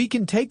 we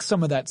can take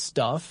some of that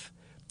stuff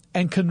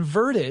and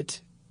convert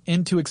it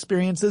into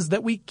experiences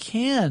that we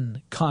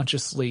can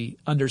consciously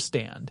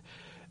understand.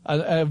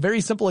 A very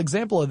simple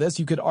example of this,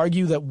 you could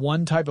argue that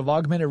one type of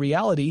augmented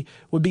reality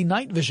would be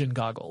night vision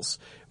goggles,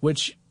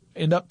 which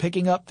end up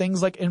picking up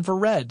things like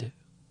infrared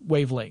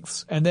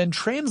wavelengths and then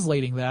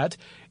translating that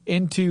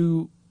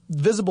into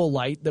visible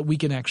light that we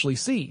can actually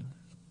see.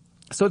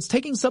 So it's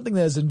taking something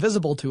that is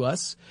invisible to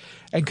us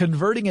and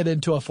converting it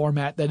into a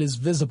format that is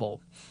visible.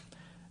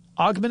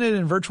 Augmented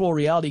and virtual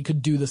reality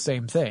could do the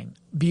same thing.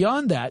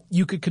 Beyond that,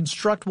 you could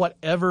construct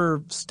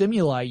whatever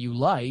stimuli you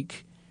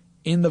like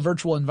in the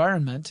virtual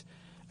environment,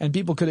 and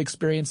people could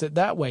experience it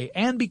that way.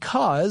 And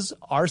because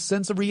our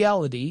sense of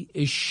reality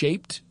is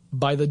shaped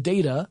by the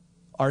data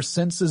our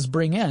senses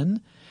bring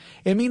in,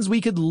 it means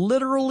we could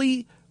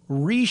literally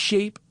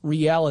reshape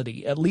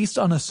reality, at least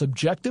on a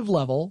subjective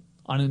level,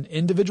 on an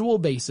individual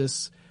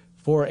basis,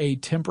 for a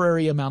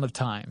temporary amount of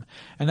time.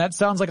 And that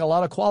sounds like a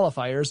lot of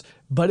qualifiers,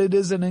 but it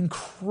is an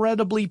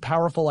incredibly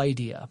powerful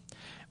idea.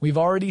 We've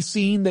already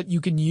seen that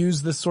you can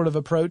use this sort of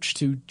approach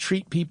to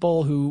treat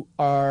people who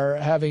are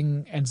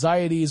having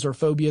anxieties or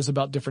phobias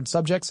about different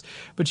subjects,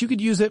 but you could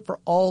use it for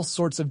all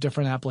sorts of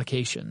different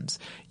applications.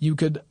 You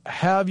could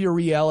have your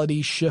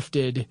reality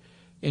shifted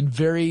in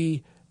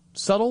very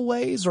subtle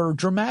ways or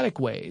dramatic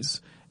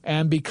ways.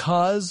 And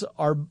because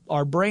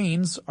our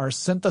brains are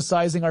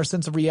synthesizing our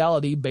sense of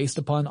reality based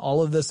upon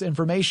all of this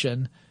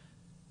information,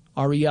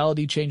 our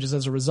reality changes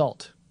as a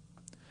result.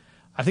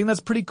 I think that's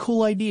a pretty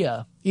cool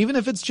idea, even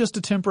if it's just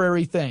a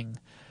temporary thing.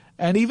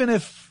 And even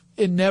if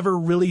it never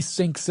really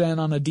sinks in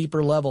on a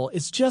deeper level,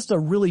 it's just a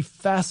really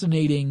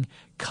fascinating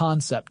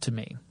concept to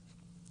me.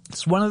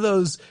 It's one of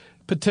those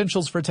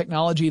potentials for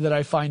technology that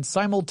I find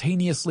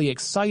simultaneously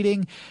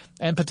exciting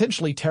and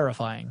potentially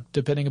terrifying,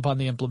 depending upon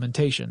the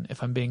implementation,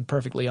 if I'm being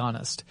perfectly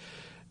honest.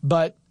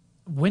 But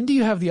when do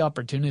you have the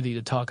opportunity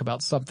to talk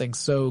about something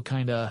so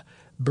kind of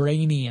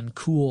brainy and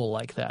cool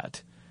like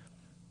that?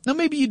 Now,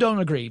 maybe you don't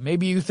agree.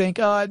 Maybe you think,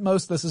 at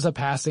most this is a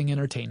passing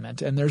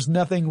entertainment and there's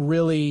nothing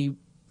really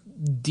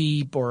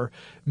deep or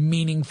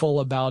meaningful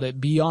about it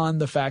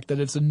beyond the fact that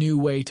it's a new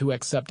way to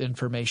accept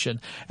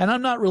information. And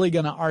I'm not really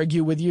going to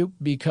argue with you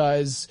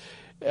because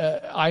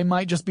I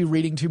might just be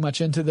reading too much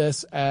into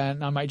this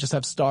and I might just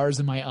have stars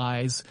in my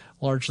eyes,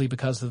 largely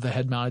because of the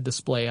head-mounted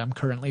display I'm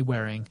currently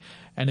wearing.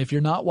 And if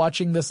you're not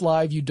watching this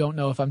live, you don't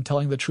know if I'm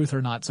telling the truth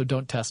or not, so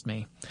don't test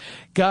me.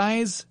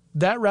 Guys,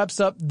 that wraps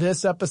up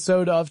this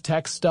episode of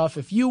Tech Stuff.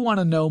 If you want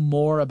to know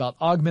more about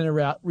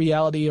augmented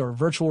reality or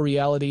virtual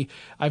reality,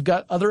 I've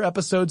got other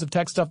episodes of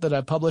Tech Stuff that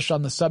I've published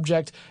on the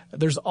subject.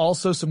 There's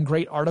also some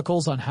great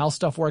articles on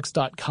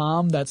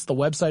howstuffworks.com. That's the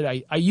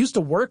website I used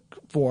to work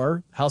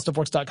for,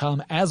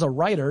 howstuffworks.com, as a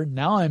writer.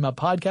 Now I'm a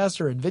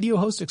podcaster and video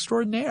host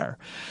extraordinaire.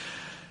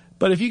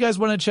 But if you guys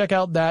want to check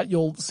out that,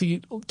 you'll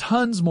see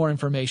tons more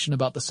information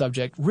about the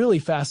subject. Really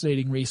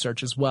fascinating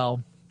research as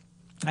well.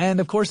 And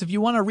of course, if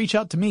you want to reach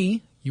out to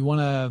me, you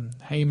want to,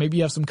 hey, maybe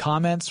you have some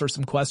comments or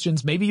some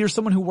questions. Maybe you're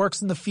someone who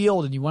works in the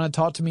field and you want to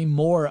talk to me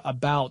more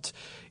about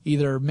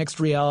either mixed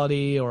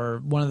reality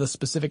or one of the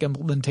specific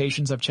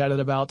implementations I've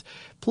chatted about.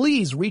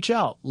 Please reach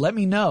out. Let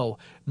me know.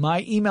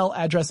 My email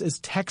address is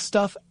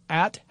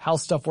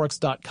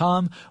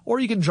techstuff@howstuffworks.com, or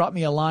you can drop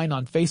me a line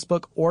on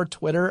Facebook or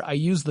Twitter. I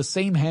use the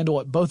same handle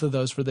at both of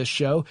those for this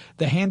show.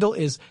 The handle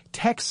is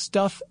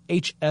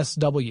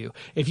TechStuffHSW.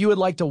 If you would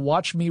like to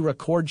watch me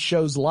record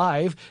shows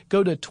live,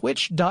 go to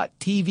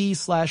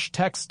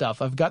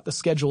twitch.tv/TechStuff. I've got the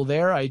schedule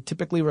there. I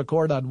typically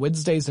record on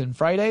Wednesdays and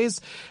Fridays,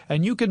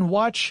 and you can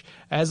watch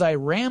as I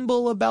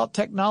ramble about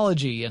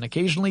technology and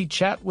occasionally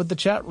chat with the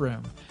chat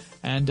room.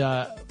 And,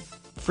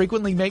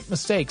 frequently make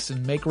mistakes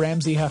and make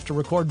Ramsey have to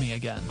record me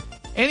again.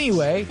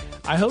 Anyway,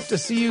 I hope to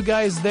see you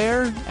guys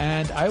there,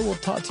 and I will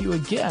talk to you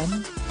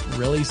again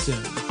really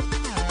soon.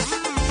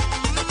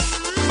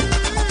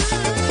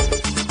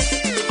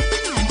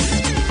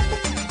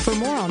 For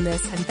more on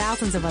this and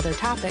thousands of other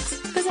topics,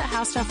 visit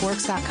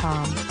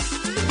howstuffworks.com.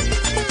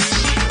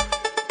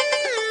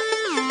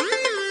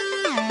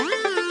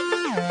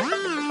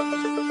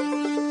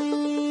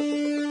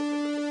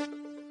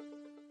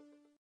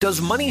 Does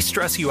money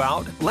stress you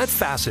out? Let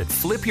Facet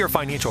flip your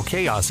financial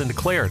chaos into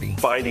clarity.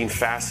 Finding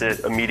Facet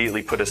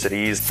immediately put us at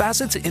ease.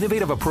 Facet's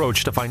innovative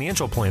approach to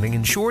financial planning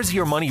ensures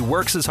your money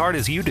works as hard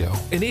as you do,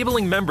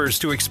 enabling members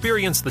to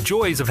experience the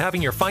joys of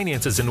having your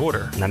finances in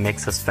order. And that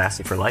makes us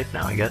Facet for life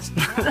now, I guess.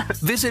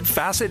 Visit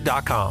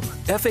Facet.com,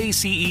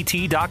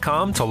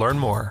 FACET.com to learn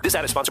more. This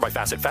ad is sponsored by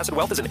Facet. Facet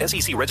Wealth is an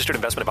SEC-registered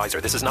investment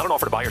advisor. This is not an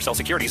offer to buy or sell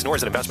securities, nor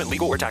is it investment,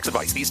 legal, or tax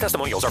advice. These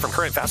testimonials are from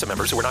current Facet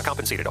members who are not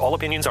compensated. All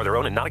opinions are their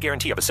own and not a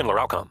guarantee of a similar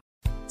outcome.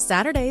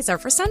 Saturdays are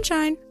for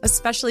sunshine,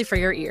 especially for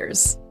your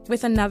ears.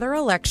 With another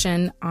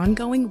election,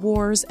 ongoing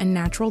wars, and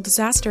natural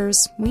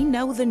disasters, we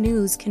know the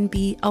news can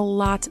be a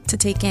lot to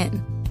take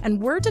in. And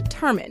we're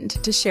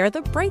determined to share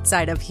the bright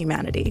side of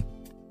humanity.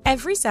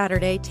 Every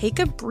Saturday, take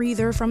a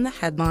breather from the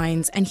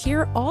headlines and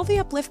hear all the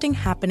uplifting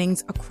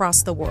happenings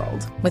across the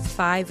world with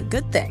 5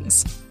 Good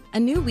Things, a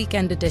new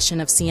weekend edition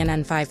of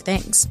CNN 5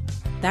 Things.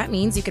 That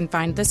means you can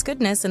find this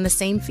goodness in the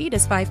same feed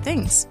as 5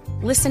 Things.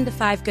 Listen to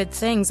 5 Good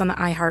Things on the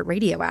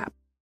iHeartRadio app.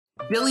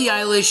 Billie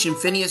Eilish and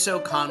Phineas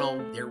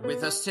O'Connell, they're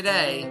with us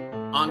today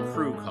on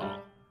Crew Call.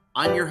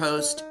 I'm your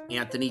host,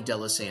 Anthony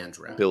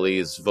D'Alessandro.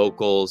 Billie's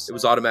vocals, it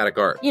was automatic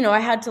art. You know,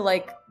 I had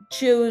to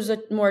choose a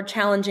more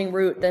challenging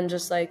route than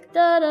just da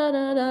da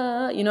da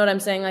da. You know what I'm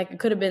saying? It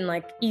could have been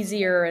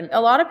easier. And a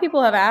lot of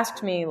people have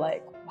asked me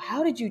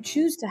how did you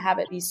choose to have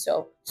it be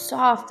so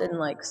soft and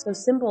so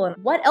simple? And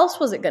what else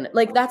was it gonna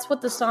that's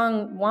what the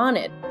song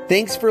wanted.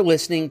 Thanks for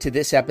listening to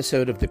this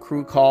episode of the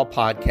Crew Call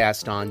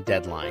podcast on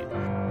Deadline.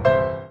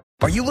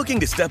 Are you looking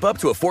to step up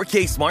to a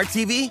 4K smart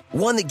TV?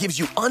 One that gives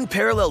you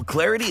unparalleled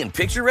clarity and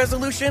picture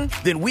resolution?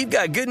 Then we've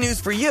got good news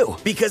for you,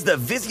 because the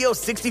Vizio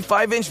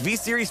 65-inch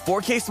V-Series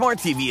 4K smart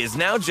TV is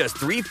now just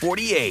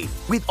 $348.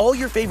 With all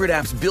your favorite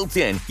apps built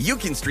in, you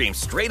can stream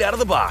straight out of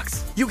the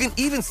box. You can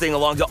even sing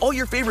along to all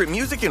your favorite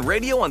music and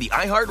radio on the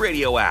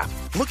iHeartRadio app.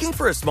 Looking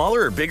for a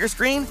smaller or bigger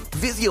screen?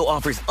 Vizio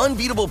offers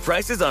unbeatable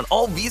prices on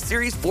all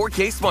V-Series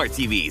 4K smart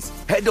TVs.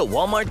 Head to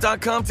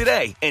Walmart.com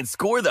today and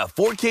score the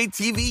 4K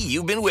TV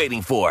you've been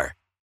waiting for.